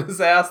Godzilla on his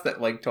ass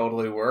that, like,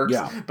 totally works.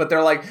 Yeah. But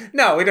they're like,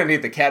 no, we don't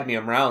need the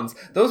cadmium rounds.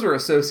 Those were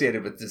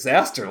associated with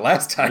disaster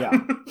last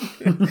time.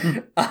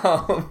 Yeah.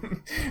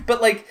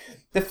 But, like,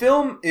 the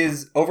film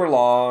is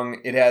overlong.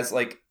 It has,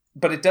 like...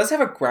 But it does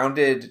have a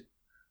grounded,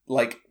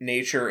 like,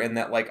 nature in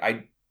that, like,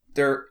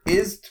 there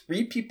is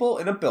 3 people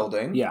in a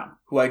building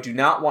who I do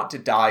not want to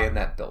die in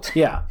that building.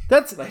 Yeah.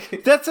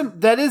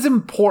 That is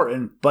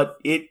important, but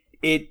it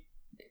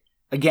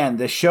again,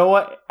 the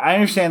Showa, I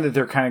understand that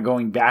they're kind of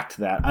going back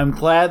to that. I'm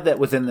glad that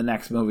within the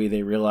next movie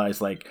they realize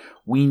like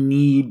we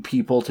need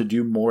people to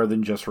do more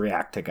than just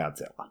react to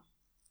Godzilla.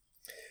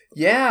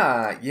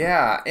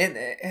 Yeah.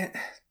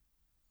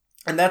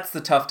 And that's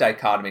the tough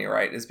dichotomy,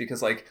 right? Is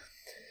because like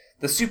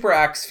the Super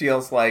X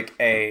feels like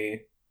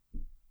a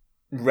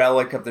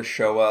relic of the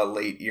Showa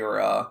late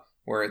era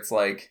where it's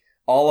like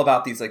all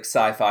about these like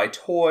sci-fi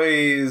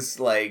toys,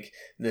 like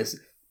these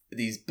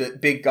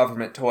big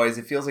government toys.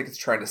 It feels like it's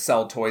trying to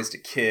sell toys to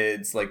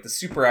kids. Like the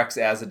Super X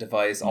as a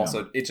device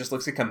also it just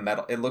looks like a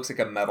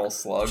metal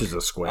slug, which is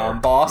a square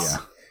boss.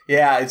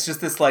 Yeah, it's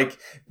just this like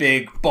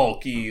big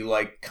bulky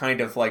like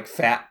kind of like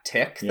fat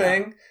tick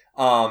thing.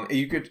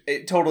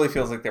 It totally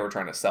feels like they were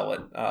trying to sell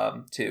it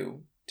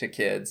to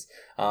kids.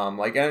 And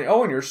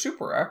your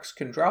Super X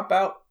can drop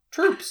out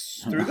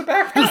troops through the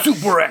back. The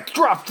Super X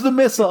dropped the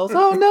missiles.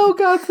 Oh no,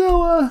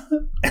 Godzilla!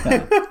 I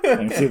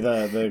can see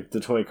the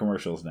toy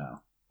commercials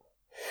now.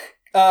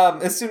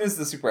 As soon as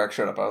the Super X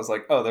showed up, I was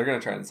like, "Oh, they're going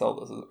to try and sell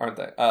this, aren't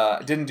they?"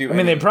 Didn't do.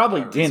 They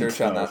probably didn't research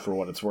on that for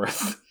what it's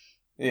worth.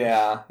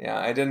 Yeah.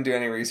 I didn't do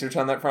any research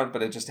on that front,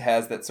 but it just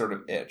has that sort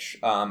of itch.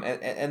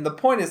 And the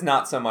point is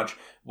not so much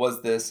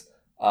was this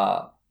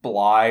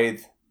blithe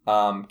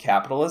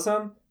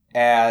capitalism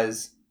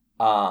as.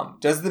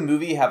 Does the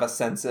movie have a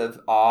sense of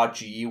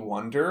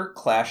wonder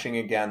clashing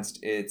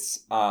against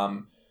its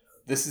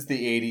this is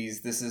the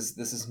 80s, this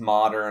is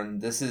modern,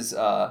 this is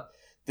a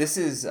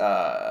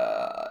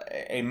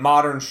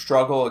modern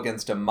struggle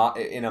against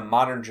in a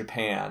modern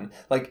Japan.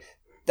 Like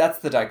that's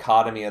the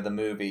dichotomy of the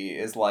movie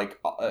is like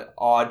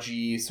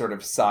sort of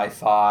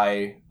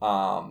sci-fi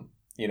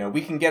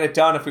we can get it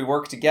done if we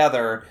work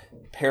together,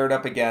 paired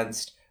up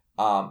against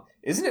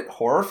Isn't it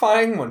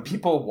horrifying when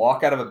people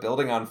walk out of a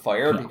building on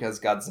fire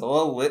because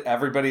Godzilla lit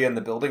everybody in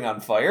the building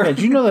on fire? Yeah,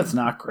 did you know that's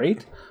not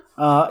great?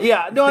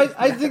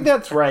 I think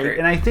that's right.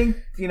 And I think,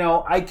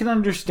 I can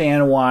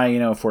understand why,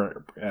 if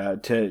we're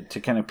to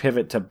kind of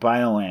pivot to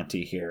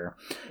Biollante here,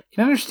 you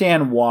can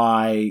understand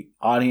why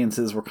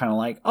audiences were kind of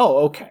like, oh,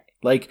 okay.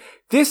 Like,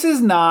 this is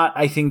not,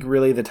 I think,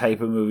 really the type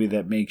of movie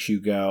that makes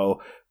you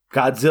go,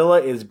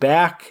 Godzilla is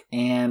back,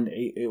 and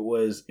it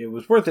was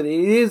worth it. It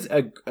is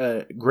a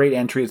great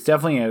entry. It's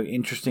definitely an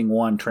interesting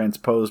one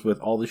transposed with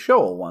all the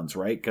Showa ones,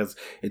 right? Because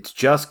it's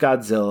just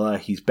Godzilla.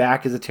 He's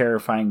back as a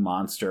terrifying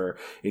monster.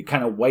 It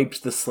kind of wipes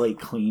the slate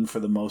clean for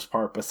the most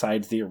part,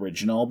 besides the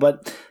original.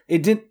 But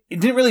it didn't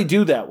really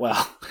do that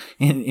well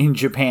in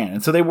Japan,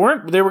 and so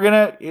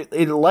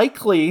it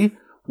likely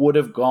would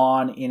have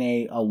gone in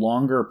a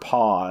longer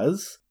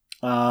pause.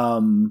 They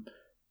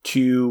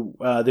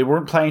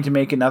weren't planning to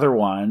make another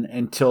one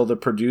until the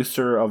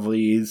producer of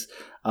these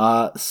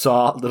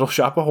saw Little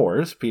Shop of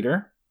Horrors,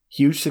 Peter.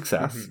 Huge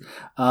success.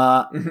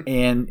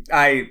 And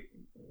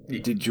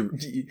did you?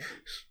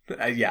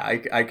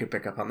 I could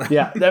pick up on that.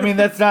 Yeah, I mean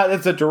that's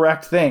a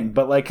direct thing,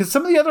 but like, because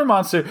some of the other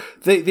monsters,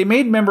 they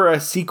made, remember,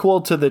 a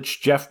sequel to the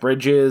Jeff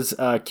Bridges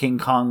King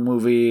Kong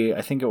movie.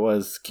 I think it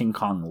was King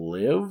Kong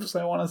Lives,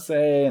 I want to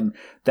say, and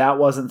that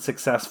wasn't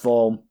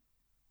successful.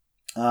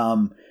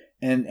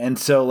 And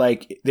so,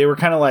 like, they were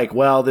kind of like,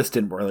 well, this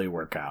didn't really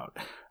work out.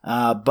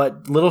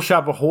 But Little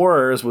Shop of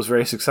Horrors was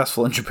very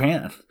successful in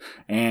Japan.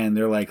 And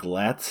they're like,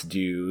 let's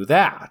do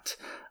that.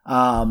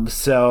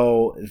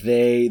 So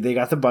they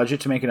got the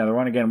budget to make another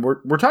one. Again,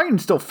 we're talking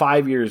still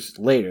 5 years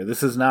later.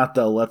 This is not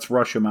the let's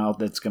rush them out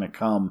that's going to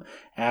come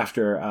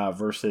after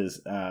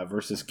versus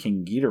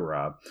King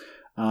Ghidorah.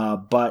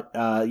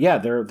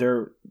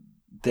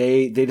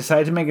 They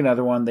decided to make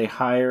another one. They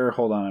hire,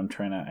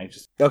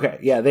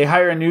 they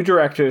hire a new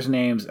director. His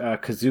name's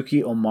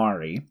Kazuki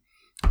Omari.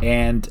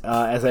 And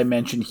as I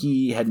mentioned,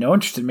 he had no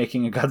interest in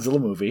making a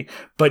Godzilla movie,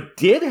 but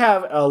did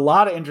have a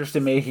lot of interest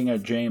in making a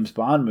James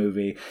Bond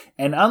movie.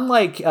 And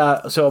unlike,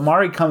 so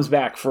Omari comes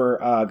back for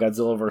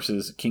Godzilla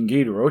versus King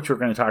Ghidorah, which we're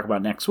going to talk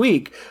about next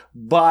week.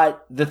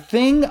 But the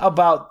thing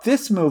about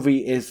this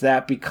movie is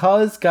that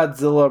because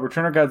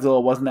Return of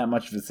Godzilla wasn't that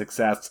much of a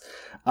success,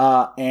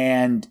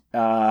 and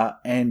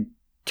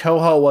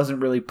Toho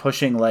wasn't really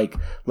pushing, like,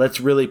 let's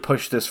really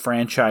push this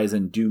franchise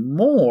and do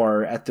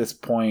more at this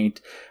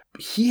point,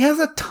 he has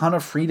a ton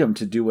of freedom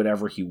to do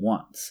whatever he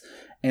wants.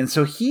 And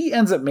so he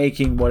ends up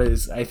making what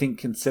is, I think,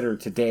 considered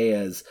today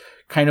as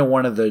kind of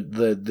one of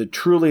the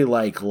truly,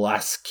 like,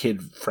 less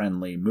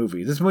kid-friendly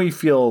movies. This movie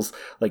feels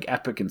like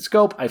epic in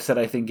scope. I've said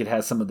I think it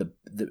has some of the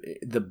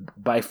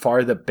by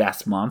far the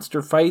best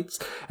monster fights.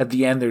 At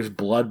the end, there's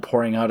blood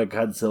pouring out of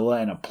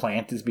Godzilla and a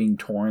plant is being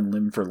torn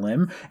limb for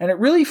limb. And it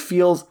really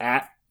feels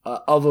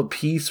of a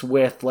piece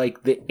with,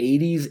 like, the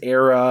 80s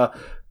era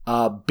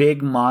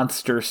big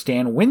monster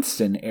Stan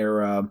Winston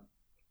era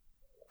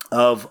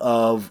of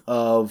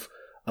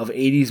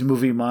 80s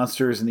movie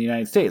monsters in the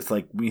United States.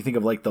 Like, when you think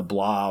of, like, the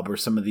Blob or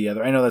some of the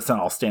other, I know that's not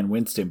all Stan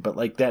Winston, but,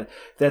 like,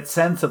 that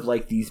sense of,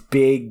 like, these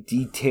big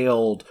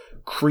detailed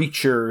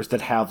creatures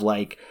that have,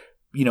 like,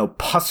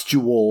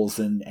 pustules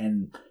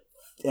and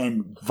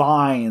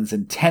vines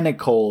and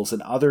tentacles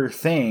and other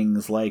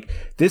things. Like,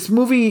 this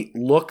movie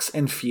looks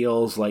and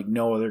feels like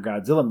no other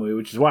Godzilla movie,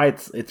 which is why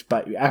it's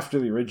after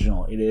the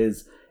original,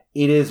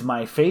 it is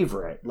my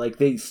favorite. Like,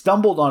 they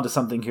stumbled onto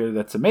something here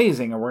that's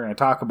amazing, and we're going to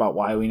talk about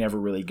why we never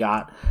really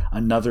got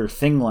another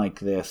thing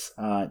like this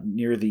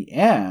near the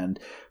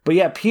end. But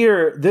yeah,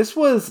 Peter, this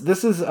is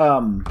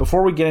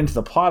before we get into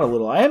the plot a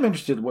little, I am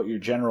interested in what your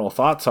general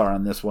thoughts are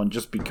on this one,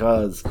 just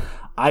because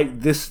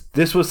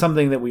this was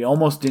something that we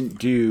almost didn't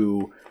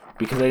do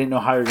because I didn't know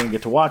how you're going to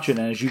get to watch it.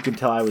 And as you can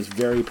tell, I was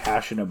very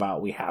passionate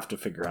about, we have to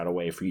figure out a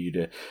way for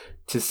you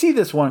to see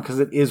this one, because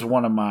it is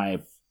one of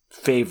my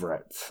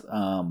favorites.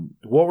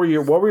 What were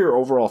your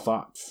overall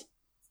thoughts?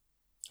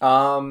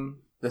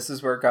 This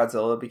is where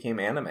Godzilla became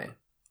anime.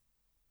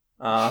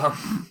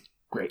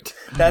 Great.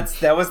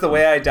 That was the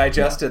way I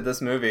digested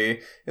this movie,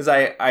 is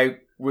I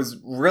was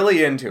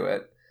really into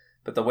it,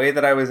 but the way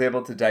that I was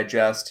able to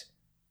digest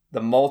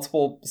the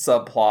multiple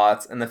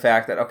subplots and the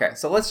fact that, okay,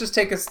 so let's just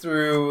take us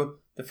through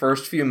the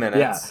first few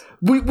minutes.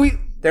 Yeah.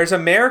 There's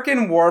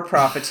American war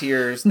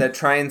profiteers that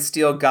try and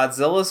steal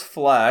Godzilla's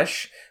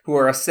flesh, who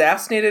are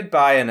assassinated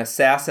by an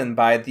assassin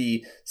by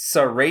the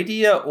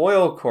Saradia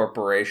Oil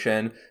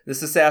Corporation.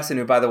 This assassin,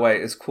 who, by the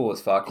way, is cool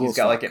as fuck. He's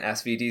got like an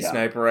SVD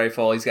sniper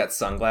rifle. He's got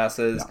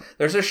sunglasses. Yeah.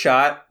 There's a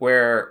shot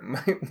where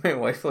my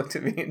wife looked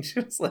at me and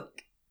she was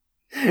like,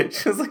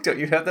 don't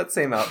you have that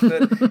same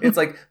outfit? It's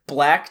like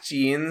black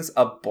jeans,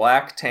 a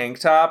black tank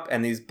top,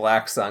 and these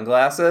black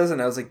sunglasses.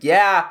 And I was like,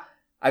 yeah,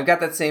 I've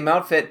got that same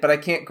outfit, but I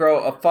can't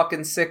grow a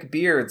fucking sick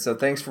beard, so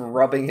thanks for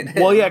rubbing it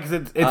in. Well, yeah,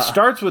 because it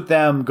starts with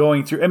them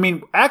going through... I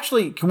mean,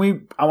 actually,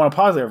 I want to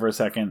pause there for a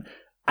second.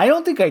 I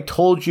don't think I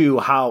told you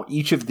how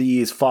each of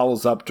these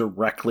follows up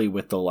directly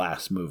with the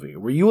last movie.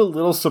 Were you a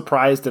little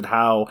surprised at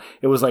how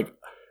it was like...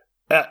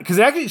 because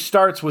it actually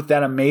starts with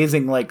that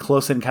amazing like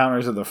Close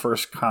Encounters of the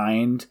First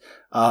Kind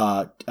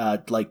like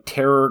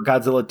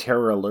Godzilla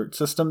terror alert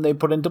system they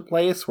put into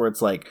place, where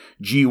it's like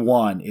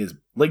G1 is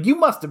like, you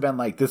must have been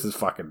like, this is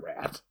fucking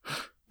rad.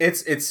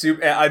 It's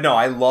super. I know,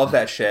 I love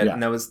that shit, Yeah.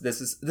 and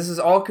this is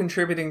all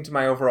contributing to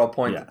my overall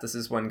point that this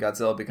is when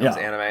Godzilla becomes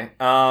anime.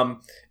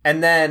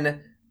 And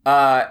then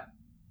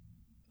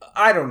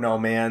I don't know,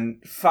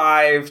 man,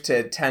 5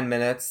 to 10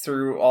 minutes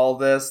through all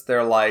this,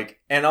 they're like,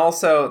 and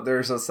also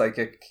there's a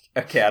psychic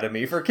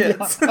academy for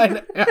kids.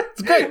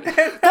 It's great.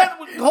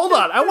 Hold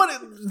on,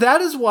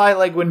 that is why,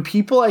 like, when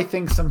people, I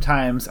think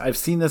sometimes I've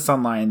seen this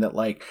online, that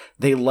like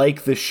they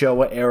like the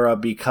Showa era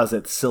because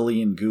it's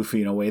silly and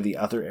goofy in a way the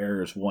other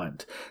eras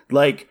wouldn't.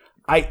 Like,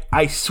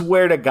 I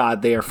swear to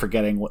God, they are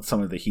forgetting what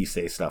some of the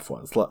Heisei stuff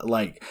was.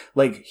 Like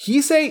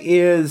Heisei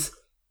is.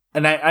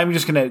 And I'm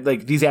just going to,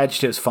 like, these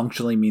adjectives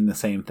functionally mean the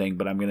same thing,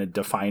 but I'm going to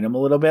define them a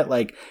little bit.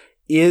 Like,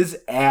 is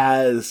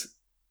as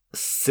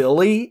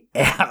silly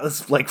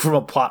as, like, from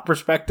a plot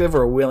perspective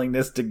or a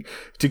willingness to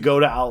go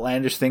to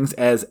outlandish things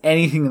as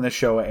anything in the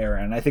Showa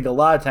era. And I think a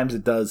lot of times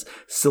it does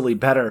silly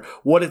better.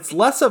 What it's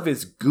less of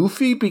is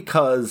goofy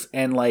because,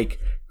 and like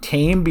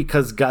tame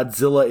because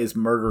Godzilla is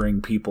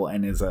murdering people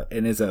and is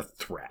a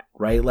threat,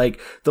 right? Like,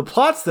 the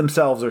plots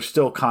themselves are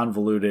still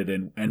convoluted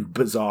and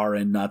bizarre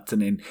and nuts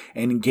and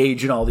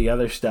engage in all the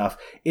other stuff.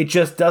 It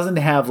just doesn't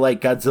have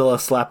like Godzilla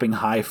slapping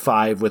high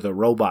five with a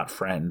robot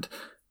friend,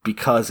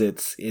 because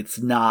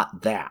it's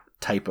not that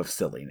type of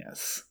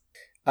silliness.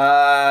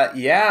 It's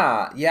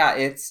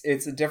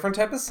a different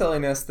type of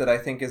silliness that I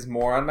think is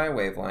more on my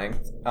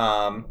wavelength.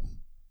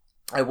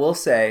 I will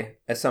say,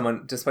 as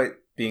someone, despite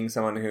being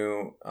someone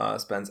who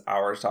spends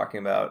hours talking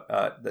about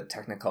the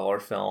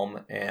Technicolor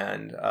film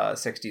and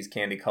 60s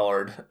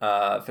candy-colored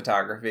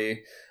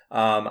photography,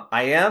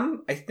 I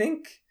am, I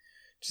think,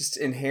 just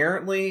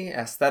inherently,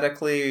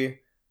 aesthetically,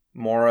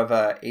 more of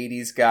a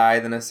 80s guy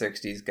than a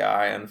 60s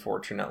guy,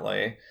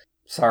 unfortunately.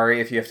 Sorry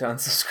if you have to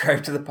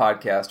unsubscribe to the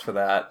podcast for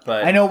that,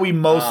 but I know we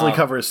mostly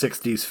cover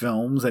 60s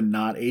films and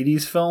not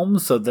 80s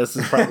films, so this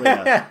is probably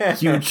a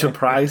huge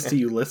surprise to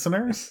you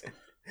listeners.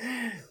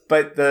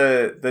 But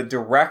the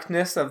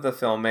directness of the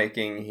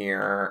filmmaking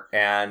here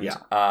and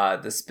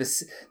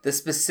the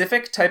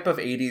specific type of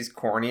 80s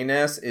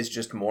corniness is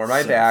just more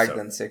my bag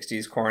than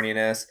 60s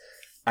corniness.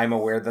 I'm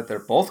aware that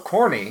they're both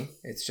corny.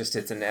 It's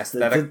an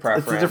aesthetic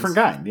preference. It's a different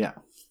kind, yeah.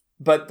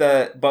 But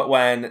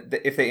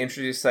if they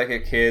introduced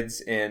psychic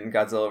kids in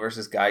Godzilla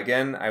vs.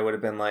 Gigan, I would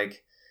have been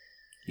like,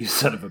 "You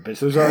son of a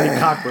bitch! There's already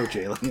cockroach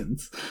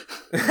aliens."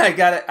 I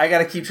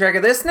gotta keep track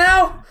of this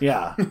now.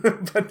 Yeah,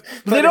 but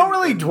they don't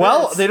really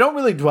dwell. They don't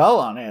really dwell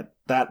on it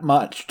that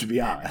much, to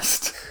be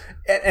honest.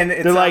 And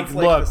they're like,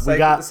 "Look,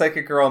 the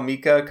psychic girl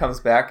Mika comes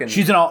back and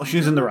she's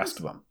in the rest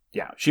of them."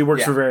 Yeah, she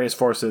works for various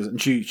forces,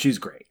 and she's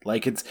great.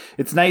 Like, it's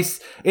nice.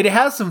 It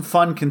has some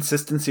fun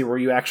consistency where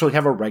you actually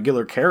have a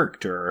regular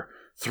character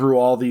through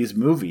all these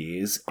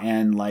movies,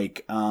 and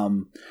like,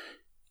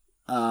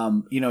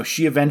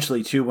 she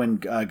eventually too, when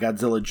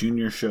Godzilla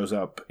Jr. shows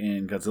up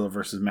in Godzilla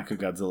vs.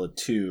 Mechagodzilla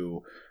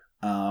 2,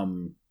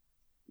 that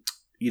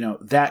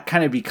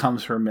kind of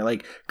becomes her,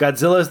 like,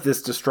 Godzilla is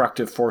this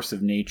destructive force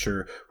of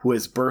nature who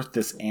has birthed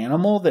this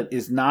animal that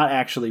is not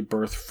actually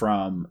birthed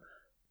from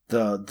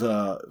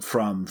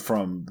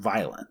from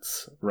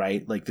violence,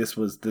 right? Like, this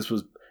was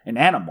an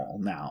animal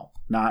now,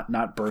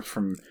 not birthed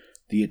from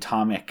the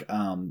atomic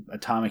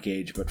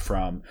age, but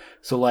from,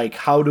 so like,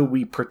 how do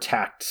we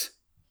protect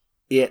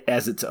it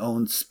as its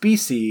own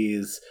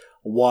species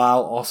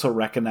while also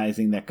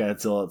recognizing that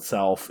Godzilla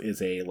itself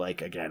is a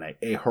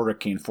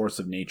hurricane force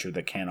of nature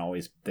that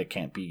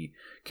can't be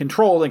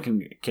controlled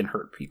and can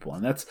hurt people.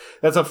 And that's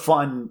a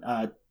fun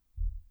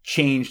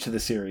change to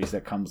the series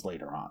that comes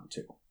later on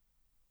too.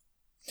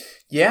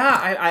 Yeah,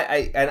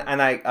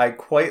 I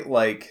quite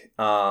like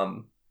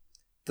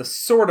the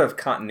sort of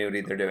continuity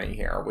they're doing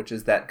here, which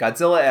is that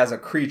Godzilla as a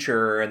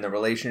creature and the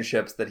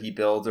relationships that he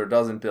builds or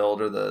doesn't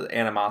build, or the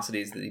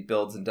animosities that he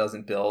builds and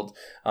doesn't build,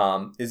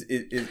 is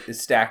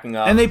stacking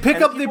up. And they pick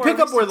up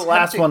where the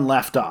last one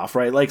left off,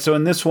 right? Like, so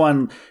in this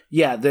one,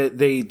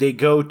 they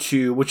go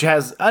to, which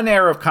has an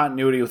air of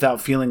continuity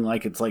without feeling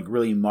like it's like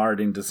really marred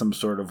into some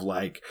sort of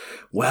like,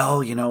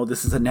 well,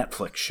 this is a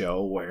Netflix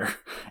show where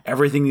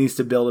everything needs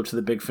to build up to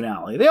the big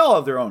finale. They all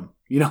have their own,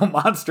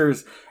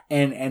 monsters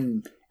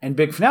and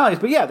big finales,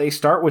 but yeah, they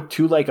start with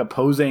two like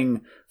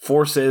opposing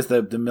forces,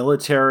 the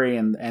military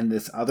and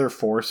this other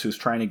force who's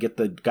trying to get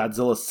the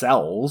Godzilla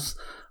cells,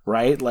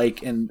 right?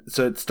 Like, and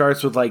so it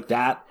starts with like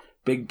that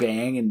big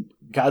bang, and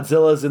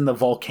Godzilla's in the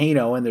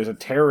volcano, and there's a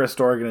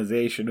terrorist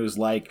organization who's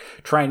like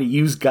trying to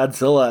use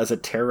Godzilla as a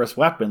terrorist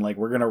weapon. Like,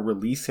 we're gonna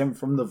release him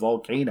from the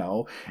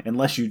volcano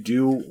unless you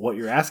do what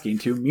you're asking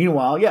to.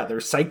 Meanwhile,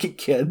 there's psychic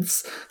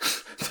kids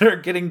that are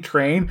getting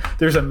trained.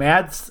 There's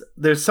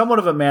somewhat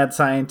of a mad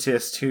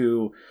scientist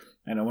who,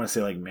 I don't want to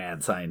say like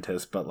mad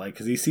scientist, but like,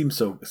 because he seems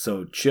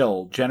so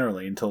chill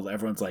generally until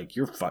everyone's like,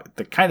 you're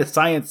the kind of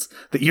science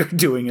that you're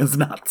doing is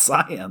not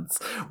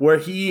science. Where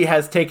he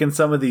has taken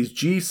some of these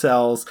G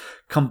cells,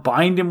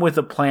 combined him with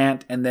a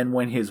plant, and then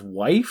when his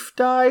wife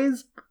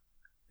dies,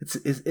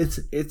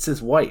 it's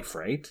his wife,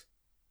 right?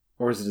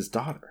 Or is it his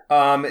daughter?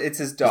 It's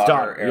his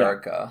daughter,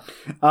 Erica.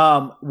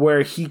 Yeah.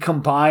 Where he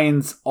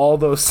combines all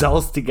those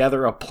cells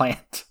together, a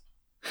plant.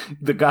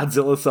 The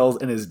Godzilla cells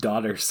and his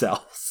daughter's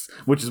cells,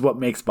 which is what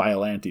makes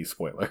Biollante,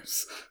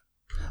 spoilers.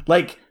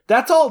 Like,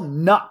 that's all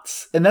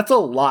nuts, and that's a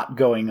lot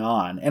going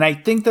on. And I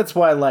think that's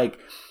why, like,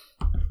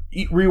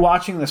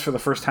 rewatching this for the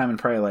first time in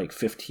probably, like,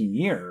 15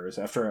 years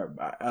after,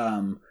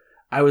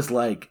 I was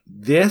like,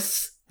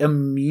 this,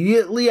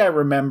 immediately I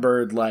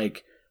remembered,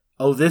 like,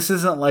 oh, this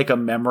isn't like a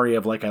memory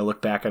of like I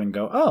look back at and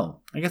go,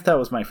 oh, I guess that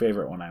was my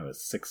favorite when I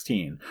was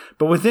 16.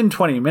 But within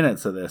 20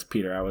 minutes of this,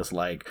 Peter, I was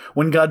like,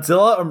 when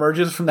Godzilla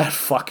emerges from that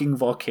fucking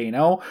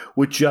volcano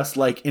with just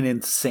like an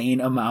insane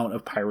amount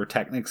of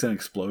pyrotechnics and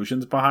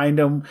explosions behind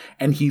him,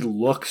 and he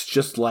looks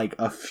just like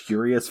a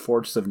furious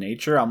force of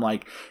nature, I'm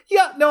like,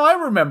 yeah, no, I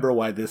remember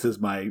why this is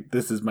my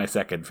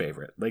second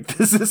favorite. Like,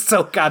 this is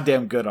so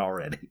goddamn good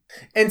already.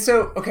 And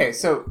so, okay,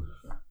 so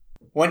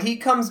when he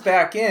comes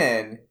back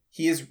in,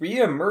 he is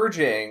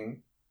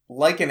re-emerging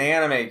like an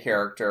anime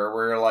character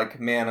where you're like,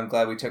 man, I'm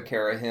glad we took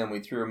care of him. We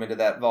threw him into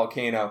that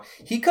volcano.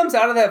 He comes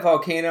out of that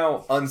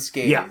volcano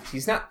unscathed. Yeah.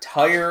 He's not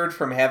tired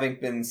from having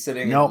been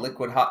sitting in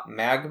liquid hot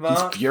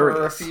magma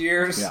for a few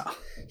years. Yeah.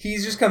 He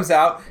just comes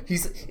out.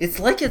 It's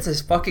like it's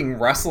his fucking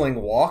wrestling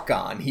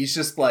walk-on. He's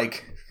just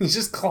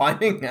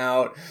climbing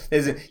out.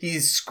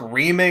 He's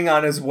screaming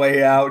on his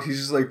way out. He's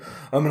just like,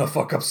 I'm gonna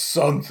fuck up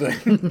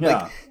something.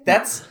 Yeah. Like,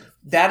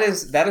 that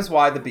is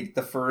why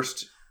the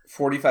first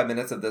 45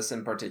 minutes of this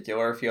in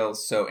particular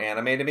feels so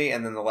anime to me,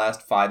 and then the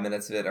last 5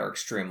 minutes of it are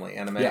extremely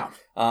anime. Yeah.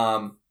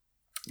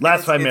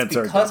 Last 5 minutes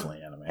are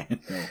definitely anime.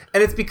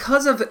 And it's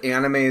because of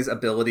anime's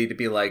ability to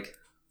be like,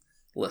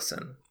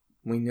 listen,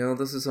 we know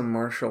this is a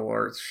martial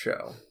arts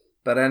show,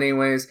 but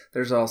anyways,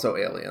 there's also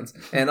aliens.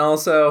 And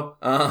also,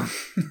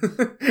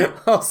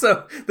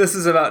 this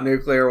is about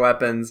nuclear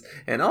weapons,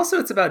 and also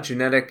it's about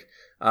genetic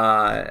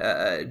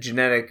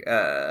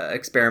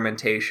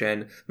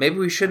experimentation. Maybe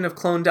we shouldn't have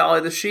cloned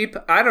Dolly the sheep.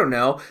 I don't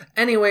know.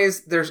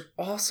 Anyways, there's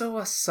also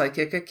a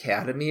psychic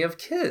academy of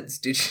kids.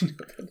 Did you know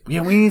that?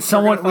 Yeah, we need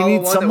someone. We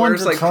need someone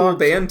to like talk. Cool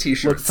band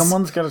T-shirts. Look,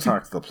 someone's got to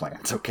talk to the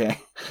plants. Okay,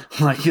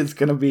 like it's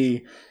gonna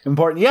be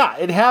important. Yeah,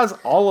 it has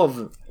all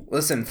of.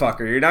 Listen,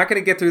 fucker, you're not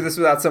going to get through this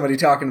without somebody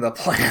talking to the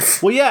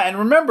plants. Well, yeah, and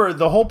remember,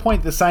 the whole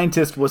point the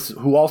scientist was,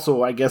 who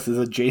also, I guess, is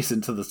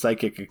adjacent to the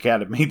psychic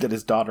academy that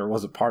his daughter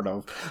was a part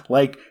of.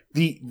 Like,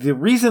 the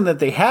reason that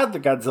they had the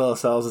Godzilla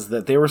cells is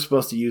that they were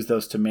supposed to use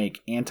those to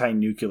make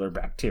anti-nuclear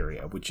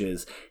bacteria, which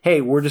is,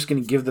 hey, we're just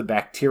going to give the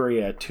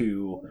bacteria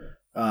to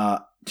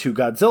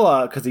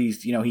Godzilla because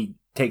he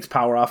takes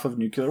power off of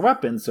nuclear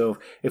weapons. So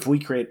if we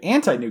create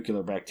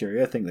anti-nuclear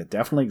bacteria, a thing that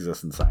definitely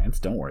exists in science,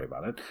 don't worry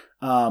about it.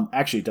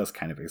 Actually, it does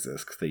kind of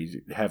exist because they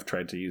have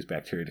tried to use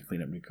bacteria to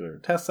clean up nuclear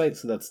test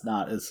sites. So that's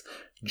not as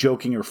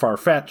joking or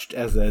far-fetched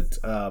as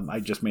I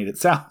just made it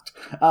sound.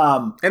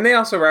 And they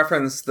also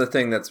reference the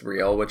thing that's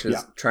real, which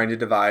is trying to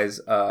devise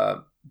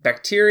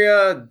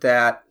bacteria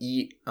that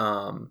eat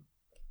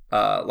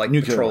like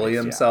nuclear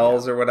petroleum waste,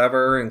 cells or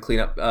whatever, and clean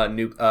up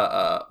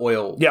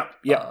oil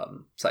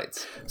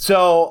sites.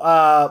 So,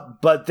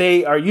 but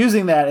they are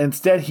using that.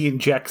 Instead, he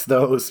injects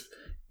those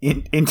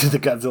into the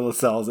Godzilla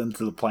cells,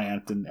 into the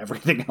plant and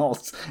everything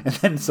else, and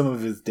then some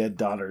of his dead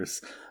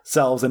daughter's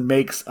cells, and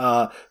makes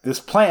this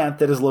plant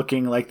that is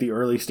looking like the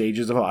early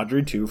stages of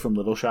Audrey 2 from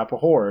Little Shop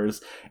of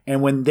Horrors.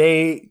 And when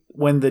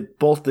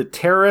both the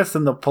terrorists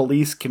and the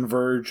police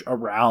converge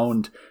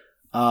around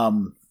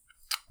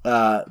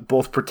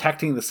both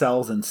protecting the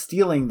cells and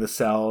stealing the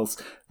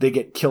cells, they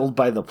get killed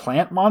by the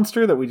plant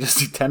monster that we just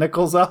see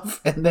tentacles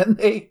of, and then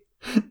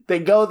they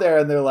go there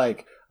and they're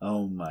like,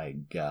 oh my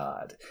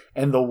god.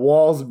 And the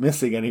wall's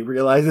missing, and he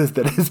realizes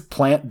that his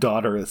plant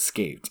daughter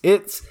escaped.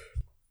 It's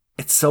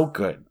so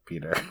good,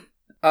 Peter.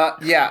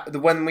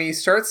 When we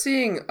start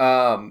seeing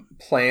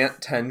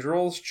plant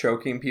tendrils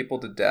choking people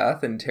to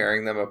death and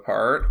tearing them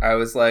apart, I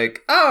was like,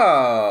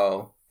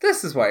 oh,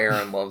 this is why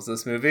Aaron loves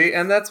this movie,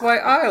 and that's why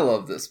I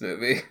love this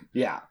movie.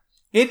 Yeah.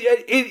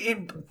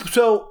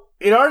 So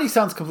it already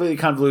sounds completely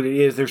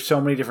convoluted. There's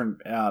so many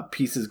different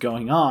pieces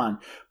going on,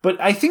 but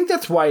I think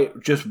that's why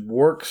it just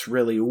works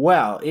really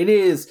well. It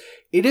is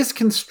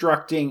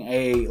constructing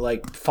a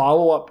like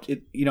follow up.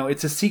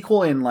 It's a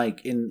sequel in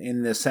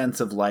the sense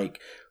of like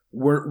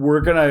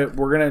we're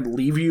gonna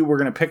leave you. We're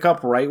gonna pick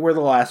up right where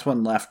the last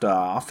one left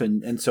off,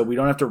 and so we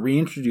don't have to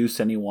reintroduce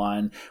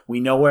anyone.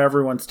 We know where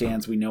everyone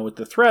stands. We know what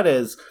the threat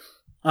is.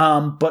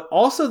 But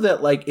also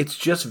that like it's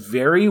just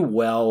very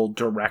well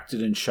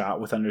directed and shot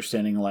with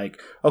understanding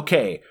like,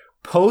 okay,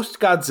 post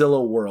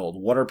Godzilla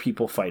world, what are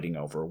people fighting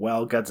over?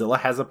 Well, Godzilla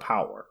has a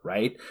power,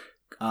 right?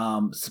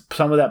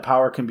 Some of that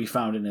power can be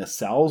found in his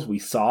cells. We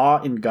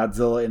saw in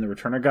Godzilla, in the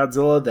Return of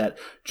Godzilla, that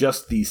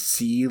just these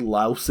sea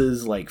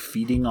louses like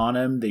feeding on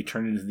him, they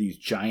turn into these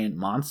giant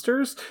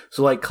monsters.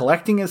 So like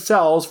collecting his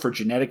cells for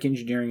genetic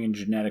engineering and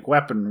genetic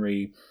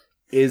weaponry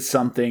is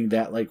something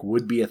that like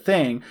would be a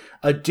thing.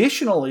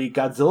 Additionally,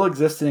 Godzilla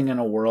existing in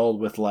a world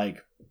with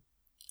like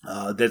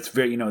that's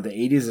very, the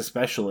 80s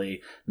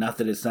especially, not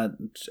that it's not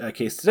a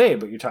case today,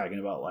 but you're talking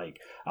about like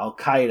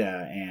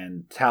Al-Qaeda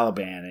and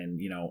Taliban and,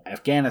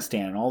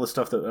 Afghanistan and all the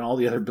stuff and all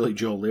the other Billy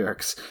Joel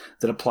lyrics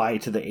that apply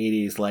to the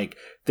 80s. Like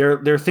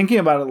they're thinking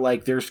about it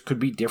like there could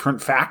be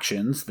different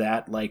factions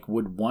that like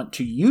would want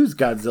to use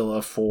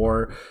Godzilla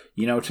for,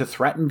 to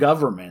threaten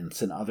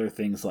governments and other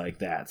things like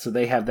that. So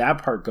they have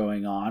that part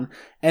going on.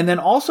 And then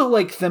also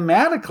like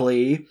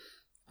thematically,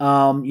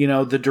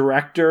 the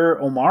director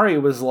Omari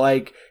was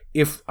like,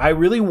 if I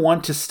really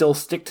want to still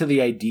stick to the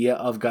idea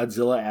of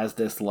Godzilla as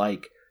this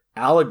like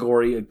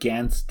allegory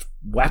against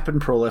weapon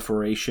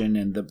proliferation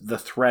and the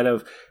threat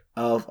of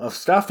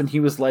stuff, and he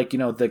was like,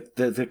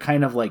 the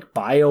kind of like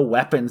bio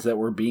weapons that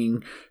were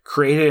being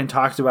created and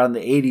talked about in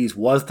the 80s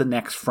was the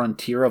next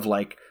frontier of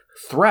like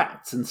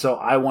threats. And so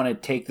I want to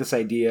take this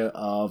idea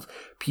of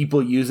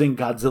people using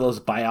Godzilla's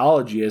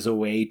biology as a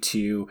way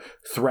to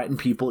threaten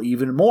people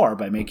even more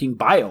by making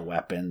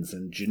bioweapons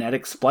and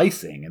genetic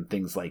splicing and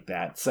things like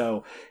that.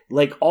 So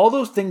like all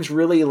those things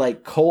really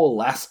like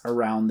coalesce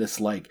around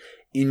this like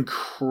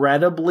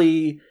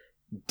incredibly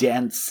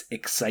dense,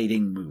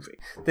 exciting movie.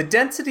 The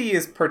density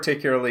is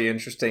particularly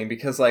interesting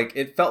because like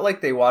it felt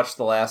like they watched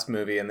the last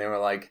movie and they were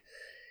like,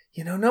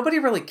 nobody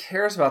really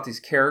cares about these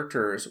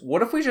characters.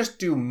 What if we just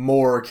do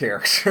more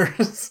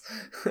characters?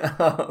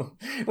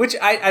 Which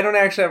I don't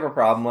actually have a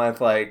problem with,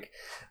 like,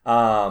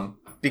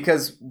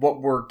 because what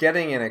we're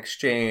getting in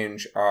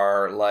exchange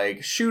are, like,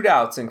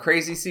 shootouts and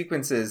crazy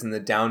sequences and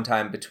the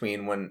downtime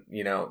between when,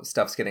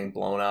 stuff's getting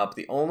blown up.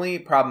 The only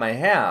problem I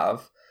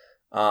have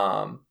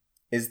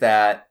is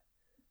that,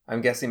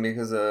 I'm guessing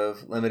because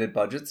of limited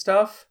budget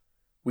stuff,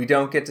 we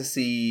don't get to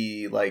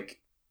see, like,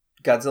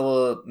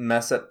 Godzilla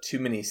mess up too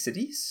many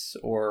cities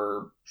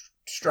or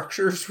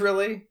structures,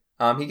 really.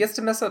 He gets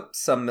to mess up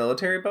some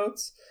military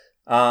boats,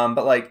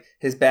 but like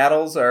his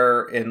battles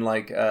are in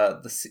like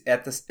at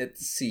the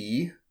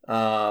sea,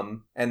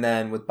 and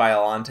then with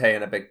Biollante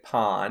in a big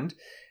pond,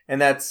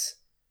 and that's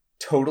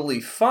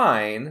totally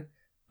fine.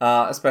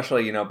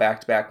 Especially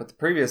back to back with the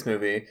previous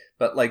movie.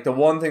 But like the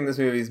one thing this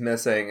movie's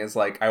missing is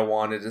like I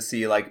wanted to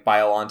see like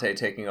Biollante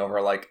taking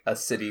over like a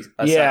section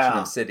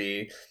of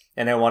city.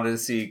 And I wanted to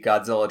see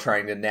Godzilla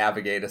trying to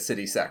navigate a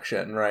city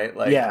section, right?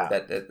 Like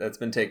that's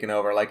been taken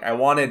over. Like I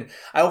wanted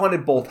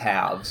both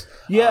halves.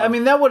 Yeah, I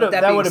mean that would have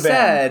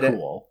been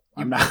cool.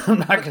 I'm not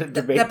going to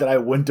debate that I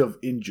wouldn't have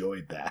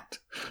enjoyed that.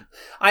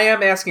 I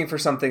am asking for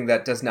something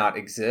that does not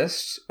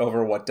exist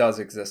over what does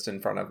exist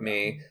in front of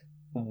me.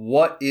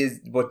 What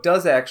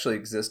does actually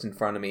exist in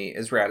front of me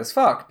is rad as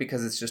fuck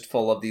because it's just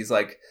full of these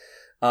like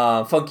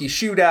funky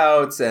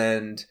shootouts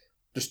and.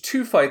 There's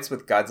 2 fights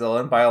with Godzilla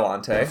and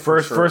Biollante.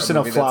 First in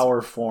a flower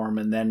form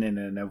and then in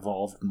an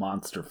evolved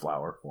monster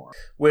flower form.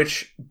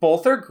 Which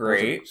both are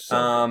great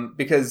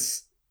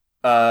because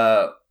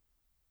Biollante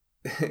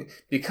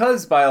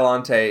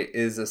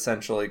is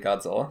essentially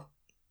Godzilla.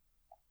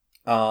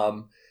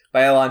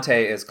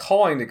 Biollante is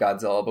calling to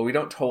Godzilla, but we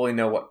don't totally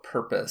know what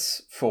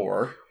purpose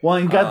for. Well,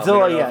 and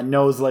Godzilla,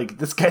 knows like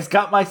this guy's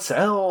got my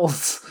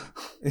cells.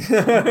 It's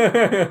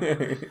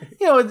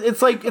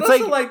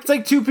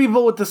like 2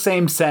 people with the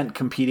same scent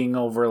competing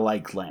over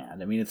like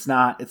land. I mean, it's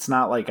not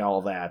like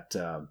all that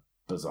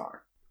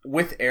bizarre.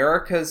 With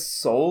Erica's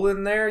soul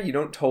in there, you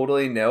don't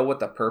totally know what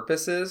the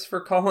purpose is for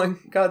calling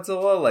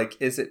Godzilla. Like,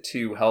 is it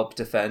to help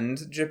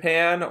defend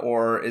Japan,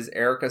 or is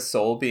Erica's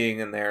soul being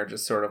in there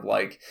just sort of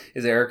like,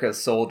 is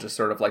Erica's soul just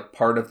sort of like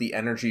part of the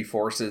energy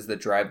forces that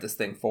drive this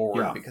thing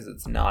forward because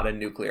it's not a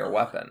nuclear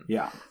weapon?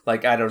 Yeah.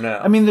 Like, I don't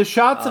know. I mean, the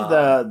shots of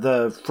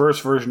the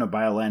first version of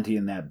Biollante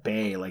in that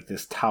bay, like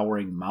this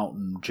towering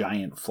mountain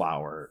giant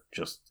flower,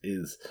 just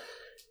is...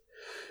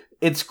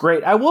 It's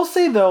great. I will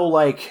say, though,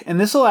 like, and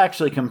this will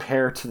actually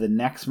compare to the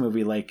next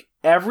movie, like,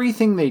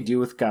 everything they do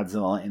with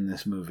Godzilla in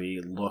this movie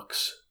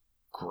looks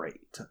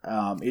great.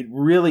 It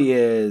really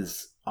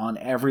is, on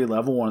every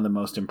level, one of the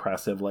most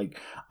impressive. Like,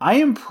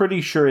 I am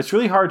pretty sure, it's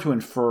really hard to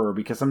infer,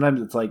 because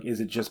sometimes it's like, is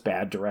it just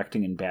bad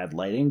directing and bad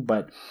lighting?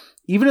 But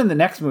even in the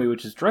next movie,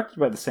 which is directed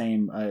by the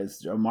same,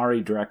 as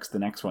Omari directs the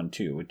next one,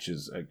 too, which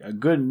is a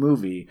good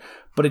movie,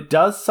 but it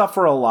does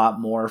suffer a lot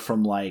more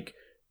from, like,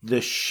 the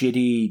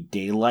shitty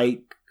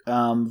daylight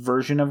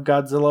version of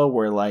Godzilla,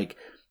 where like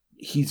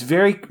he's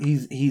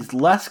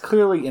less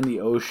clearly in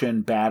the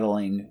ocean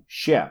battling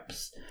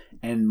ships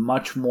and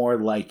much more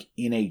like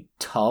in a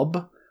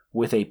tub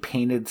with a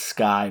painted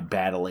sky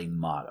battling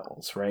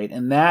models, right?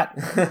 And that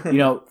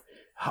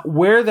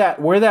where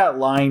that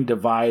line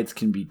divides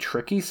can be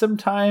tricky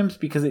sometimes,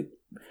 because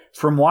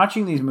from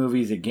watching these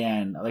movies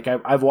again, like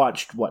I've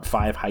watched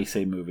 5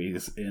 Heisei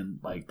movies in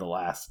like the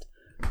last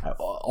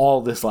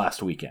all this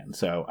last weekend.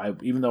 So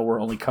even though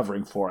we're only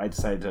covering 4, I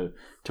decided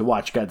to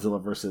watch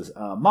Godzilla versus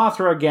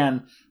Mothra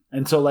again.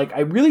 And so like,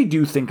 I really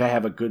do think I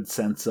have a good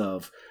sense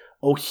of,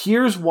 oh,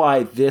 here's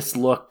why this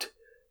looked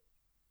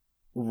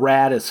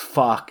rad as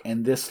fuck,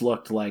 and this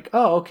looked like,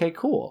 oh, okay,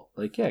 cool.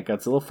 Like, yeah,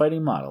 Godzilla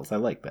fighting models. I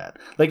like that.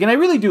 Like, and I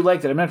really do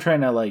like that. I'm not trying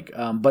to like,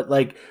 but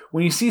like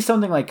when you see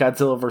something like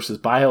Godzilla versus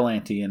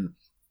Biollante and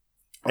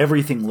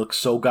everything looks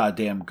so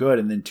goddamn good,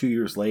 and then 2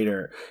 years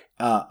later,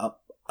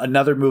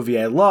 another movie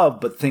I love,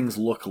 but things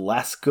look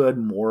less good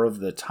more of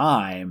the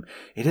time.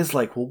 It is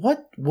like,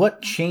 well,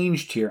 what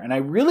changed here? And I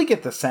really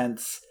get the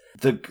sense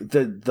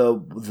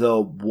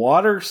the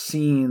water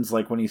scenes,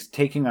 like when he's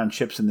taking on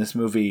ships in this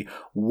movie,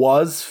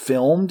 was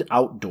filmed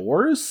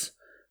outdoors,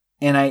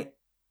 and I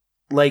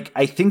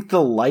think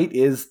the light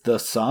is the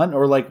sun,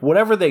 or like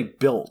whatever they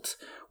built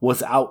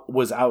was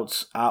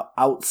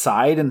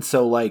outside, and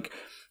so like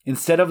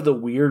instead of the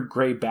weird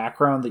gray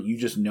background that you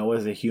just know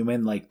as a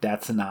human, like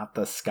that's not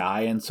the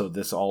sky, and so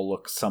this all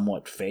looks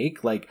somewhat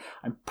fake. Like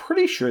I'm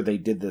pretty sure they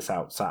did this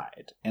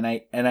outside, and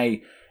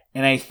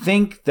I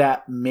think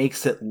that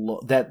makes it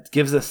that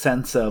gives a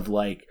sense of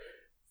like,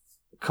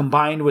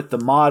 combined with the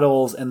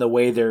models and the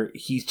way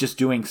he's just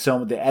doing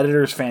the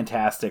editor's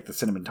fantastic, the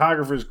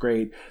cinematographer's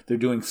great, they're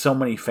doing so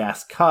many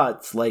fast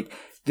cuts. Like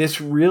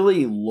this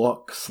really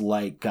looks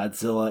like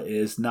Godzilla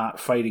is not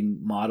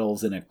fighting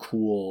models in a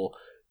cool,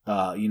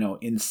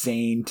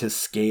 insane to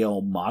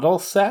scale model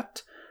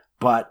set,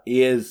 but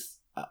is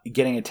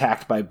getting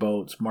attacked by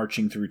boats,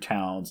 marching through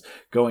towns,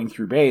 going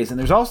through bays. And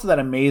there's also that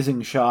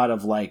amazing shot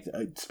of like,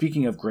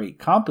 speaking of great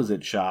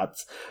composite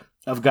shots,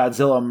 of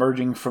Godzilla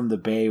emerging from the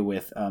bay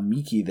with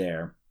Miki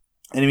there.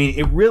 And I mean,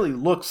 it really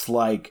looks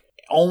like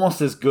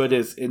almost as good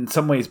as, in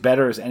some ways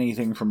better as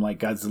anything from like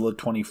Godzilla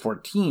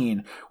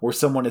 2014, where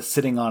someone is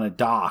sitting on a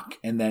dock,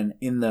 and then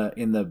in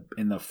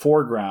the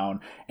foreground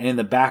and in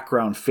the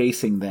background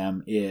facing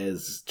them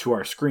is, to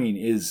our screen,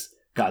 is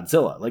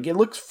Godzilla. Like it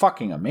looks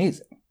fucking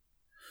amazing.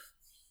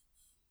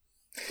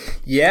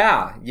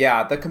 Yeah.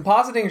 The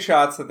compositing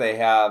shots that they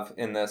have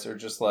in this are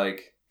just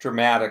like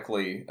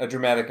a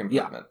dramatic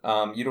improvement.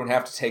 Yeah. You don't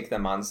have to take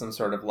them on some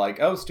sort of like,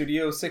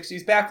 Studio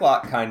 60s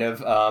backlot kind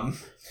of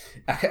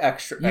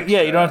extra.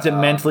 Yeah, you don't have to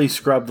mentally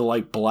scrub the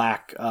like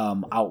black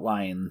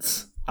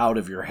outlines out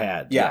of your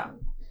head. Yeah.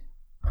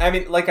 I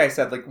mean, like I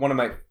said, like one of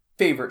my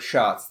favorite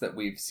shots that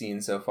we've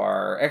seen so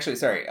far. Actually,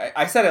 sorry,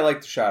 I said I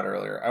liked the shot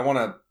earlier. I want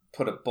to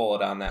put a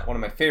bullet on that. One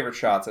of my favorite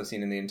shots I've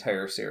seen in the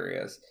entire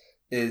series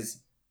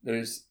is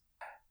there's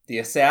the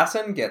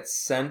assassin gets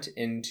sent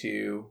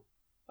into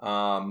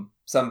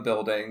some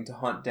building to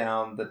hunt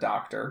down the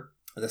doctor,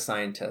 the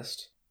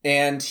scientist,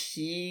 and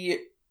he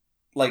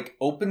like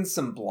opens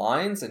some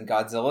blinds, and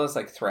Godzilla is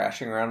like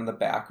thrashing around in the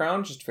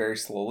background just very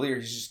slowly, or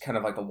he's just kind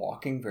of like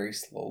walking very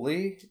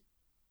slowly,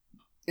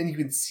 and you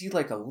can see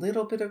like a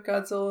little bit of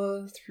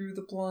Godzilla through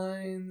the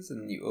blinds,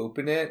 and you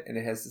open it and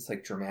it has this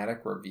like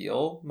dramatic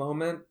reveal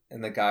moment,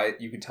 and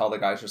you can tell the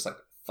guy's just like,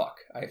 fuck,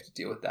 I have to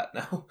deal with that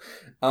now.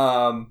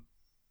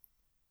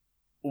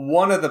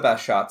 One of the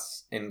best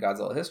shots in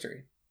Godzilla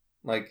history.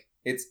 Like,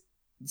 it's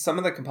some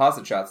of the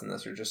composite shots in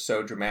this are just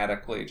so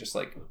dramatically just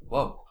like,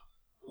 whoa,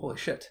 holy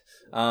shit.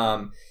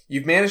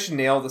 You've managed to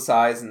nail the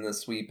size and the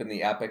sweep and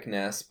the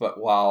epicness,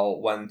 but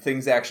when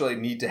things actually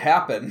need to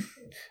happen,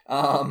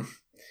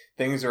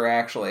 things are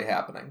actually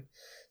happening.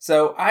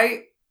 So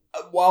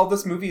while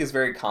this movie is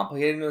very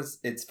complicated in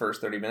its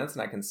first 30 minutes,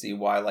 and I can see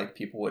why like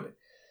people would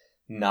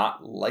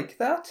not like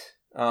that,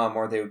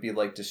 or they would be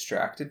like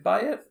distracted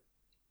by it,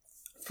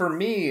 for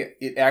me,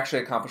 it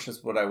actually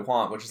accomplishes what I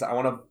want, which is I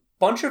want a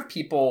bunch of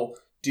people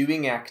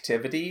doing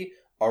activity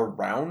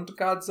around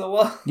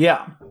Godzilla.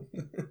 Yeah.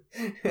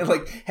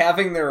 Like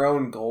having their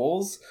own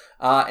goals.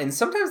 And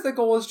sometimes the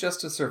goal is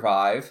just to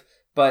survive.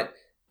 But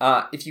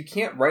if you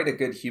can't write a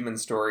good human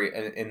story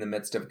in the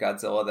midst of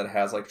Godzilla that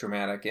has like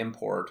dramatic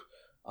import,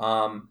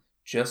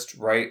 just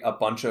write a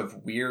bunch of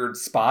weird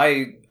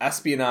spy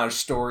espionage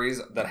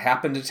stories that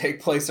happen to take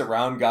place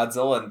around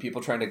Godzilla and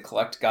people trying to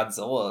collect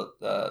Godzilla,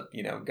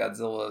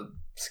 Godzilla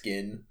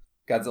skin,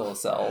 Godzilla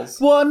cells.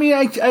 Well, I mean,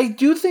 I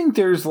do think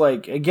there's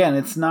like, again,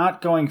 it's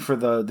not going for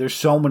there's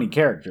so many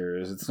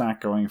characters. It's not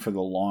going for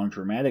the long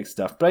dramatic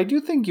stuff. But I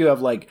do think you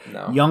have like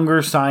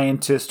younger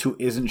scientist who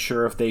isn't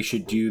sure if they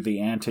should do the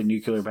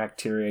anti-nuclear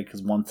bacteria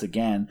because once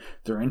again,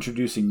 they're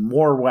introducing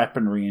more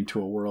weaponry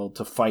into a world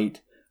to fight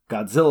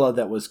Godzilla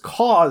that was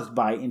caused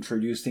by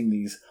introducing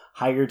these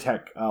higher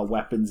tech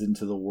weapons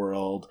into the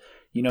world.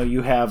 You know,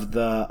 you have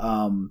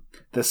the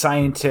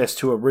scientist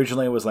who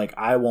originally was like,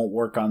 I won't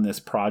work on this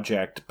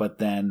project, but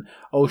then,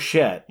 oh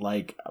shit,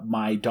 like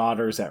my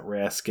daughter's at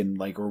risk, and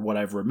like, or what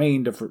I've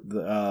remained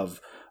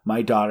of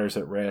my daughter's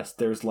at risk.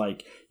 There's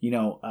like,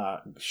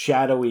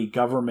 shadowy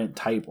government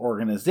type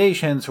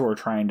organizations who are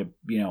trying to,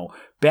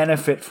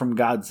 benefit from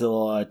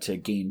Godzilla to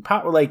gain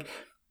power. Like,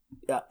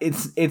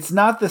 it's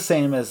not the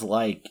same as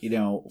like,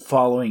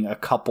 following a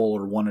couple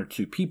or one or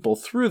two people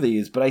through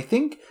these, but I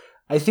think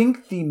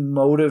the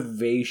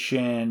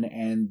motivation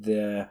and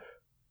the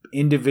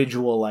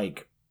individual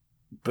like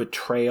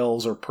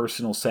betrayals or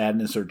personal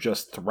sadness or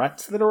just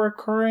threats that are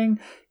occurring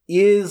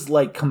is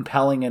like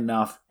compelling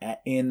enough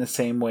in the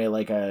same way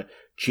like a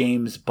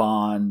James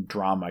Bond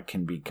drama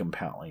can be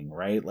compelling,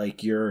 right?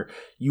 Like you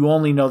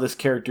only know this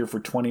character for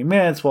 20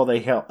 minutes while they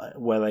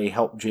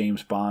help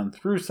James Bond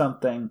through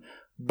something,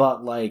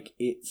 but like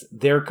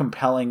they're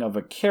compelling of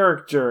a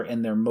character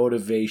and their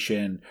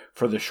motivation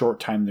for the short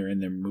time they're in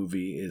their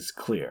movie is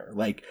clear.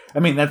 Like, I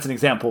mean, that's an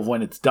example of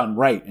when it's done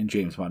right in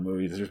James Bond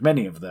movies. There's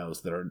many of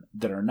those that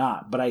are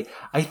not, but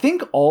I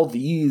think all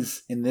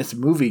these in this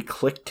movie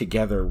click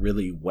together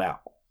really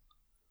well,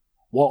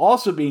 while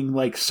also being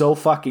like so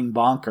fucking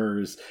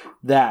bonkers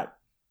that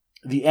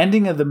the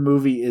ending of the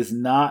movie is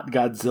not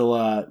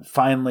Godzilla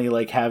finally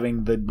like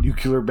having the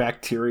anti-nuclear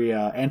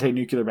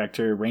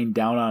bacteria rain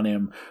down on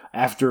him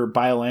after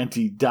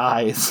Biollante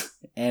dies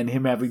and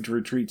him having to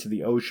retreat to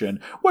the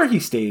ocean where he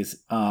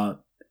stays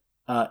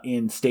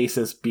in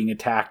stasis being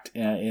attacked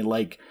in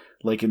like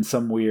in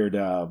some weird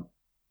I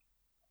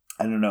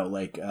don't know,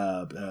 like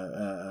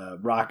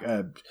rock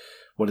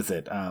what is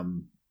it?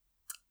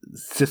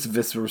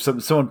 Sisyphus or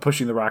someone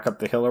pushing the rock up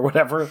the hill or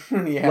whatever.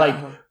 Yeah, like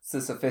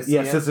Sisyphusian.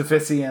 Yeah,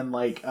 Sisyphusian,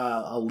 like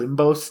a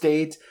limbo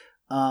state.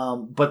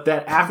 But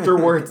that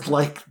afterwards,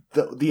 like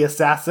the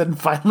assassin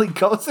finally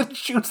goes and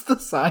shoots the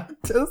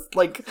scientist.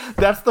 Like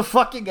that's the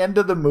fucking end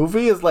of the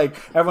movie. Is like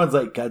everyone's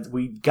like,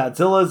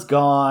 Godzilla's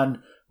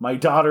gone. My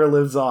daughter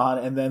lives on,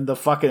 and then the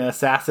fucking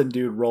assassin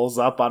dude rolls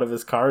up out of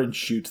his car and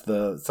shoots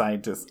the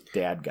scientist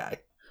dad guy.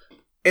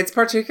 It's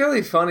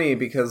particularly funny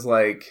because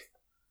like.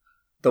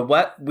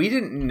 We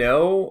didn't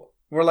know,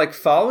 we're like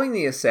following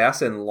the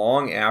assassin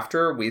long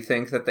after we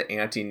think that the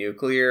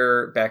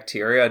anti-nuclear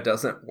bacteria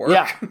doesn't work.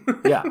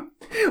 Yeah.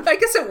 I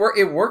guess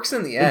it works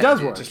in the end. It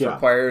does work, It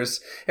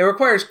just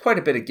requires quite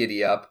a bit of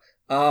giddy up.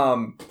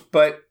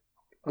 But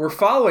we're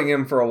following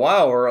him for a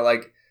while. We're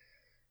like,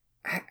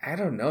 I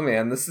don't know,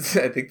 man.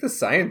 I think the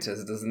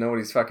scientist doesn't know what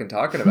he's fucking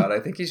talking about.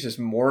 I think he's just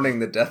mourning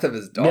the death of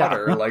his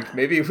daughter. Yeah. Like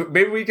maybe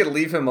we could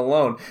leave him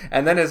alone.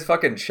 And then his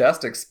fucking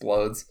chest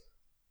explodes.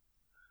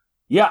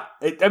 Yeah,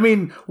 I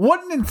mean,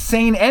 what an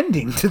insane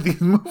ending to these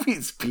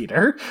movies,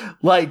 Peter.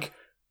 Like,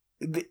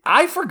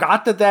 I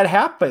forgot that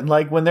happened.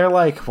 Like, when they're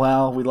like,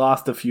 well, we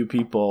lost a few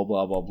people,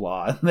 blah, blah,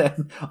 blah. And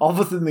then all of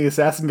a sudden the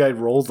assassin guy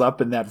rolls up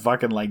in that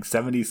fucking, like,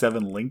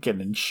 77 Lincoln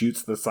and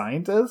shoots the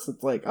scientist.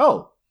 It's like,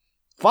 oh,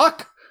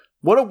 fuck.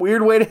 What a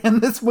weird way to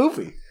end this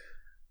movie.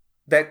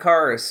 That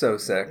car is so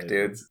sick,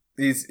 dude.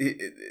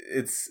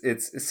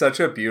 It's such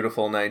a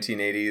beautiful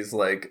 1980s,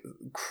 like,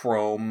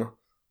 chrome,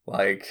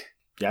 like...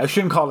 Yeah, I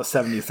shouldn't call it a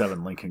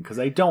 77 Lincoln because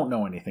I don't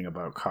know anything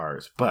about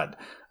cars, but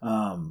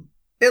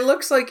it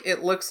looks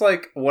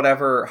like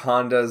whatever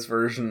Honda's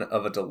version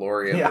of a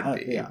DeLorean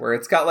would be, where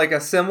it's got like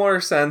a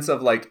similar sense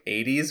of like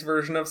 80s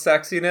version of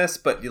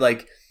sexiness, but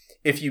like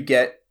if you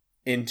get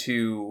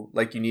into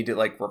like you need to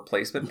like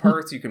replacement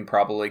parts, you can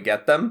probably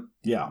get them.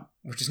 Yeah,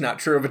 which is not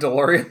true of a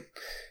DeLorean.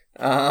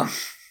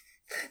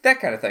 That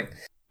kind of thing.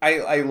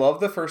 I love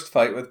the first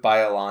fight with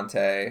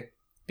Biollante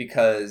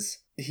because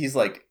he's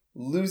like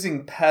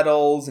losing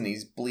petals and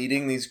he's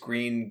bleeding these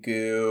green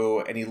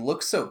goo and he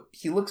looks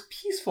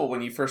peaceful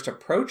when you first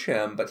approach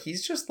him, but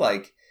he's just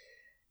like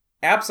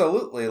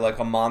absolutely like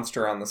a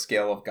monster on the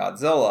scale of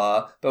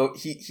Godzilla, but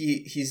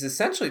he's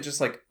essentially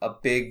just like a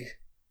big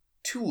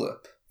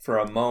tulip for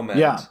a moment.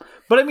 Yeah,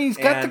 but I mean he's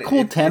got the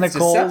cool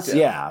tentacles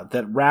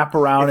that wrap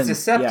around and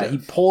deceptive. He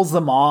pulls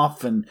them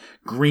off and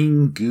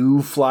green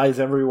goo flies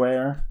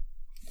everywhere.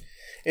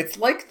 It's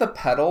like the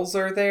petals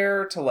are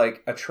there to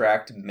like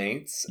attract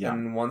mates,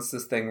 and once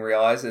this thing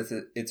realizes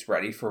it's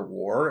ready for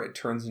war, it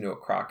turns into a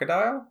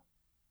crocodile.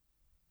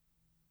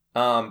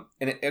 And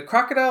a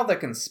crocodile that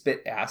can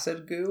spit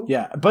acid goo.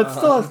 Yeah, but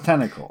still has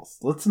tentacles.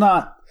 Let's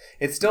not.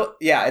 It's still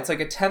it's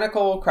like a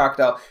tentacle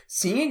crocodile.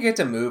 Seeing it get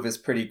to move is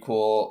pretty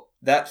cool.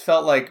 That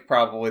felt like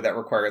probably that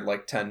required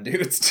like 10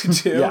 dudes to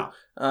do. Yeah.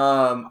 They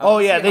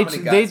underneath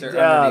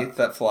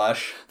that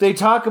flesh. They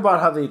talk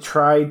about how they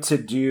tried to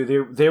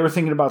do. They were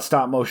thinking about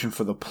stop motion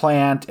for the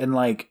plant, and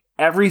like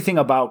everything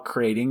about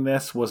creating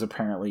this was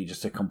apparently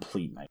just a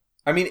complete nightmare.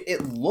 I mean,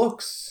 it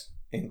looks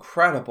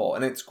incredible,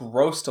 and it's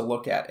gross to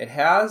look at. It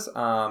has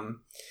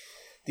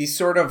these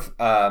sort of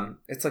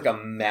it's like a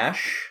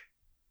mesh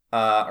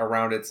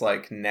around its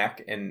like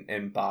neck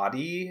and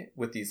body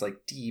with these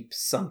like deep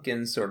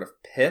sunken sort of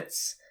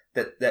pits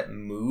that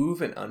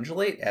move and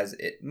undulate as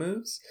it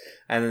moves,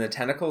 and then the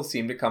tentacles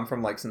seem to come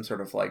from like some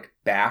sort of like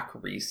back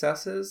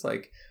recesses.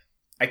 Like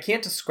I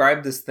can't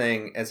describe this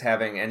thing as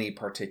having any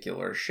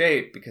particular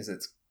shape because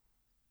it's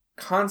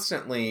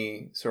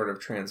constantly sort of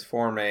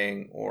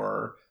transforming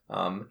or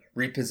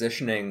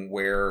repositioning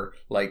where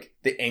like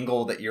the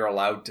angle that you're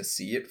allowed to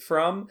see it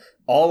from.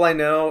 All I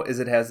know is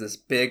it has this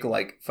big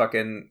like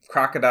fucking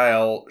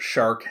crocodile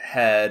shark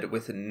head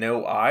with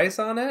no eyes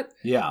on it.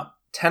 Yeah.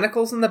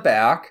 Tentacles in the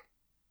back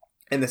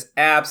and this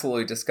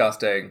absolutely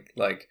disgusting,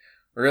 like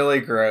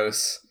really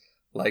gross,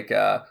 like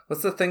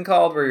what's the thing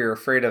called where you're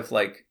afraid of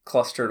like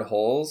clustered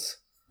holes?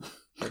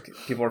 Like,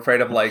 people are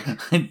afraid of like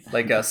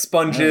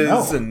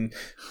sponges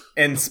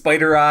and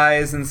spider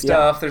eyes and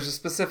stuff. There's a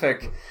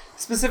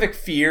specific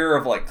fear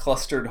of like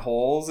clustered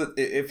holes.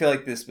 I feel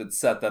like this would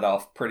set that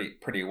off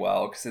pretty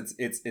well because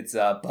it's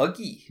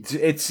buggy.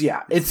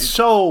 It's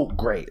so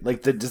great.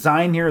 Like the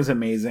design here is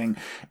amazing,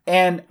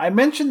 and I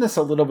mentioned this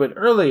a little bit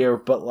earlier,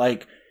 but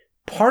like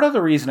part of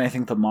the reason I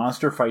think the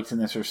monster fights in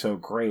this are so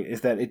great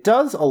is that it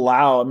does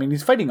allow. I mean,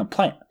 he's fighting a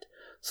plant,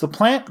 so the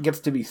plant gets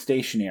to be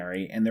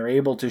stationary, and they're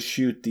able to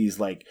shoot these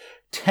like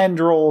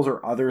tendrils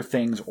or other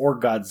things or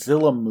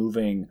Godzilla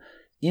moving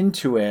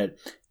into it.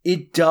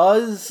 It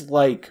does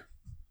like.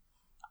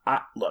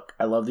 Look,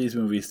 I love these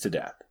movies to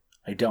death.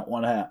 I don't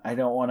want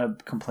to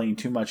complain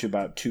too much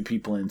about two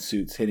people in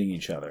suits hitting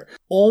each other.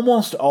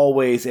 Almost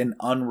always an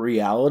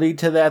unreality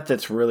to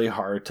that's really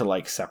hard to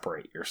like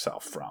separate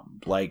yourself from.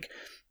 Like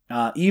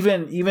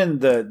even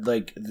the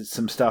like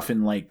some stuff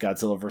in like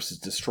Godzilla vs.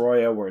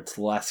 Destoroyah where it's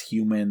less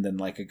human than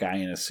like a guy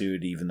in a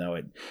suit, even though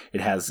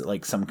it has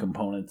like some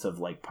components of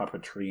like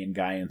puppetry and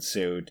guy in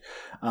suit.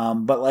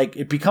 But like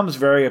it becomes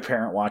very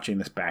apparent watching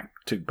this back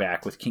to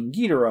back with King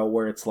Ghidorah,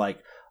 where it's like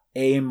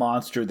a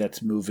monster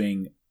that's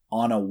moving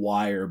on a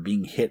wire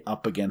being hit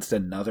up against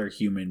another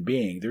human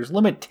being. There's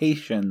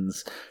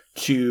limitations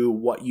to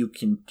what you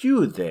can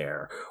do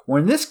there.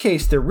 Where in this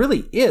case, there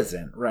really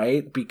isn't,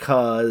 right?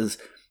 Because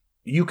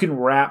you can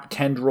wrap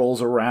tendrils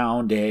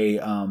around a,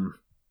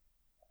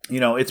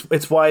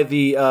 it's why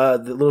the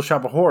Little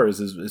Shop of Horrors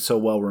is so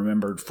well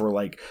remembered for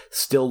like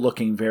still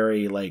looking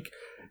very like,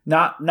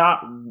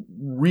 not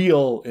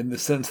real in the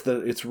sense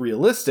that it's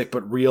realistic,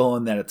 but real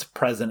in that it's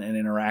present and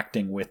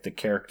interacting with the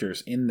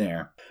characters in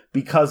there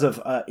because of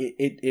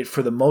it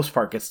for the most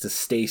part gets to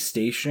stay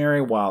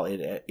stationary while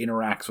it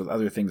interacts with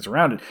other things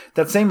around it.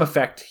 That same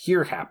effect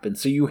here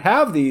happens. So you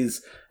have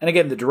these, and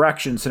again, the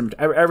direction,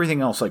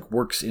 everything else like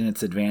works in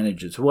its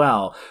advantage as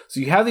well.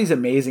 So you have these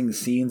amazing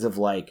scenes of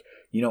like,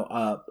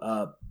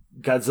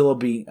 Godzilla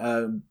being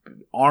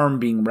arm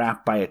being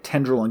wrapped by a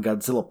tendril and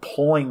Godzilla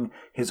pulling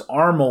his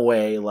arm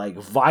away like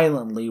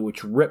violently,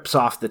 which rips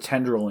off the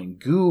tendril and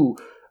goo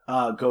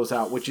goes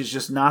out, which is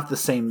just not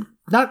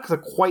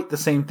quite the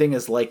same thing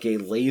as like a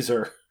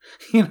laser,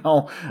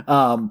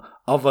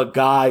 of a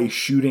guy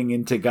shooting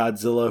into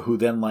Godzilla who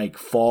then like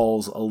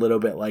falls a little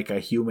bit like a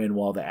human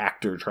while the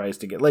actor tries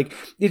to get like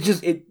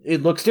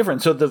it looks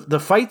different. So the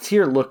fights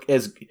here look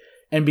as.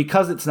 And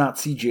because it's not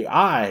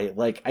CGI,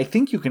 like I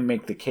think you can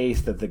make the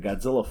case that the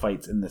Godzilla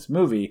fights in this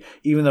movie,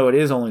 even though it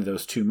is only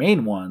those two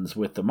main ones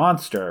with the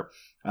monster,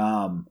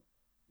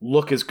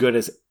 look as good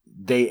as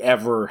they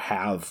ever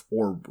have,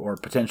 or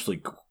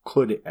potentially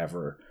could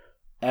ever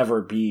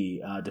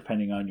be,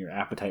 depending on your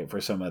appetite for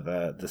some of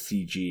the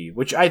CG,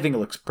 which I think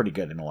looks pretty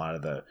good in a lot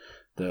of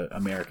the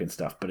American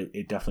stuff, but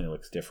it definitely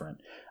looks different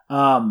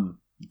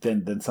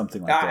than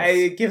something like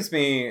this. It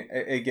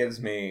gives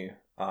me.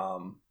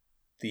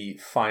 The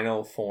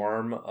final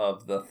form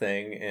of the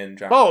Thing in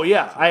John. Oh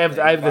yeah, I have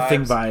the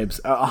Thing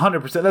vibes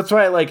 100%. That's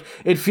why like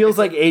it feels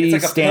like 80s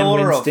like Stan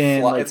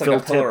Winston, like Phil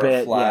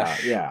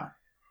Tippett. Yeah.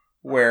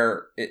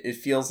 Where it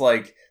feels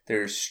like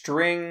there's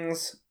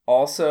strings,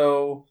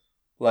 also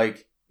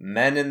like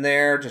men in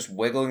there just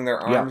wiggling their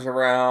arms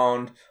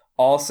around.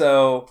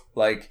 Also,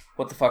 like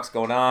what the fuck's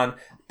going on?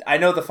 I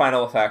know the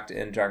final effect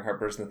in John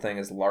Carpenter's The Thing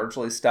is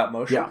largely stop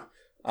motion.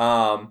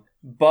 Yeah.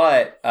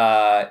 But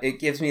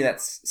it gives me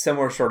that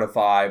similar sort of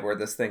vibe where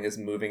this thing is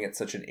moving at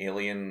such an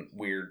alien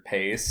weird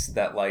pace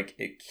that like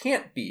it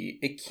can't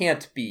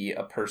be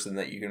a person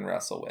that you can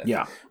wrestle with.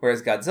 Yeah.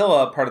 Whereas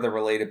Godzilla, part of the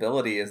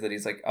relatability is that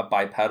he's like a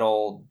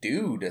bipedal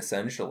dude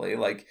essentially.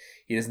 Like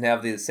he doesn't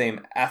have the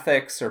same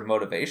ethics or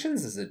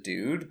motivations as a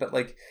dude, but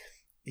like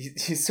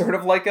he's sort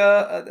of like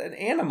an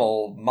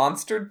animal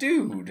monster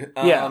dude.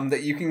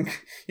 That you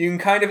can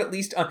kind of at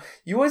least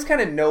you always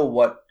kind of know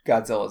what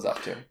Godzilla's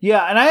up to.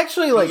 Yeah, and I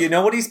actually like... You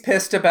know what he's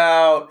pissed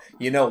about.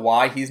 You know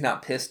why he's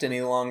not pissed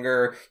any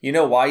longer. You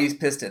know why he's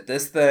pissed at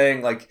this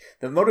thing. Like,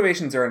 the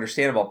motivations are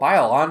understandable.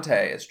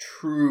 Biolante is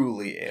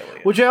truly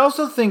alien. Which I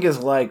also think is,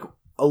 like,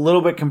 a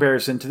little bit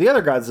comparison to the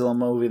other Godzilla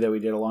movie that we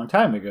did a long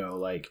time ago.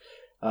 Like,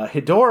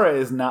 Hedorah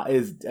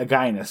is a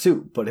guy in a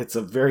suit, but it's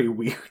a very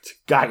weird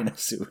guy in a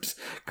suit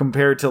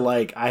compared to,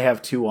 like, I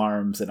have two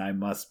arms and I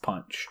must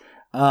punch.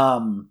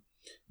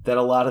 That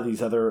a lot of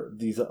these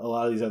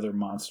other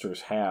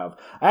monsters have.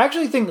 I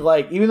actually think,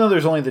 like, even though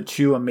there's only the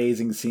two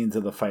amazing scenes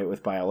of the fight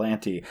with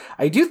Biollante,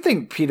 I do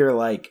think, Peter,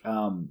 like,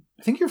 I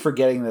think you're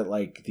forgetting that,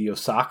 like, the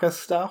Osaka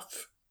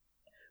stuff,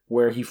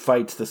 where he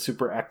fights the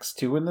Super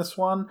X2 in this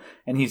one,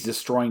 and he's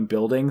destroying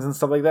buildings and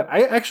stuff like that.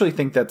 I actually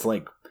think that's,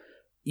 like,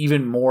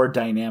 even more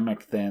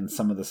dynamic than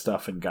some of the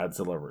stuff in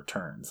Godzilla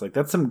Returns. Like,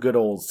 that's some good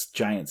old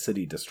giant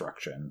city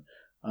destruction.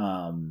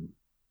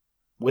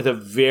 With a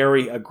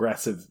very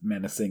aggressive,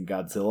 menacing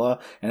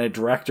Godzilla and a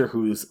director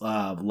who's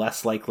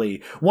less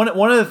likely. One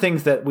of the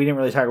things that we didn't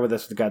really talk about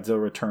this with Godzilla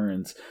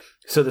Returns.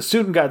 So the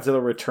suit in Godzilla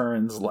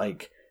Returns,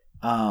 like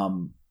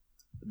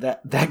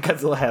that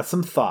Godzilla has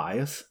some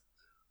thighs,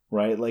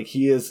 right? Like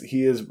he is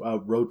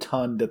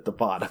rotund at the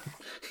bottom.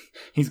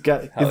 He's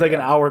like an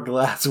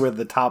hourglass where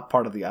the top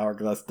part of the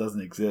hourglass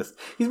doesn't exist.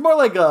 He's more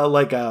like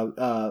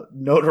a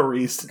notary.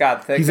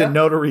 He's a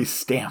notary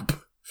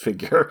stamp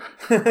figure.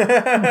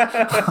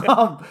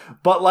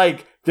 But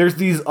like there's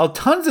these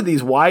tons of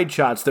these wide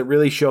shots that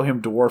really show him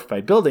dwarfed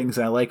by buildings,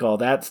 and I like all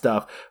that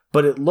stuff.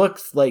 But it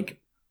looks like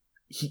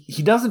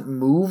he doesn't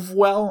move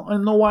well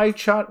in the wide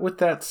shot with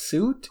that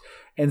suit.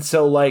 And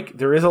so, like,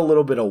 there is a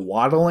little bit of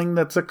waddling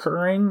that's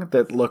occurring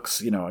that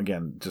looks,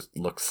 again, just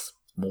looks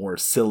more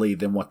silly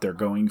than what they're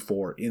going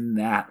for in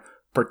that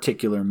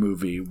particular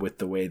movie with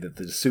the way that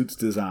the suit's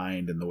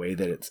designed and the way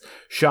that it's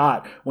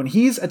shot. When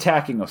he's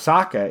attacking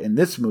Osaka in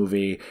this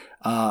movie,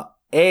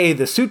 A,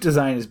 the suit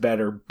design is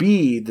better.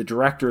 B, the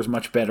director is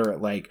much better at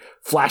like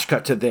flash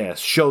cut to this,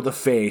 show the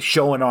face,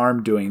 show an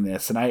arm doing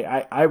this. And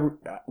I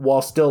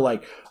while still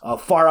like a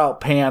far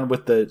out pan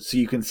with so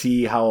you can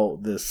see how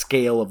the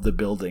scale of the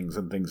buildings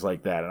and things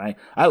like that. And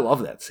I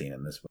love that scene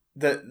in this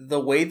movie. The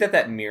way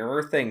that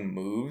mirror thing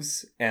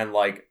moves and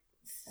like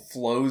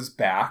flows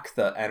back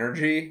the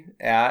energy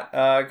at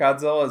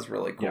Godzilla is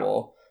really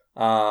cool.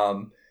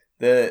 Yeah.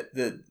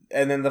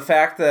 And then the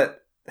fact that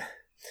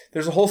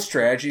there's a whole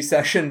strategy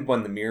session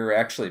when the mirror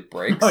actually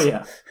breaks. Oh,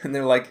 yeah. And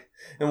they're like,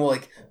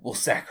 we'll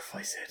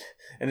sacrifice it.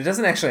 And it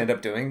doesn't actually end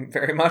up doing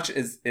very much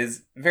is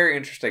very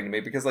interesting to me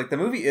because like the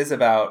movie is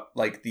about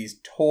like these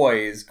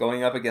toys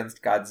going up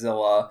against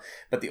Godzilla,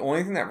 but the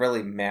only thing that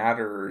really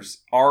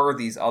matters are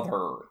these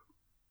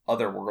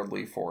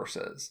otherworldly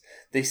forces.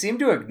 They seem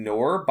to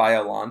ignore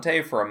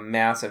Biollante for a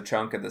massive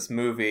chunk of this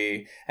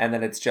movie, and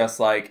then it's just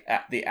like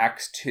the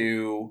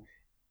X2,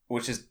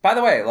 which is, by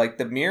the way, like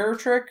the mirror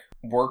trick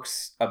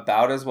works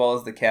about as well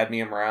as the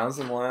cadmium rounds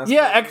in the last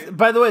movie.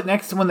 By the way,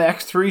 next when the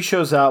X3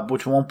 shows up,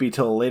 which won't be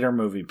till a later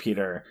movie,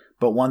 Peter,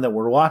 but one that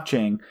we're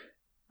watching,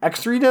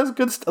 X3 does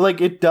good like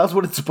it does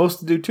what it's supposed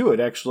to do too. It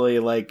actually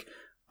like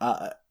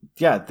the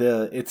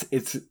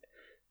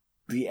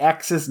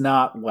X is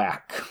not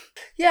whack.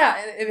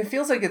 Yeah, and it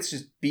feels like it's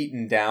just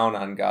beaten down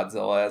on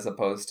Godzilla as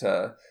opposed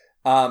to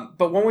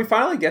but when we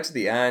finally get to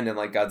the end and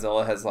like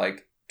Godzilla has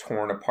like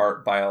torn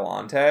apart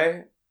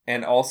Biollante.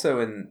 And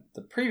also in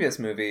the previous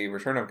movie,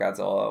 Return of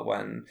Godzilla,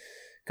 when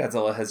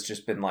Godzilla has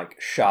just been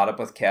like shot up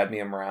with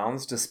cadmium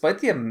rounds, despite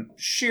the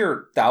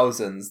sheer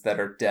thousands that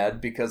are dead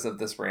because of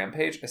this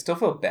rampage, I still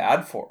feel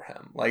bad for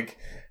him. Like,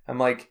 I'm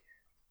like,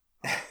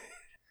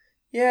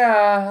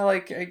 yeah,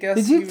 like, I guess.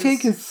 Did you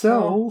take his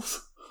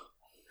souls?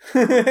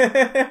 But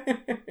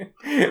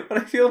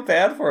I feel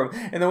bad for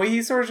him. And the way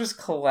he sort of just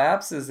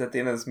collapses at the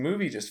end of this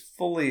movie, just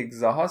fully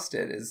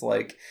exhausted, is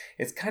like,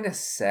 it's kind of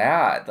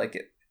sad. Like,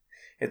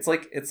 It's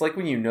like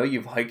when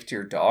you've hiked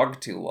your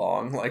dog too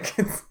long. Like,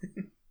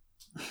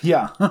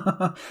 yeah.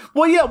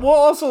 Well,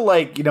 also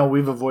like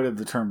we've avoided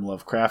the term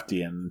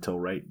Lovecraftian until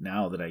right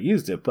now that I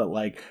used it, but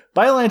like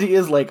Biollante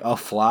is like a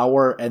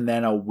flower and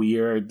then a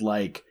weird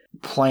like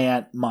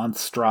plant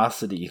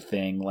monstrosity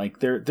thing. Like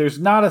there's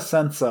not a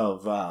sense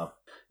of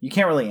you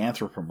can't really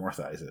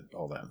anthropomorphize it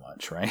all that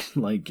much, right?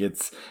 Like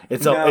it's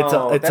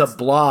a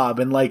blob,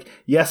 and like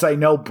yes, I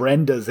know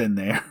Brenda's in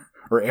there.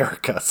 Or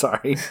Erica,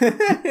 sorry.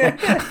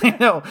 I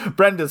know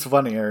Brenda's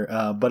funnier,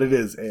 but it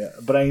is.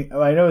 But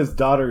I know his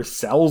daughter's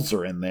cells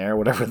are in there,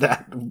 whatever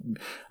that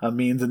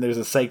means, and there's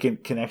a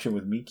psychic connection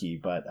with Miki.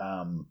 But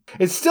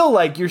it's still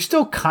like you're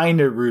still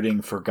kind of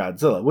rooting for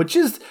Godzilla, which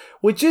is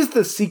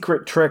the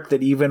secret trick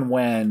that even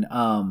when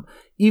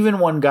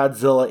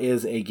Godzilla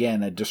is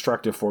again a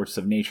destructive force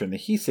of nature in the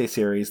Heisei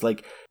series,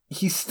 like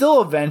he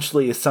still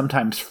eventually is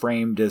sometimes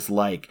framed as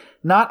like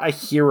not a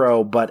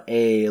hero, but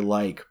a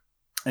like.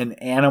 An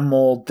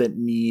animal that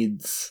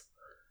needs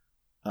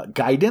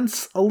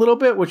guidance a little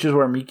bit, which is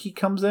where Miki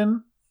comes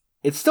in.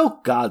 It's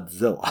still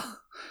Godzilla,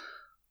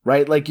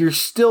 right? Like you're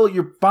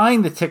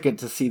buying the ticket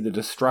to see the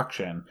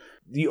destruction.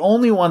 The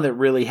only one that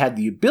really had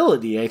the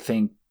ability, I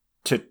think,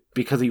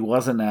 because he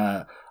wasn't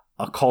a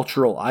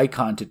cultural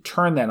icon to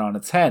turn that on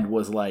its head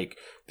was like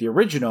the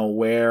original,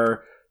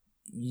 where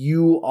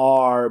you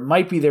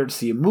might be there to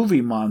see a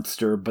movie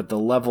monster, but the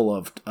level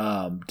of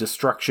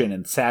destruction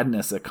and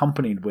sadness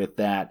accompanied with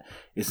that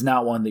is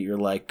not one that you're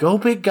like, go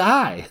big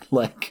guy.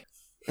 Like,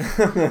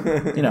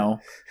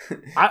 I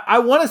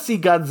want to see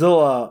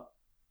Godzilla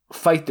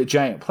fight the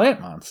giant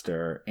plant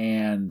monster,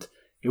 and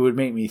it would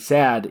make me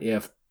sad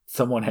if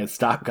someone had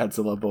stopped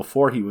Godzilla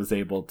before he was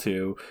able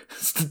to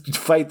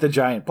fight the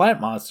giant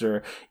plant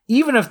monster,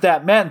 even if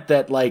that meant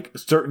that like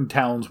certain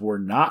towns were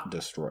not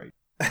destroyed.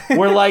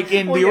 Where like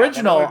in the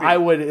original, I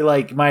would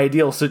like my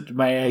ideal.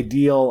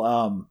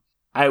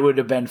 I would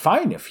have been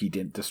fine if he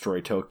didn't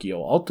destroy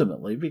Tokyo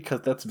ultimately,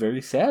 because that's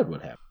very sad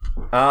what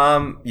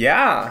happened.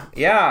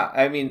 Yeah.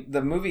 I mean,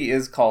 the movie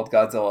is called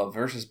Godzilla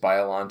versus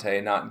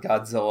Biollante, not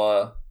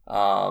Godzilla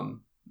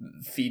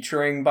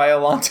featuring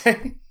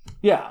Biollante.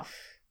 Yeah,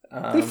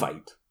 they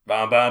fight.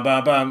 Bum, bum,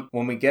 bum, bum.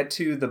 When we get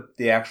to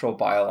the actual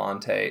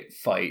Biollante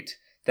fight,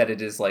 that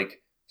it is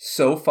like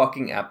so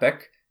fucking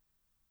epic,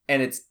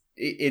 and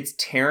it's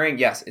tearing.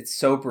 Yes, it's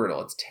so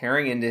brutal. It's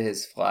tearing into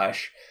his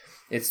flesh.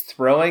 it's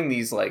throwing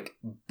these like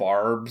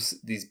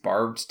these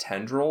barbed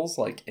tendrils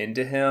like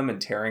into him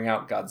and tearing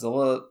out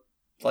Godzilla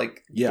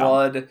like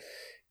blood.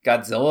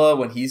 Godzilla,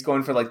 when he's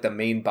going for like the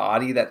main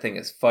body, that thing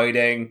is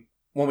fighting.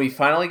 When we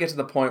finally get to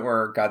the point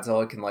where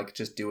Godzilla can like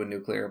just do a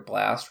nuclear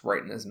blast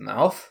right in his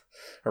mouth,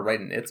 or right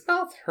in its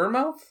mouth, her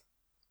mouth,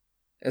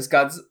 is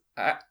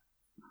I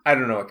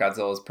don't know what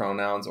Godzilla's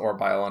pronouns or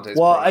Biolante's.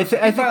 Well, pronouns.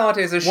 I think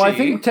Biolante's is she. Well, I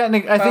think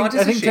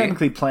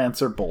technically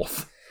plants are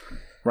both,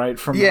 right?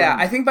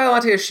 I think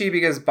Biollante is she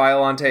because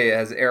Biollante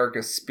has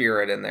Erica's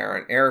spirit in there,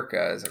 and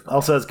Erica is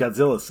also has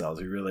Godzilla cells.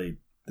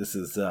 This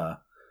is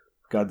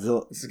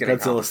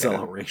Godzilla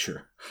cell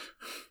erasure.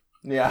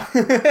 Yeah.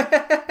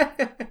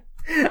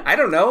 I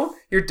don't know.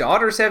 Your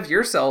daughters have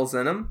your cells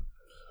in them.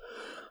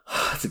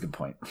 That's a good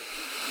point.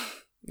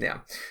 Yeah.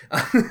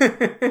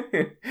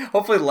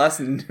 Hopefully less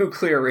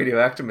nuclear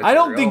radioactive material. I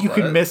don't think you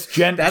can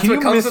misgender. That's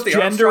what comes with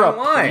the Armstrong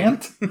line.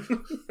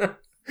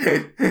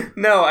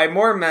 No, I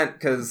more meant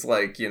because,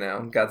 like, you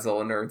know,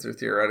 Godzilla nerds are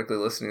theoretically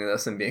listening to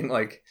this and being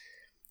like,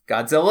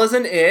 Godzilla's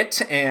an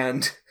it,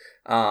 and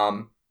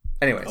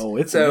anyways. Oh,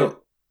 it's so. an it.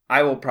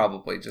 I will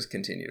probably just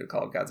continue to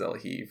call Godzilla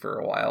he for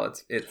a while.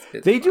 It's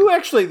they fun. Do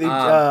actually.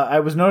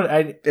 I was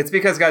noted. It's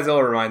because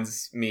Godzilla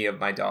reminds me of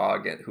my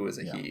dog, who is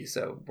a he,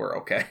 so we're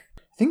okay.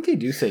 I think they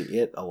do say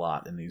it a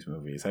lot in these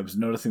movies. I was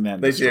noticing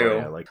that. They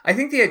do. I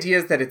think the idea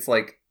is that it's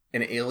like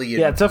an alien.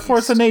 Yeah, it's a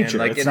force of nature.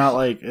 Like it's not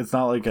like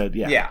a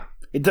yeah.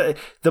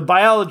 The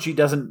biology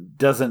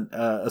doesn't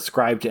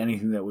ascribe to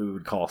anything that we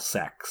would call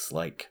sex.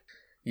 Like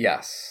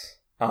yes.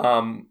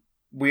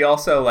 We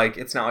also, like,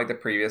 it's not like the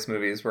previous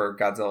movies where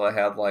Godzilla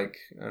had, like,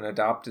 an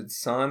adopted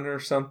son or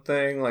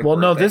something. Like, well,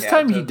 no, this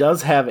time he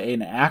does have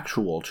an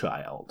actual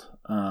child.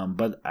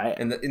 But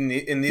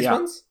in these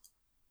ones?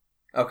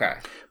 Okay.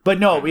 But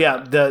no,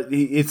 yeah,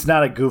 it's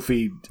not a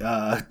goofy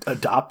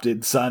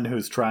adopted son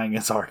who's trying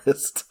as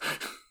artist.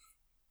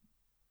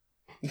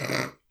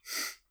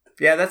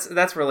 Yeah,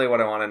 that's really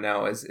what I want to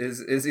know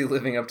is he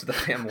living up to the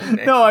family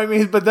name? No, I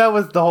mean, but that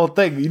was the whole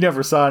thing. You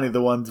never saw any of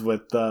the ones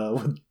with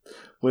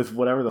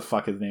whatever the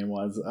fuck his name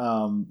was.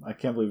 I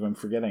can't believe I'm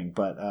forgetting,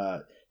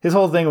 but his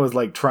whole thing was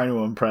like trying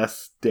to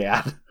impress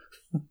Dad.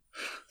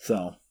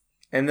 So,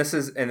 and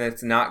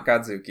it's not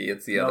Godzuki,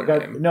 it's the other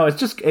name. No,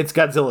 it's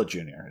Godzilla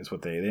Jr. is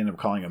what they end up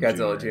calling him.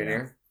 Godzilla Jr.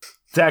 Yeah.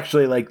 It's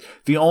actually like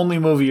the only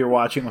movie you're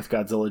watching with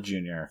Godzilla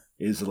Jr.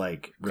 is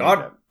like really God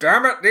good.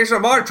 Damn it, these are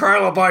my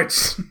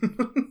trilobites.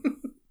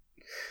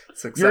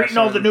 You're eating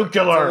all the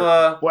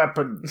nuclear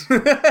weapons.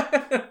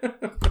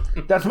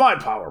 That's my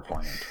power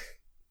plant.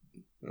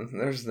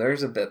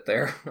 There's a bit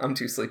there. I'm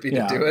too sleepy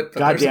to do it. But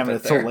God damn it,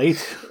 it's there. So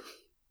late.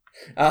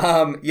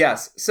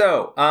 Yes.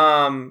 So,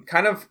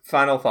 kind of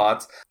final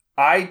thoughts.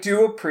 I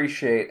do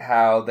appreciate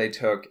how they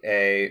took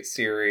a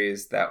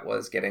series that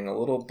was getting a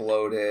little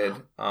bloated,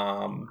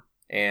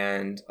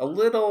 and a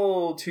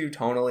little too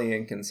tonally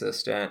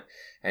inconsistent,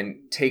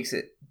 and takes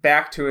it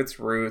back to its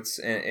roots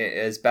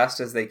as best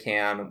as they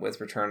can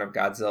with Return of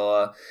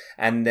Godzilla,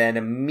 and then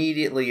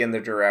immedately in the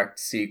direct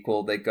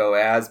sequel they go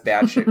as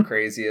batshit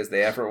crazy as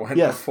they ever went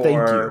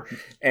before,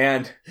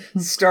 and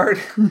start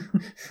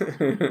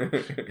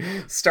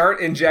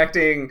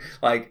injecting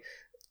like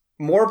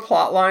more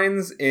plot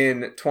lines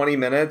in 20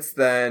 minutes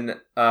than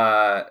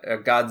a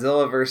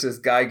Godzilla versus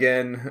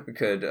Gigan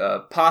could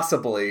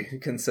possibly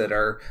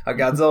consider. A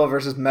Godzilla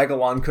versus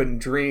Megalon couldn't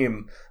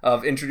dream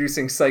of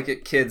introducing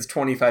psychic kids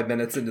 25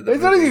 minutes into the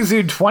movie. It's not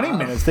even 20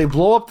 minutes. They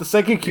blow up the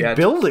psychic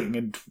building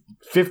in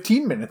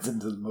 15 minutes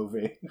into the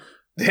movie.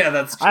 Yeah,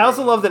 that's true. I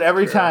also love that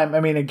every time,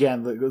 I mean,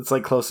 again, it's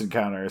like Close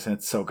Encounters, and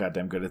it's so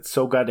goddamn good. It's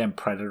so goddamn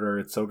Predator.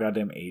 It's so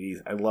goddamn 80s.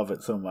 I love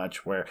it so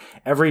much, where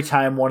every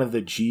time one of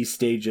the G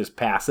stages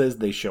passes,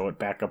 they show it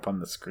back up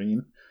on the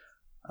screen.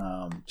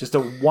 Just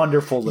a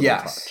wonderful little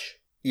touch.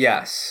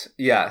 Yes.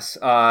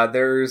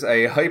 There's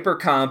a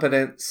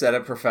hyper-competent set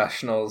of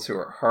professionals who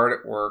are hard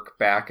at work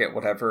back at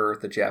whatever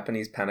the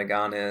Japanese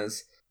Pentagon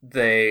is.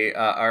 They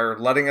are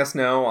letting us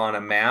know on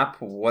a map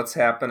what's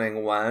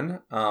happening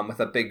when,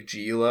 with a big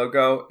G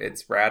logo.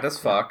 It's rad as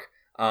fuck.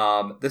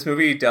 This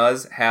movie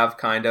does have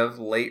kind of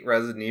late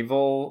Resident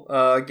Evil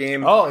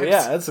game. Oh,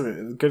 yeah, that's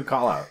a good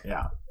call out.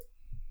 Yeah.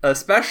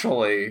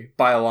 Especially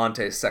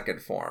Biolante's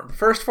second form.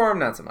 First form,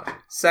 not so much.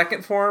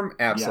 Second form,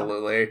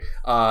 absolutely.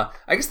 Yeah.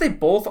 I guess they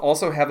both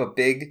also have a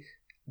big,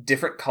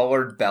 different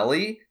colored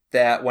belly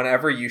that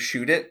whenever you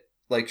shoot it,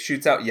 like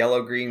shoots out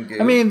yellow green goo.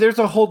 I mean, there's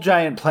a whole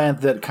giant plant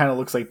that kind of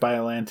looks like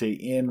Biollante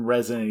in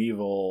Resident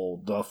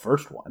Evil, the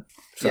first one.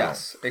 So,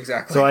 yes,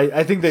 exactly. So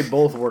I think they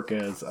both work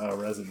as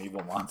Resident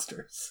Evil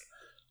monsters.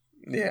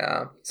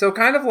 Yeah. So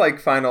kind of like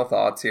final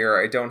thoughts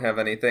here. I don't have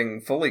anything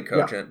fully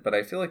cogent, but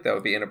I feel like that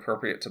would be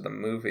inappropriate to the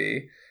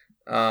movie.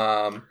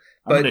 I'm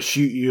going to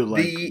shoot you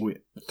like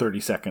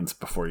 30 seconds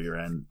before you're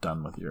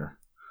done with your...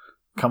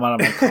 Come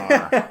out of my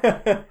car.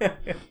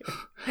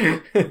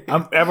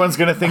 Everyone's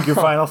going to think your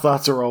final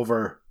thoughts are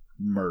over.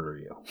 Murder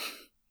you.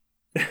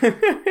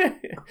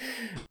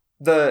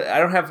 I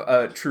don't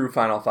have true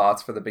final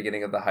thoughts for the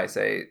beginning of the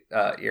Heisei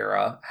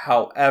era.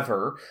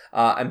 However,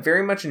 I'm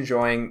very much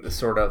enjoying the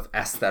sort of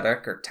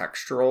aesthetic or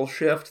textural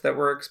shift that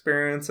we're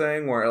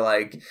experiencing, where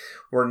like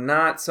we're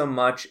not so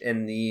much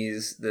in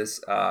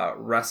this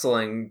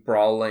wrestling,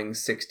 brawling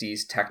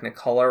 60s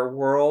Technicolor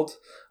world.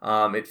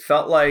 It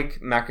felt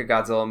like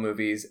Mechagodzilla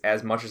movies,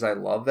 as much as I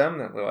love them,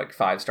 that were like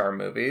 5-star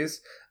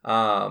movies,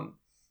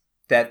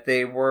 that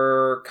they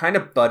were kind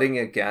of butting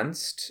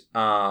against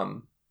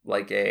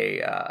like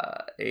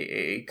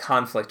a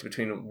conflict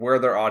between where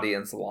their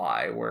audience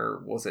lie. Where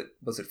was it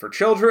for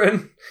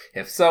children?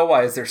 If so,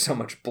 why is there so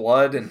much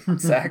blood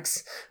and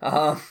sex?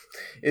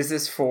 Is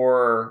this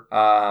for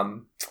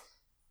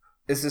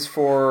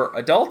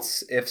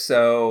adults? If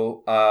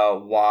so,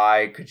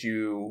 why could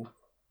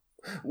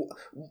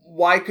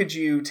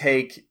you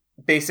take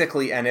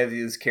basically any of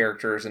these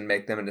characters and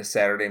make them into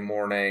Saturday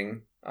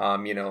morning,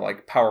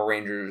 like Power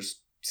Rangers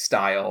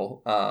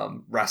style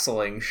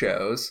wrestling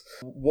shows?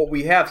 What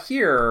we have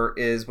here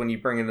is, when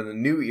you bring into the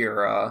new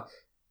era,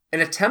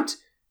 an attempt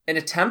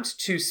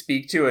to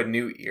speak to a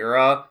new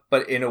era,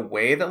 but in a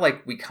way that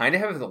like we kind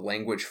of have the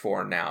language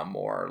for now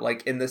more.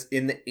 Like in the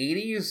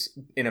 80s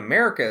in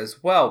America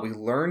as well, we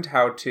learned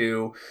how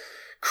to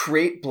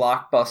create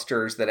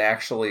blockbusters that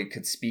actually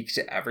could speak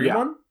to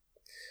everyone. Yeah.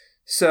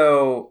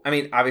 So, I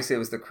mean, obviously it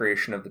was the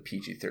creation of the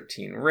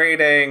PG-13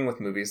 rating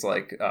with movies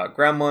like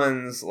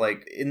Gremlins.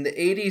 Like, in the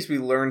 80s, we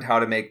learned how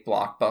to make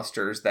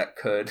blockbusters that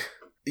could,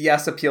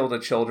 yes, appeal to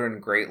children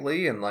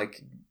greatly and,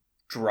 like,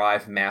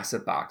 drive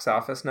massive box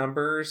office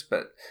numbers,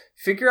 but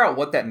figure out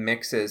what that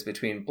mix is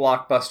between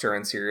blockbuster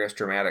and serious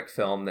dramatic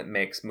film that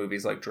makes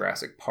movies like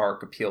Jurassic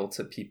Park appeal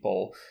to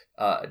people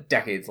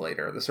decades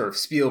later, the sort of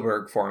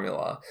Spielberg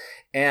formula.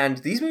 And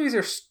these movies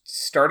are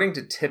starting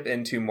to tip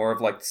into more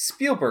of like the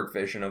Spielberg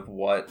vision of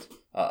what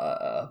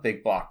a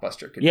big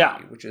blockbuster could be,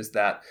 which is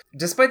that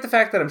despite the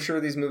fact that I'm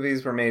sure these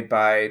movies were made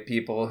by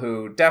people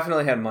who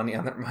definitely had money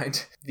on their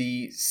mind,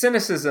 the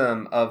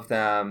cynicism of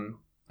them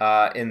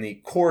in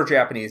the core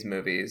Japanese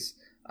movies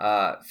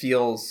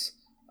feels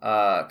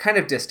kind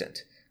of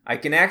distant. I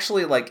can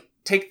actually like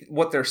take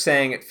what they're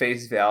saying at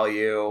face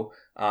value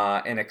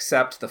and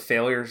accept the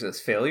failures as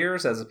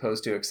failures, as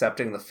opposed to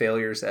accepting the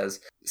failures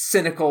as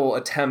cynical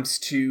attempts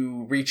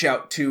to reach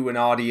out to an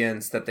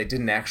audience that they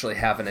didn't actually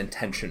have an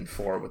intention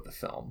for with the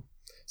film.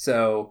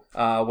 So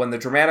when the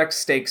dramatic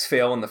stakes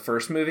fail in the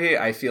first movie,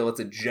 I feel it's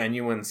a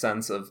genuine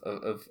sense of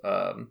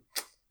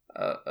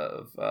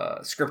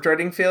script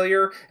writing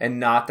failure, and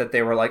not that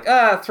they were like,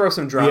 throw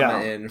some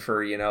drama in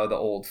for, the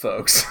old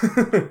folks.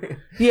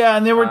 Yeah,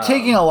 and they were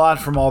taking a lot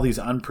from all these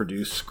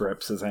unproduced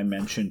scripts, as I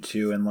mentioned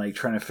too, and like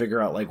trying to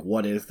figure out like,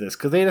 what is this?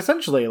 Because they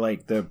essentially,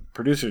 like, the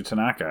producer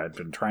Tanaka had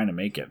been trying to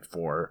make it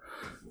for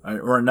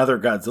or another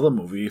Godzilla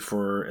movie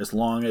for as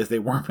long as they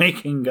were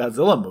making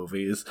Godzilla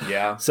movies.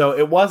 Yeah. So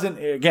it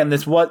wasn't, again,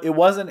 it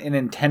wasn't an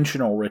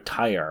intentional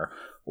retire,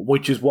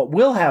 which is what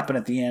will happen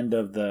at the end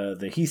of the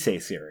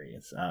Heisei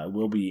series.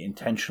 Will be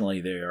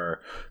intentionally they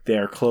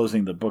are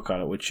closing the book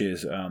on it, which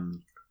is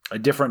a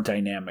different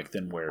dynamic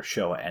than where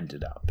Showa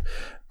ended up.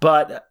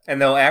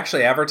 And they'll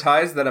actually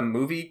advertise that a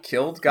movie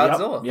killed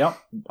Godzilla.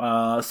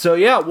 Yep. So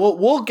yeah,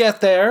 we'll get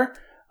there.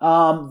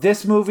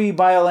 This movie,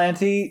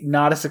 Biollante,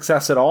 not a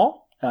success at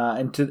all,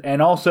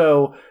 and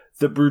also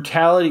the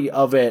brutality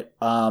of it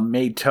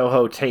made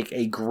Toho take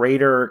a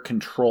greater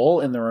control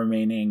in the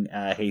remaining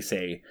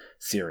Heisei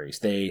series.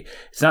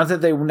 It's not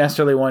that they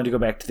necessarily wanted to go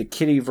back to the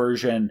kiddie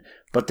version,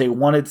 but they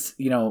wanted,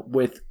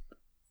 with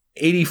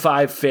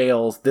 85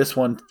 fails, this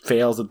one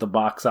fails at the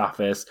box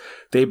office.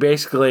 They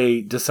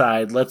basically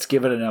decide, let's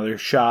give it another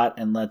shot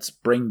and let's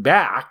bring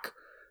back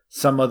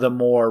some of the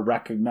more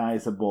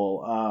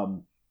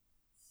recognizable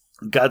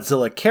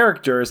Godzilla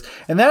characters,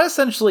 and that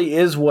essentially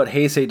is what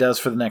Heisei does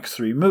for the next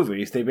 3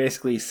 movies. They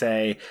basically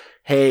say,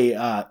 hey,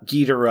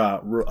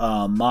 Ghidorah,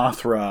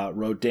 Mothra,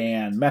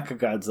 Rodan,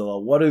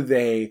 Mechagodzilla,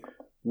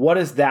 what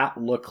does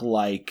that look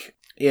like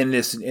in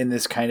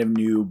this kind of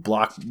new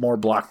more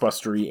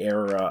blockbustery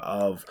era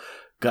of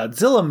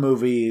Godzilla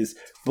movies,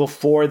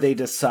 before they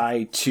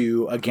decide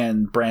to,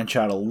 again, branch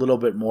out a little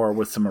bit more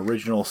with some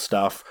original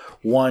stuff.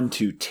 One,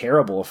 to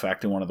terrible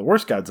effect in one of the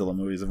worst Godzilla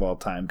movies of all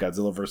time,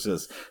 Godzilla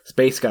vs.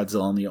 Space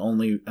Godzilla, and the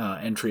only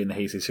entry in the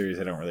Heisei series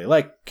I don't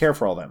really care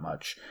for all that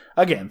much.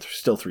 Again,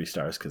 still 3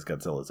 stars because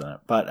Godzilla's in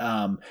it. But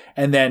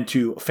and then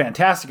to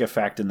fantastic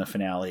effect in the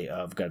finale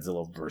of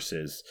Godzilla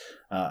vs.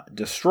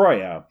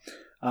 Destroya.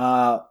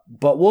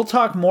 But we'll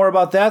talk more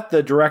about that.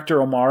 The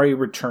director Omari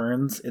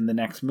returns in the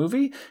next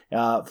movie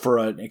for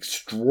an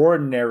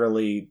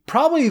extraordinarily,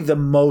 probably the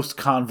most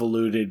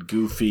convoluted,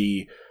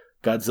 goofy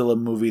Godzilla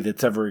movie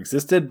that's ever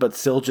existed, but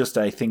still just,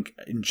 I think,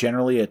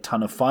 generally a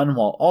ton of fun.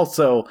 While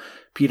also,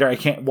 Peter,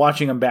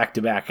 watching them back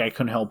to back, I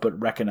couldn't help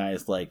but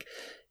recognize,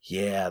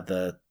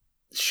 the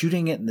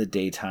shooting it in the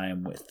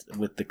daytime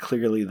with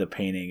the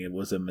painting, it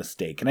was a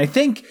mistake. And I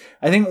think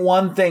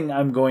one thing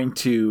I'm going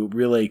to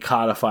really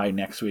codify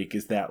next week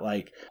is that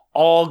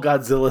all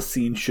Godzilla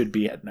scenes should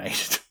be at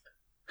night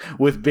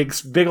with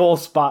big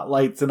old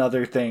spotlights and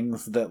other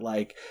things that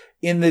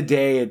in the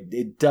day,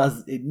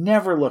 it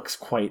never looks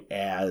quite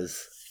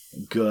as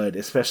good,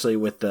 especially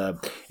with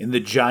in the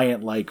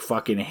giant like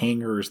fucking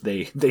hangars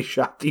they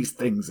shot these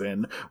things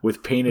in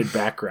with painted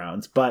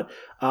backgrounds. But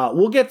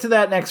we'll get to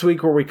that next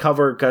week where we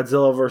cover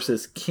Godzilla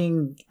versus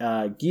King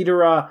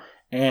Ghidorah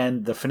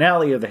and the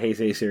finale of the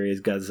Heisei series,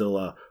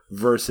 Godzilla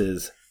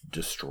versus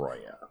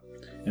Destroya.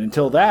 And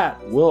until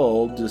that,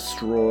 we'll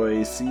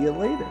destroy. See you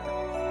later.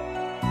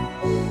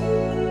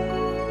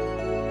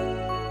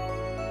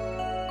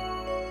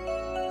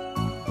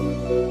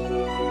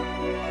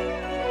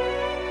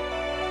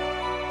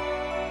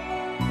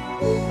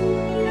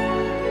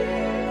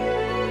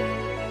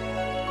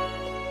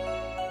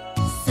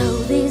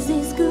 So this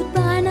is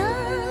goodbye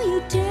now,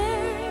 you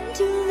turn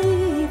to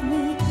leave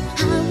me.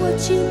 How would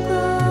you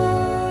go?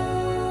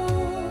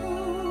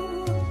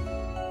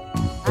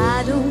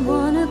 I don't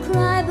wanna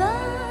cry,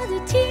 but the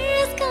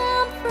tears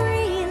come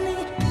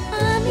freely.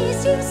 I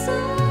miss you so.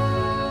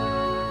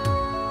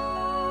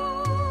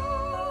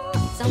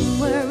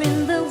 Somewhere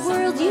in the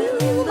world you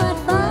might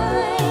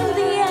find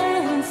the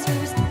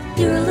answers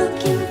you're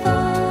looking for.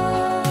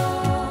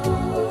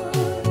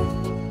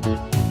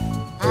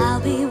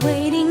 I'll be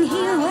waiting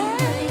here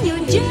when your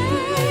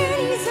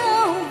journey's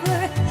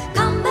over.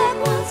 Come back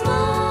once more.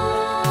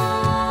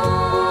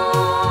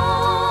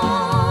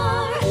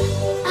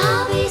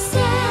 I'll be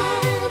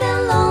sad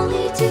and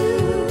lonely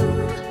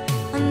too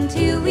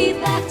until we're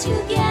back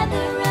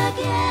together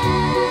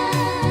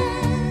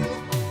again.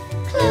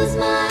 Close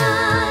my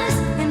eyes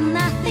and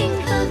I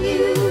think of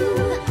you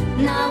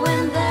now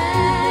and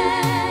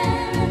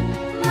then,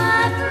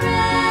 my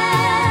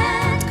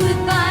friend.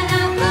 Goodbye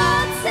now,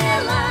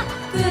 Godzilla.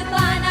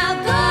 Goodbye now,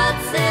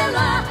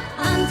 Godzilla.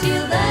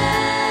 Until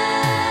then,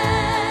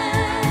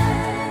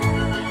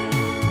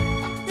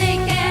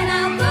 take care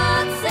now,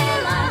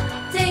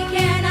 Godzilla. Take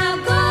care now,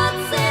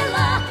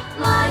 Godzilla,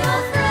 my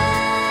old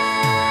friend.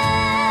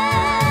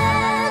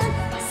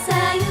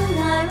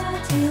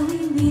 Sayonara till we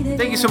meet again.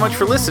 Thank you so much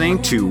for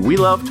listening to We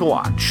Love to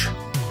Watch.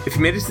 If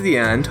you made it to the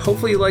end,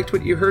 hopefully you liked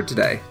what you heard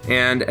today.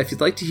 And if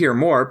you'd like to hear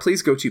more,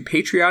 please go to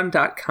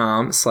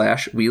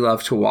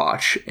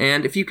patreon.com/WeLoveToWatch.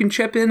 And if you can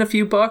chip in a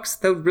few bucks,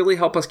 that would really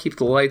help us keep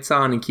the lights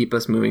on and keep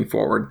us moving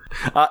forward.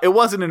 It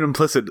wasn't an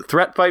implicit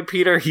threat by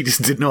Peter. He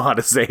just didn't know how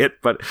to say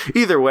it. But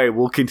either way,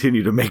 we'll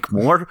continue to make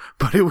more.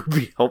 But it would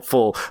be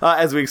helpful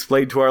as we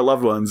explain to our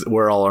loved ones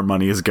where all our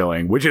money is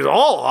going, which is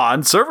all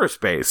on server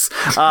space.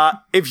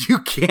 If you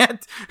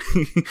can't,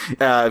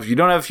 if you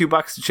don't have a few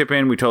bucks to chip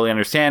in, we totally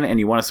understand. And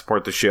you want to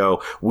support the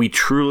show, we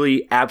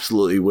truly,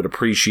 absolutely would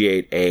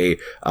appreciate a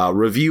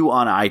review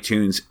on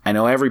iTunes. I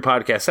know every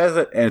podcast says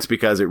it, and it's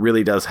because it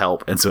really does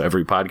help. And so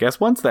every podcast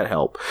wants that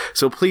help.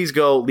 So please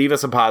go leave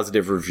us a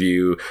positive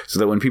review so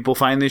that when people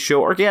find this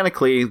show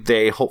organically,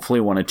 they hopefully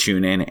want to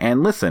tune in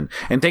and listen.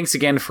 And thanks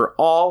again for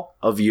all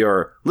of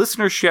your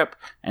listenership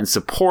and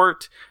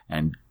support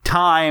and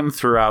time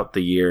throughout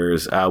the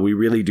years. We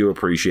really do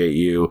appreciate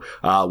you.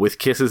 With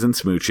kisses and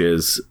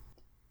smooches,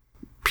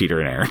 Peter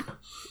and Aaron.